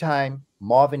same time,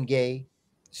 Marvin Gaye,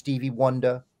 Stevie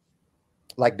Wonder,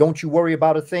 like Don't You Worry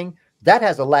About a Thing, that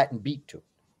has a Latin beat to it.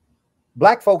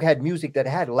 Black folk had music that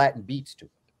had Latin beats to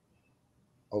it.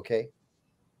 Okay?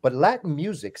 But Latin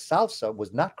music, salsa,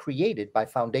 was not created by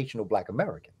foundational Black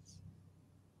Americans.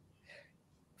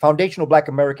 Foundational Black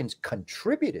Americans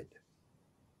contributed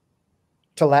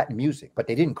to Latin music, but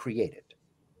they didn't create it.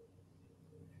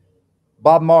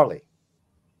 Bob Marley,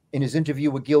 in his interview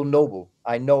with Gil Noble,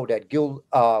 I know that Gil,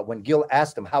 when Gil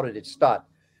asked him, how did it start?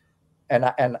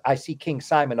 And I see King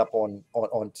Simon up on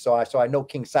so I know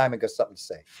King Simon got something to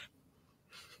say.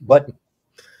 But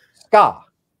ska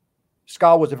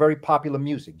was a very popular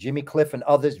music. Jimmy Cliff and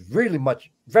others very much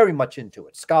into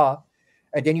it. Ska.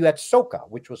 And then you had soca,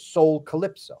 which was soul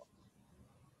calypso.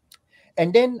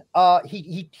 And then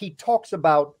he talks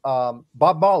about,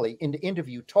 Bob Marley in the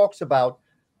interview talks about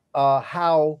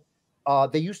how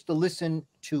they used to listen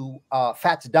to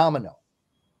Fats Domino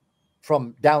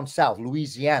from down south,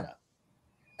 Louisiana,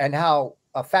 and how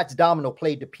Fats Domino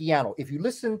played the piano. If you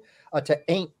listen to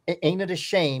Ain't It a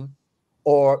Shame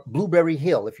or Blueberry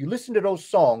Hill, if you listen to those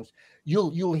songs,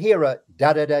 you'll hear a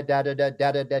da da da da da da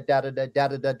da da da da da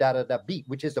da da da da da beat,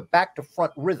 which is a back to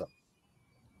front rhythm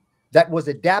that was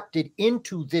adapted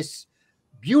into this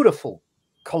beautiful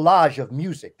collage of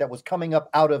music that was coming up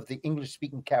out of the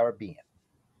English-speaking Caribbean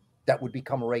that would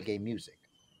become reggae music.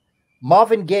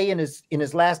 Marvin Gaye in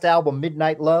his last album,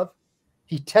 Midnight Love,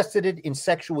 he tested it in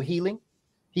sexual healing.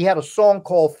 He had a song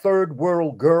called Third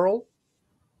World Girl.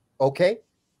 Okay.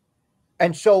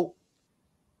 And so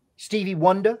Stevie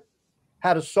Wonder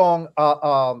had a song,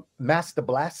 Master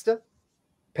Blaster,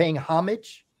 paying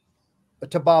homage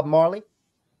to Bob Marley.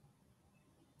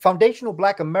 Foundational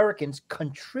Black Americans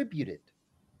contributed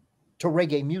to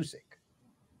reggae music.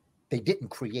 They didn't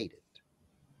create it.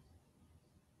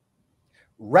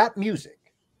 Rap music.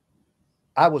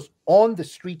 I was on the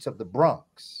streets of the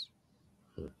Bronx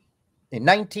in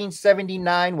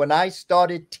 1979 when I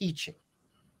started teaching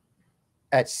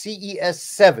at CES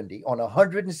 70 on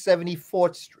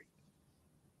 174th Street,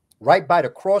 right by the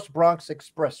Cross Bronx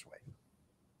Expressway.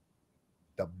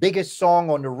 The biggest song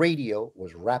on the radio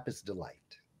was Rapper's Delight.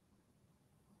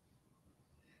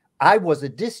 I was a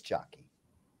disc jockey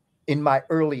in my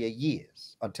earlier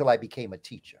years until I became a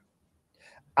teacher.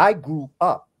 I grew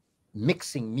up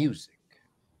mixing music.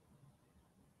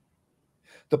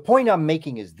 The point I'm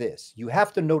making is this. You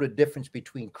have to know the difference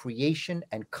between creation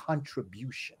and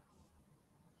contribution.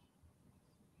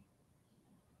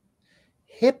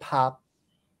 Hip hop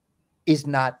is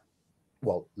not,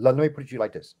 well, let me put it to you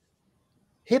like this.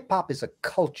 Hip hop is a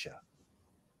culture.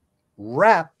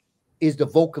 Rap is the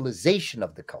vocalization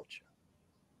of the culture.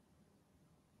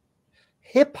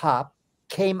 Hip hop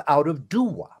came out of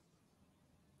doo-wop,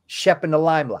 Shep and the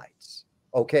Limelights,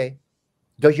 okay?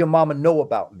 Does Your Mama Know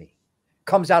About Me?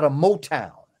 Comes out of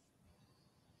Motown.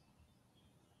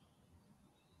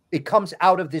 It comes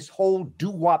out of this whole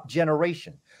doo-wop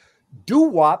generation.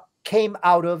 Doo-wop came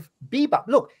out of bebop.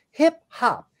 Look, hip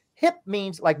hop. Hip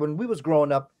means, like when we was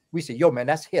growing up, we said, yo, man,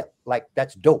 that's hip. Like,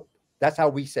 that's dope. That's how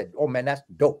we said, oh, man, that's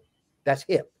dope. That's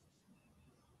hip.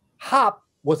 Hop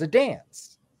was a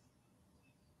dance.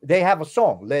 They have a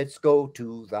song, Let's Go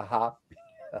to the Hop.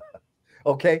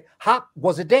 Okay? Hop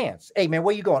was a dance. Hey, man,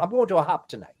 where you going? I'm going to a hop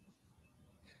tonight.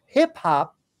 Hip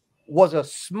hop was a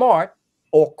smart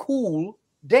or cool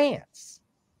dance,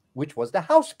 which was the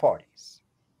house parties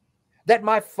that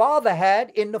my father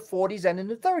had in the 40s and in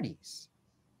the 30s.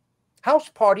 House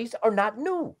parties are not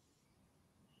new.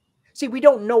 See, we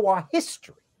don't know our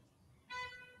history.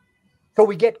 So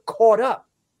we get caught up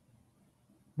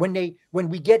when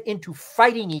we get into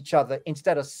fighting each other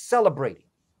instead of celebrating.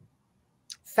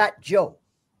 Fat Joe,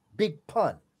 Big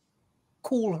Pun,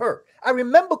 Kool Herc. I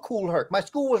remember Kool Herc. My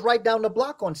school was right down the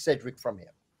block on Cedric from him.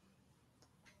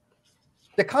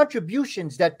 The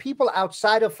contributions that people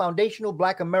outside of foundational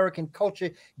Black American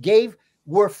culture gave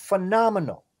were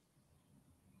phenomenal.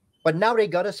 But now they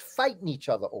got us fighting each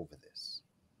other over this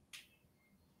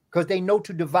because they know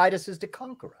to divide us is to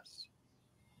conquer us.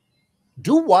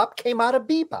 Doo-wop came out of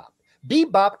bebop.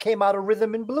 Bebop came out of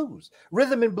rhythm and blues.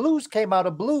 Rhythm and blues came out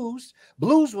of blues.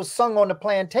 Blues was sung on the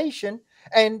plantation,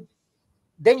 and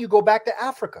then you go back to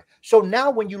Africa. So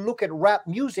now when you look at rap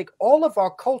music, all of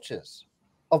our cultures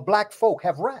of Black folk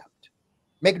have rapped.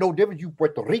 Make no difference, you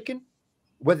Puerto Rican,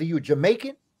 whether you're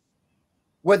Jamaican,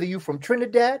 whether you're from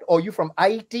Trinidad or you're from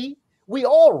Haiti, we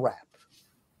all rap.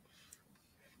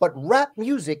 But rap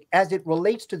music, as it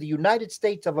relates to the United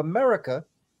States of America,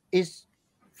 is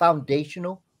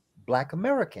foundational Black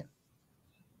American.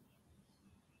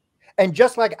 And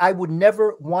just like I would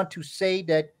never want to say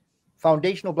that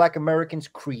foundational Black Americans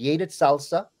created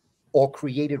salsa or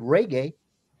created reggae,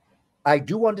 I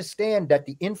do understand that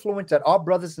the influence that our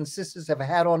brothers and sisters have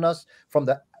had on us from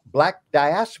the Black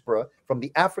diaspora, from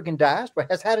the African diaspora,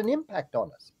 has had an impact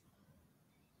on us.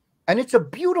 And it's a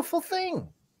beautiful thing.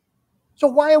 So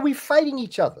why are we fighting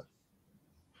each other?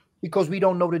 Because we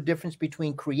don't know the difference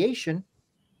between creation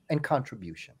and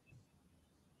contribution.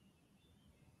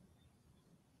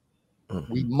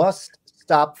 We must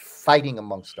stop fighting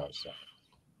amongst ourselves.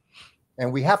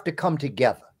 And we have to come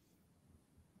together.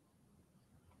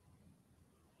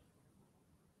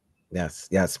 Yes,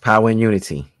 yes. Power and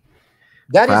unity.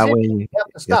 That is Power it. and, We have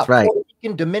to stop. that's right. Puerto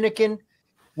Rican, Dominican,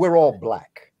 we're all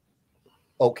Black.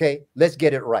 Okay, let's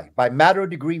get it right. By matter of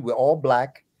degree, we're all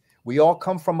Black. We all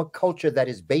come from a culture that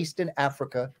is based in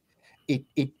Africa. It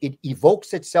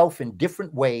evokes itself in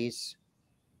different ways.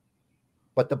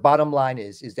 But the bottom line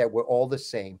is that we're all the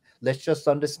same. Let's just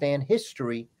understand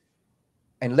history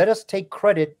and let us take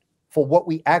credit for what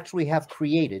we actually have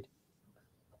created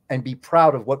and be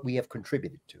proud of what we have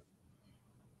contributed to.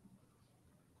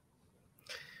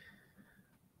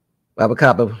 Baba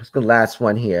Kaba, it's the last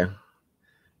one here.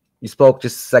 You spoke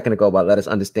just a second ago about let us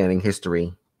understanding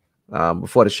history.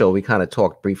 Before the show, we kind of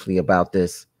talked briefly about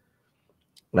this.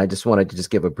 And I just wanted to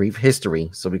just give a brief history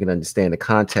so we can understand the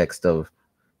context of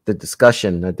the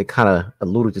discussion. They kind of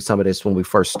alluded to some of this when we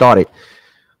first started.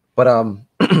 But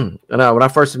when I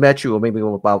first met you, or maybe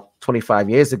about 25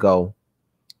 years ago,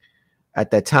 at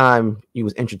that time, you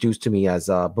was introduced to me as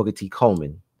Booker T.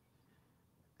 Coleman.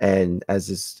 And as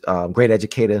this great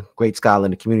educator, great scholar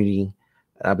in the community.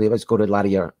 I believe I just go to a lot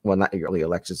of your, well, not your earlier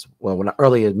lectures. Well, when I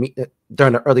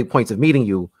during the early points of meeting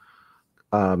you,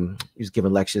 you was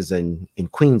giving lectures in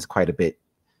Queens quite a bit.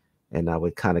 And I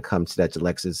would kind of come to that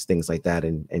lectures, things like that,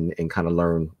 and kind of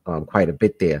learn quite a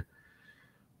bit there.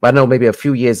 But I know maybe a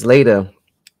few years later,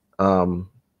 the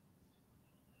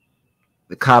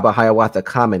Kaba Hiawatha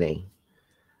Kamene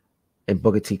and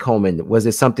Booker T. Coleman, was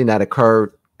it something that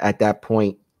occurred at that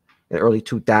point in the early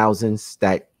 2000s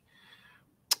that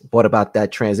brought about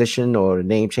that transition or the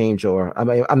name change? Or I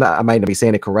might not be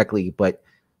saying it correctly, but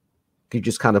could you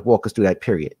just kind of walk us through that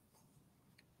period?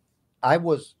 I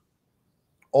was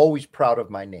always proud of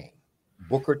my name,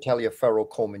 Booker Taliaferro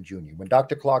Coleman Jr. When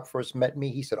Dr. Clark first met me,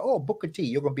 he said, "Oh, Booker T,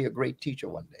 you're going to be a great teacher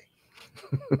one day."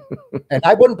 And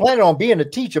I wasn't planning on being a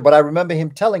teacher, but I remember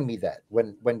him telling me that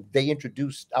when they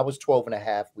introduced, I was 12 and a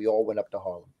half. We all went up to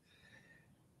Harlem.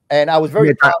 And I was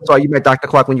very proud. So you met Dr.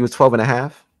 Clark when you was 12 and a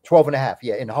half? 12 and a half,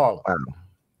 yeah, in Harlem. Wow.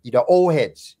 You know, old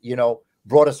heads, you know,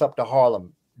 brought us up to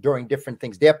Harlem during different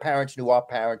things. Their parents knew our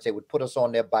parents. They would put us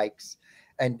on their bikes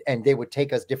and they would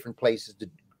take us different places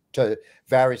to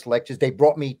various lectures. They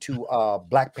brought me to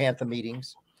Black Panther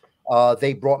meetings.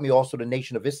 They brought me also to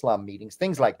Nation of Islam meetings,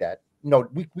 things like that. You know,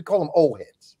 we call them old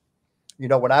heads. You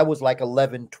know, when I was like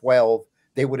 11, 12,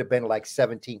 they would have been like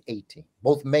 17, 18,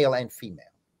 both male and female.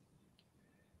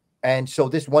 And so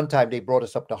this one time they brought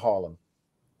us up to Harlem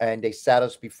and they sat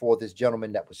us before this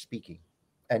gentleman that was speaking.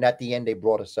 And at the end, they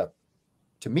brought us up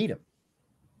to meet him.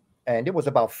 And it was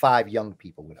about 5 young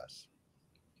people with us,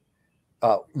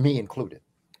 me included.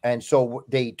 And so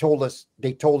they told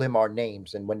him our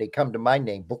names. And when they come to my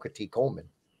name, Booker T. Coleman,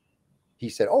 he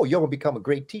said, "Oh, you're going to become a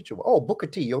great teacher. Oh, Booker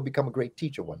T, you'll become a great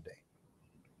teacher one day."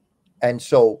 And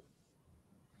so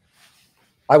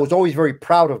I was always very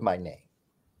proud of my name.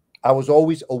 I was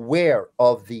always aware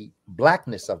of the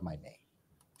Blackness of my name,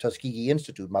 Tuskegee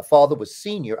Institute. My father was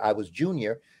senior. I was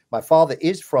junior. My father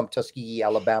is from Tuskegee,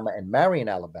 Alabama, and Marion,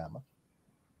 Alabama.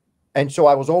 And so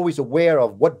I was always aware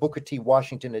of what Booker T.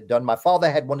 Washington had done. My father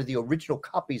had one of the original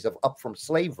copies of Up From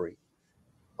Slavery,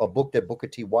 a book that Booker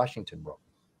T. Washington wrote.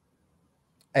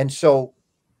 And so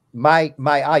my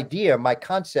idea, my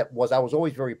concept was I was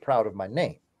always very proud of my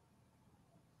name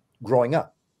growing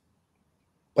up.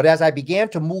 But as I began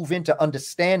to move into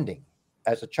understanding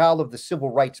as a child of the civil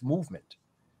rights movement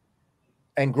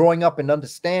and growing up and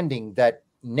understanding that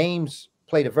names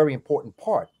played a very important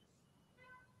part,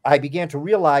 I began to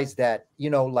realize that, you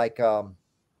know, like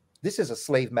this is a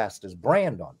slave master's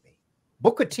brand on me.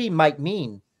 Booker T might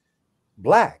mean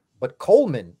Black, but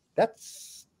Coleman,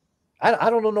 I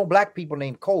don't know no Black people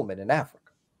named Coleman in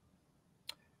Africa.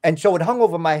 And so it hung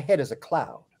over my head as a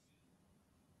cloud.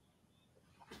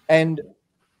 And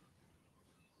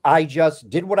I just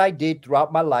did what I did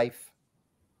throughout my life.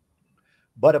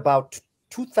 But about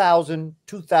 2000,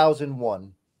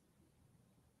 2001,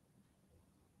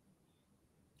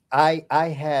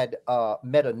 I had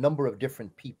met a number of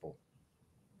different people,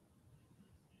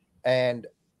 and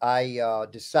I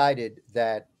decided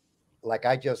that, like,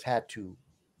 I just had to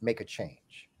make a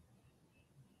change.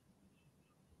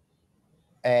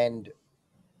 And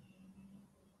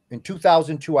in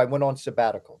 2002, I went on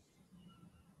sabbatical.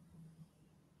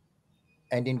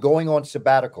 And in going on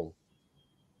sabbatical,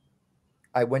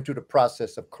 I went through the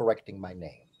process of correcting my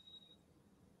name.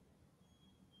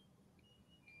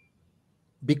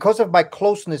 Because of my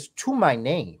closeness to my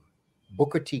name,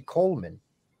 Booker T. Coleman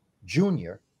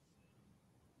Jr.,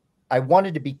 I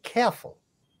wanted to be careful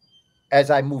as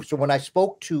I moved. So when I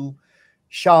spoke to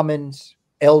shamans,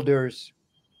 elders,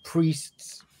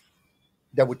 priests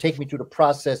that would take me through the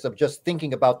process of just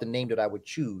thinking about the name that I would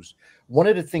choose, one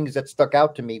of the things that stuck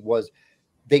out to me was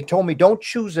they told me, don't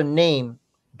choose a name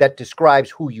that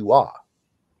describes who you are.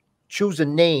 Choose a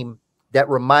name that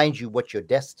reminds you what your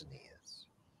destiny is.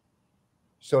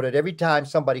 So that every time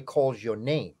somebody calls your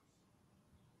name,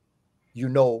 you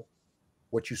know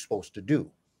what you're supposed to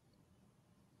do.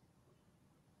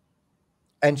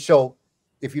 And so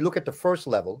if you look at the first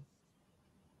level,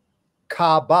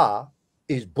 Kaba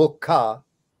is Book Ka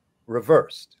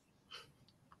reversed.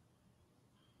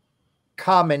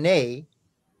 Kamene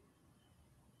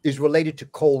is related to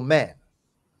Coleman.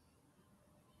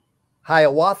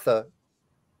 Hiawatha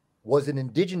was an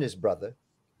indigenous brother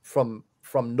from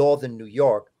northern New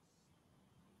York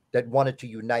that wanted to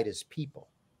unite his people.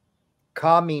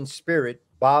 Ka means spirit,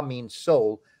 Ba means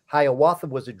soul. Hiawatha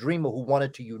was a dreamer who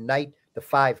wanted to unite the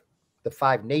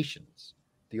five nations,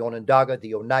 the Onondaga,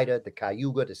 the Oneida, the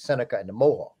Cayuga, the Seneca, and the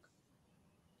Mohawk.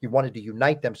 He wanted to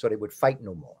unite them so they would fight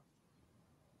no more.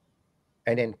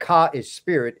 And then Ka is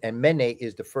spirit, and Mene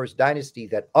is the first dynasty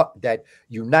that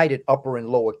united Upper and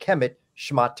Lower Kemet,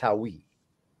 Shmatawi.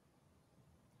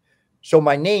 So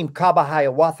my name, Kaba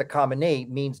Hiawatha Kamene,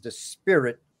 means the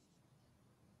spirit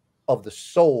of the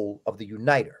soul of the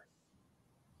uniter.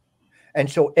 And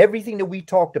so everything that we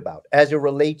talked about as it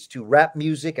relates to rap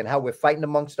music and how we're fighting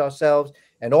amongst ourselves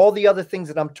and all the other things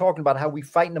that I'm talking about, how we're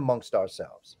fighting amongst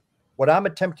ourselves, what I'm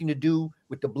attempting to do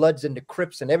with the Bloods and the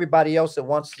Crips and everybody else that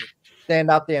wants to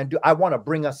stand out there and do, I want to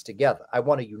bring us together. I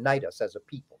want to unite us as a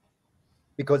people,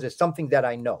 because it's something that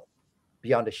I know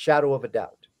beyond a shadow of a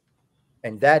doubt.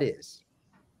 And that is,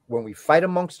 when we fight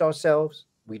amongst ourselves,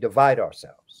 we divide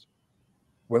ourselves.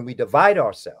 When we divide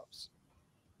ourselves,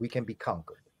 we can be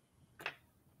conquered.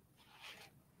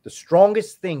 The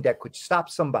strongest thing that could stop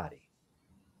somebody,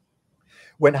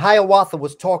 when Hiawatha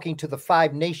was talking to the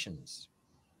five nations,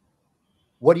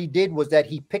 what he did was that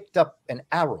he picked up an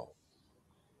arrow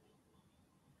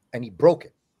and he broke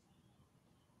it.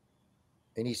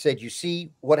 And he said, you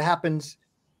see what happens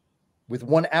with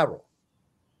one arrow?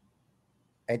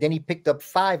 And then he picked up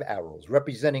 5 arrows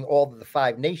representing all of the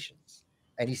 5 nations.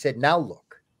 And he said, now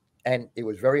look. And it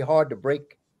was very hard to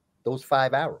break those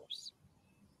 5 arrows.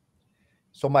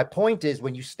 So my point is,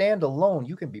 when you stand alone,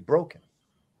 you can be broken.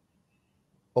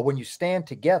 But when you stand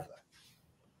together,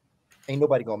 ain't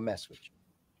nobody gonna mess with you.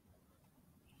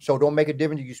 So don't make a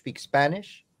difference if you speak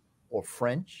Spanish or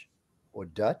French or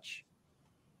Dutch,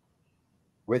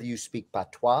 whether you speak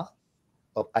patois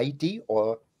of Haiti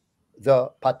or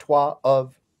the patois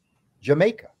of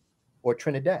Jamaica or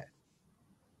Trinidad.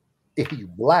 If you're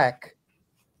black,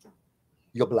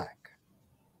 you're black.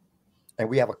 And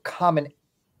we have a common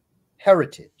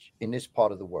heritage in this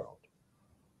part of the world.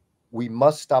 We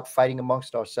must stop fighting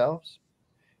amongst ourselves,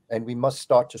 and we must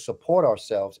start to support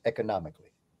ourselves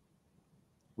economically.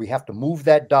 We have to move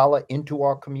that dollar into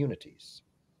our communities.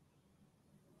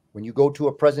 When you go to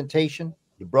a presentation,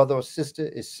 your brother or sister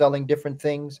is selling different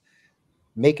things,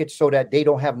 make it so that they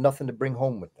don't have nothing to bring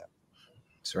home with them.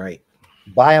 That's right.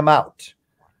 Buy them out.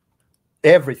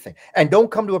 Everything. And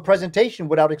don't come to a presentation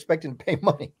without expecting to pay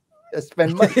money.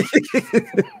 Spend money.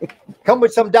 Come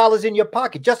with some dollars in your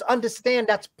pocket. Just understand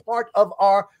that's part of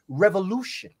our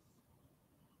revolution,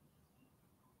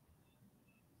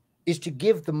 is to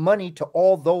give the money to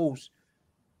all those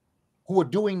who are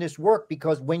doing this work,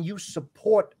 because when you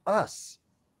support us,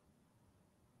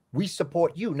 we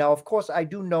support you. Now, of course, I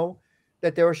do know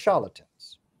that there are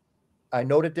charlatans. I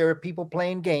know that there are people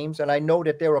playing games, and I know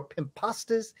that there are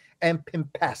pimpasters and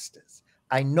pimpastas.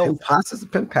 I know pimpastas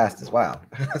and pimpastas. Wow,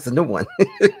 that's a new one.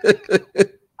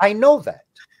 I know that.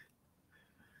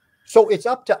 So it's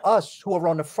up to us who are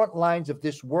on the front lines of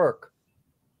this work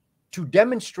to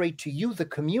demonstrate to you, the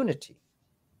community,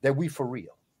 that we for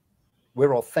real.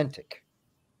 We're authentic.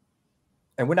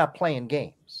 And we're not playing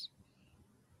games.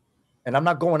 And I'm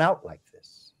not going out like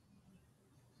this.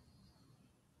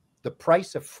 The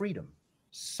price of freedom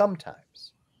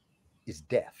sometimes is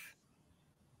death.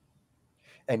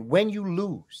 And when you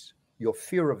lose your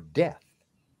fear of death,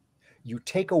 you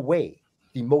take away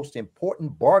the most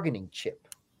important bargaining chip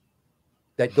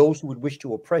that those who would wish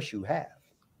to oppress you have.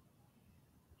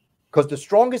 Because the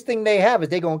strongest thing they have is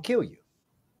they're going to kill you.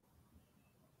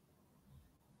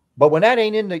 But when that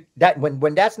ain't in the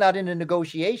when that's not in the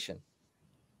negotiation,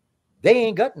 they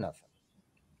ain't got nothing.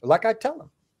 Like I tell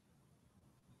them,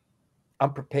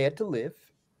 I'm prepared to live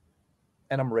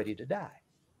and I'm ready to die.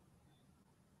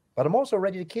 But I'm also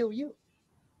ready to kill you.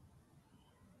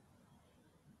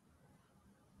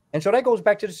 And so that goes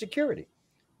back to the security.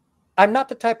 I'm not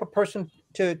the type of person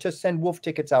to send wolf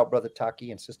tickets out, Brother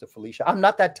Taki and Sister Felicia. I'm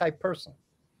not that type person.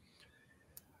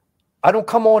 I don't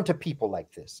come on to people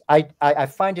like this. I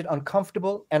find it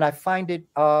uncomfortable, and I find it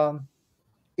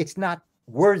it's not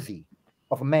worthy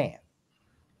of a man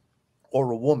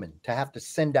or a woman to have to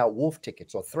send out wolf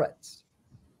tickets or threats.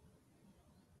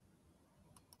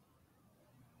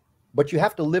 But you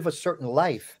have to live a certain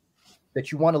life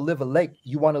that you want to live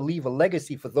you want to leave a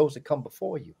legacy for those that come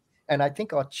before you. And I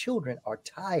think our children are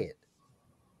tired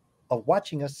of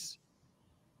watching us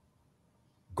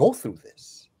go through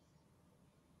this.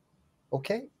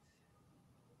 Okay?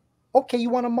 Okay, you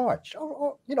want to march.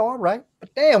 Oh, all right.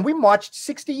 But damn, we marched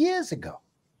 60 years ago.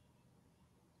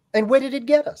 And where did it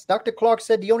get us? Dr. Clark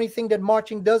said the only thing that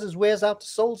marching does is wears out the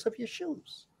soles of your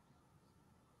shoes.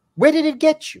 Where did it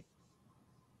get you?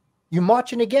 You're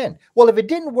marching again. Well, if it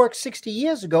didn't work 60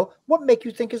 years ago, what make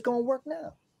you think it's going to work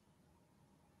now?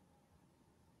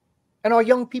 And our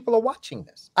young people are watching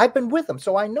this. I've been with them,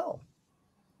 so I know.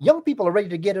 Young people are ready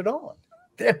to get it on.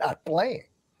 They're not playing.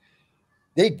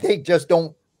 They just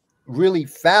don't really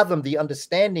fathom the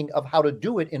understanding of how to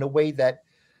do it in a way that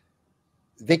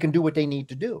they can do what they need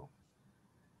to do.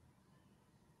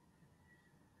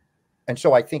 And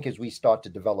so I think as we start to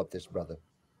develop this, brother,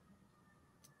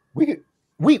 we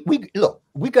look,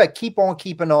 we got to keep on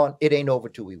keeping on. It ain't over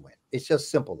till we win. It's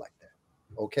just simple like that.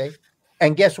 Okay.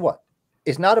 And guess what?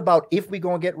 It's not about if we're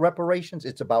going to get reparations.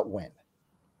 It's about when.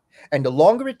 And the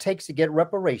longer it takes to get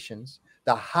reparations,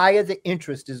 the higher the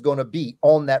interest is going to be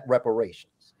on that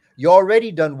reparations. You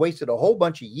already done wasted a whole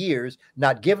bunch of years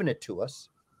not giving it to us.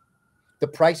 The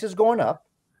price is going up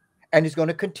and it's going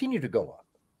to continue to go up.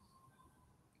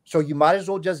 So you might as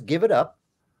well just give it up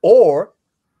or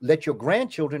let your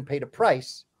grandchildren pay the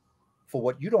price for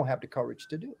what you don't have the courage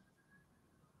to do.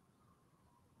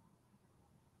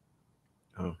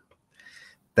 Oh,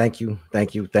 thank you. I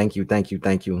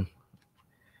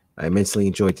immensely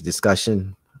enjoyed the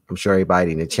discussion. I'm sure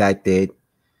everybody in the chat did.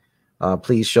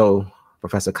 Please show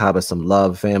Professor Kaba some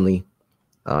love, family.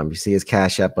 You see his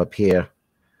Cash App up here.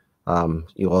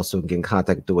 You also get in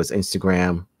contact through his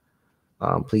Instagram.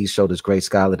 Please show this great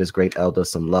scholar, this great elder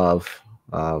some love.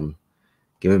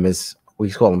 Give him his, we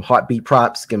call them heartbeat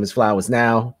props. Give him his flowers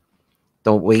now.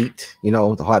 Don't wait.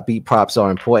 The heartbeat props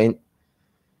are important.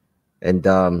 And,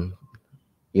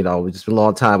 it's just been a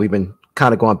long time. We've been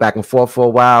kind of going back and forth for a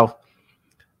while.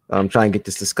 I'm trying to get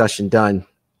this discussion done.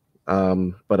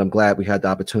 But I'm glad we had the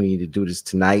opportunity to do this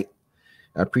tonight.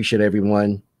 I appreciate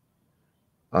everyone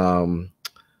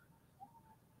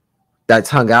that's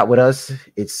hung out with us.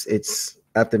 It's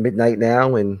after midnight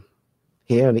now, and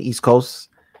here on the East Coast,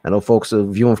 I know folks are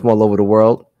viewing from all over the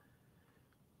world.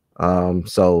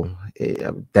 So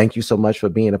thank you so much for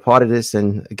being a part of this.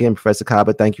 And again, Professor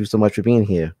Kaba, thank you so much for being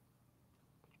here.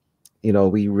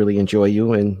 We really enjoy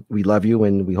you and we love you,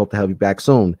 and we hope to have you back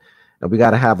soon. And we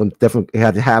got to have them different.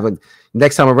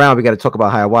 Next time around, we got to talk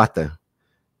about Hiawatha.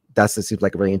 That seems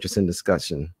like a very interesting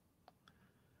discussion.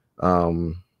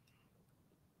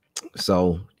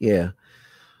 So yeah.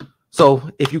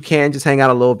 So if you can just hang out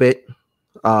a little bit,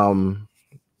 and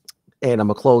I'm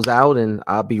gonna close out, and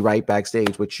I'll be right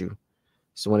backstage with you.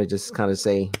 So I want to just kind of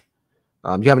say,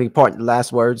 do you have any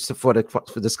last words for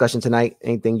discussion tonight?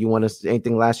 Anything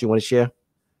last you want to share?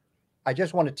 I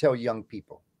just want to tell young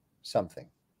people something.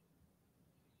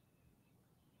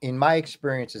 In my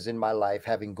experiences in my life,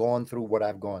 having gone through what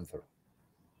I've gone through,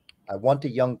 I want the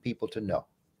young people to know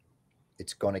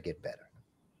it's going to get better.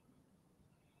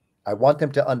 I want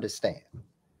them to understand.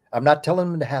 I'm not telling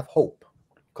them to have hope,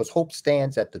 because hope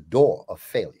stands at the door of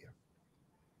failure.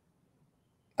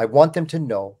 I want them to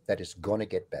know that it's going to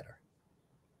get better.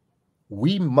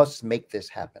 We must make this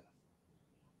happen.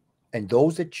 And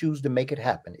those that choose to make it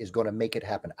happen is going to make it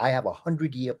happen. I have a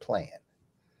 100-year plan.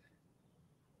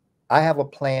 I have a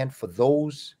plan for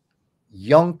those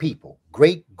young people,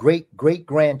 great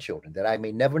grandchildren that I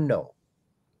may never know.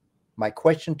 My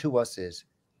question to us is,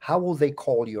 how will they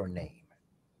call your name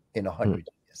in 100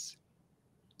 years?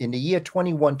 In the year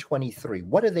 2123,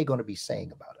 what are they going to be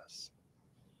saying about us?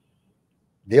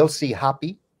 They'll see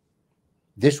HAPI.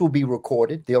 This will be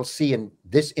recorded. They'll see in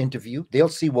this interview. They'll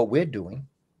see what we're doing.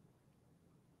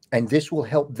 And this will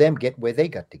help them get where they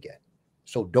got to get.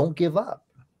 So don't give up.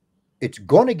 It's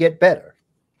going to get better.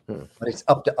 But it's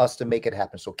up to us to make it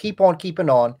happen. So keep on keeping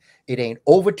on. It ain't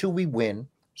over till we win.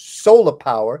 Solar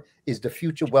power is the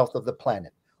future wealth of the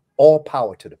planet. All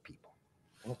power to the people.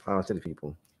 All power to the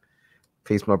people.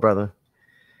 Peace, my brother.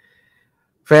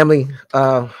 Family,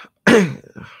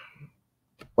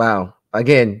 wow.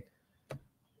 Again,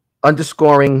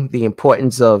 underscoring the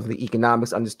importance of the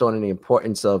economics, understanding the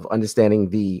importance of understanding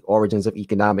the origins of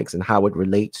economics and how it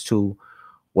relates to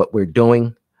what we're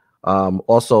doing.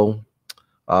 Also,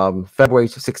 February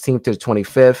 16th to the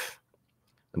 25th,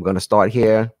 I'm going to start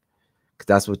here because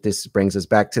that's what this brings us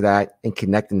back to, that, and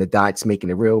connecting the dots, making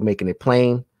it real, making it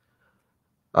plain.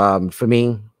 For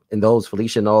me and those,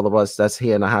 Felicia and all of us that's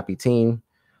here in the HAPI team,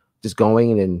 just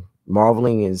going and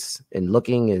marveling and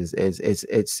looking is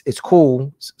it's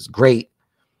cool, it's great,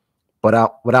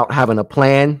 but without having a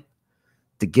plan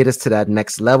to get us to that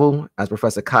next level, as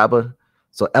Professor Kaba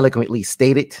so eloquently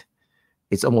stated,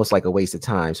 it's almost like a waste of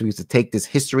time. So we used to take this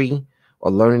history or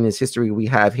learning this history we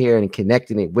have here and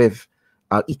connecting it with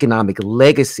our economic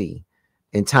legacy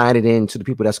and tying it into the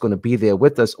people that's going to be there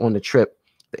with us on the trip,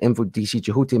 the Info DC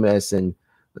Jehutimes and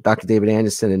Dr. David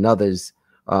Anderson and others,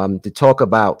 to talk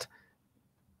about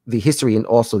the history and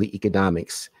also the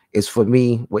economics is, for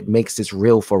me, what makes this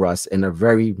real for us in a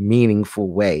very meaningful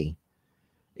way.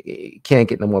 It can't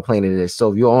get no more plain than this.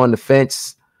 So if you're on the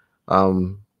fence,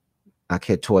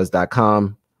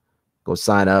 HAPITours.com, go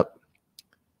sign up,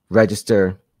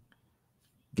 register,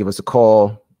 give us a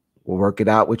call. We'll work it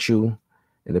out with you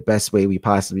in the best way we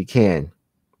possibly can.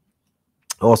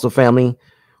 Also, family,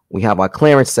 we have our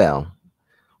clearance sale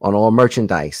on all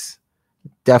merchandise.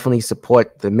 Definitely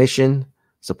support the mission,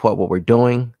 support what we're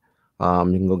doing. You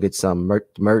can go get some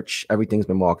merch. Everything's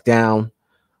been marked down.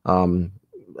 A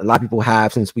lot of people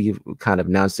have, since we've kind of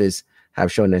announced this,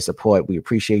 have shown their support. We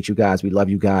appreciate you guys. We love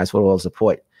you guys for all the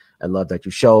support. I love that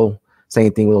you show.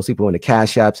 Same thing with those people in the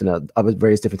cash apps and other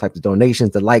various different types of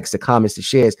donations, the likes, the comments, the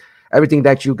shares, everything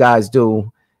that you guys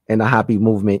do in the HAPI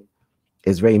movement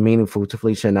is very meaningful to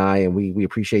Felicia and I, and we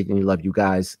appreciate and we love you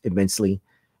guys immensely.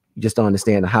 You just don't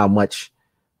understand how much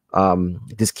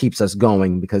this keeps us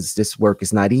going, because this work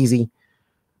is not easy.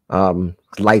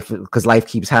 Life keeps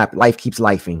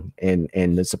lifing,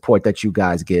 and the support that you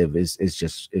guys give is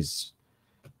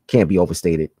can't be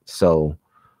overstated. So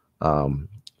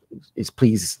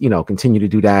please, continue to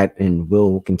do that, and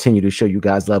we'll continue to show you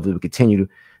guys love. We'll continue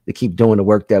to keep doing the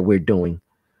work that we're doing.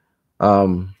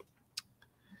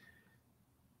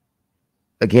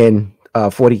 Again,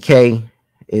 40K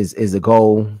is a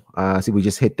goal. See, we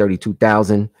just hit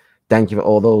 32,000. Thank you for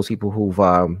all those people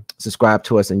who've subscribed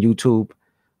to us on YouTube.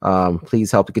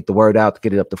 Please help to get the word out, to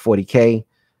get it up to 40K.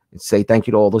 And say thank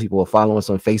you to all those people who are following us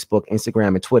on Facebook,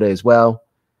 Instagram, and Twitter as well.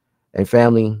 And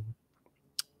family,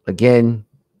 again,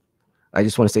 I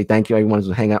just want to say thank you everyone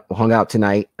who hung out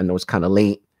tonight. I know it's kind of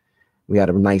late. We had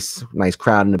a nice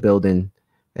crowd in the building,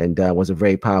 and it was a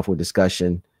very powerful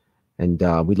discussion. And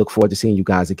we look forward to seeing you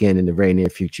guys again in the very near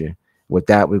future. With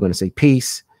that, we're going to say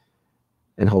peace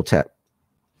and Hotep.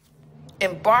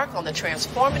 Embark on the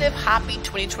transformative HAPI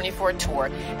 2024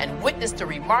 tour and witness the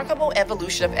remarkable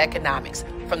evolution of economics,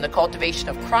 from the cultivation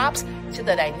of crops to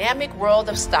the dynamic world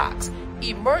of stocks.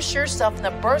 Immerse yourself in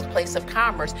the birthplace of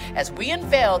commerce as we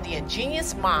unveil the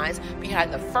ingenious minds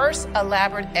behind the first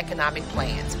elaborate economic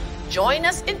plans. Join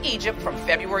us in Egypt from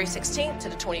February 16th to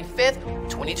the 25th,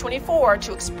 2024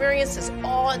 to experience this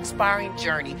awe-inspiring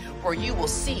journey where you will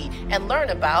see and learn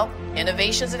about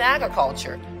innovations in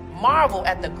agriculture. Marvel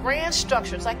at the grand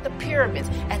structures like the pyramids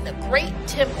and the great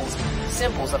temples,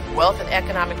 symbols of wealth and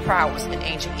economic prowess in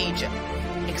ancient Egypt.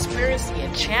 Experience the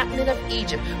enchantment of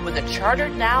Egypt with a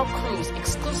chartered now cruise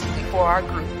exclusively for our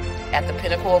group. At the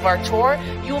pinnacle of our tour,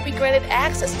 you will be granted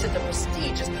access to the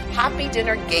prestigious HAPI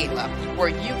Dinner Gala, where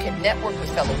you can network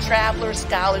with fellow travelers,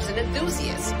 scholars, and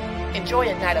enthusiasts. Enjoy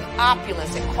a night of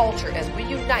opulence and culture as we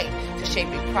unite to shape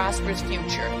a prosperous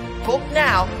future. Book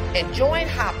now and join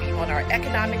HAPI on our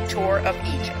economic tour of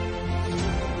Egypt.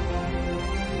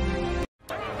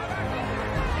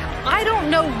 I don't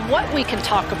know what we can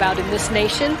talk about in this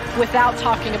nation without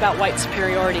talking about white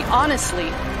superiority, honestly.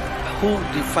 Who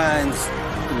defines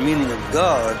the meaning of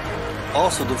God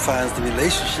also defines the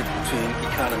relationship between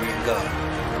economy and God.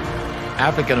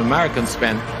 African Americans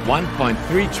spent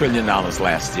 $1.3 trillion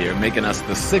last year, making us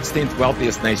the 16th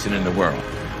wealthiest nation in the world.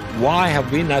 Why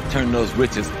have we not turned those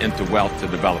riches into wealth to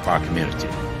develop our community?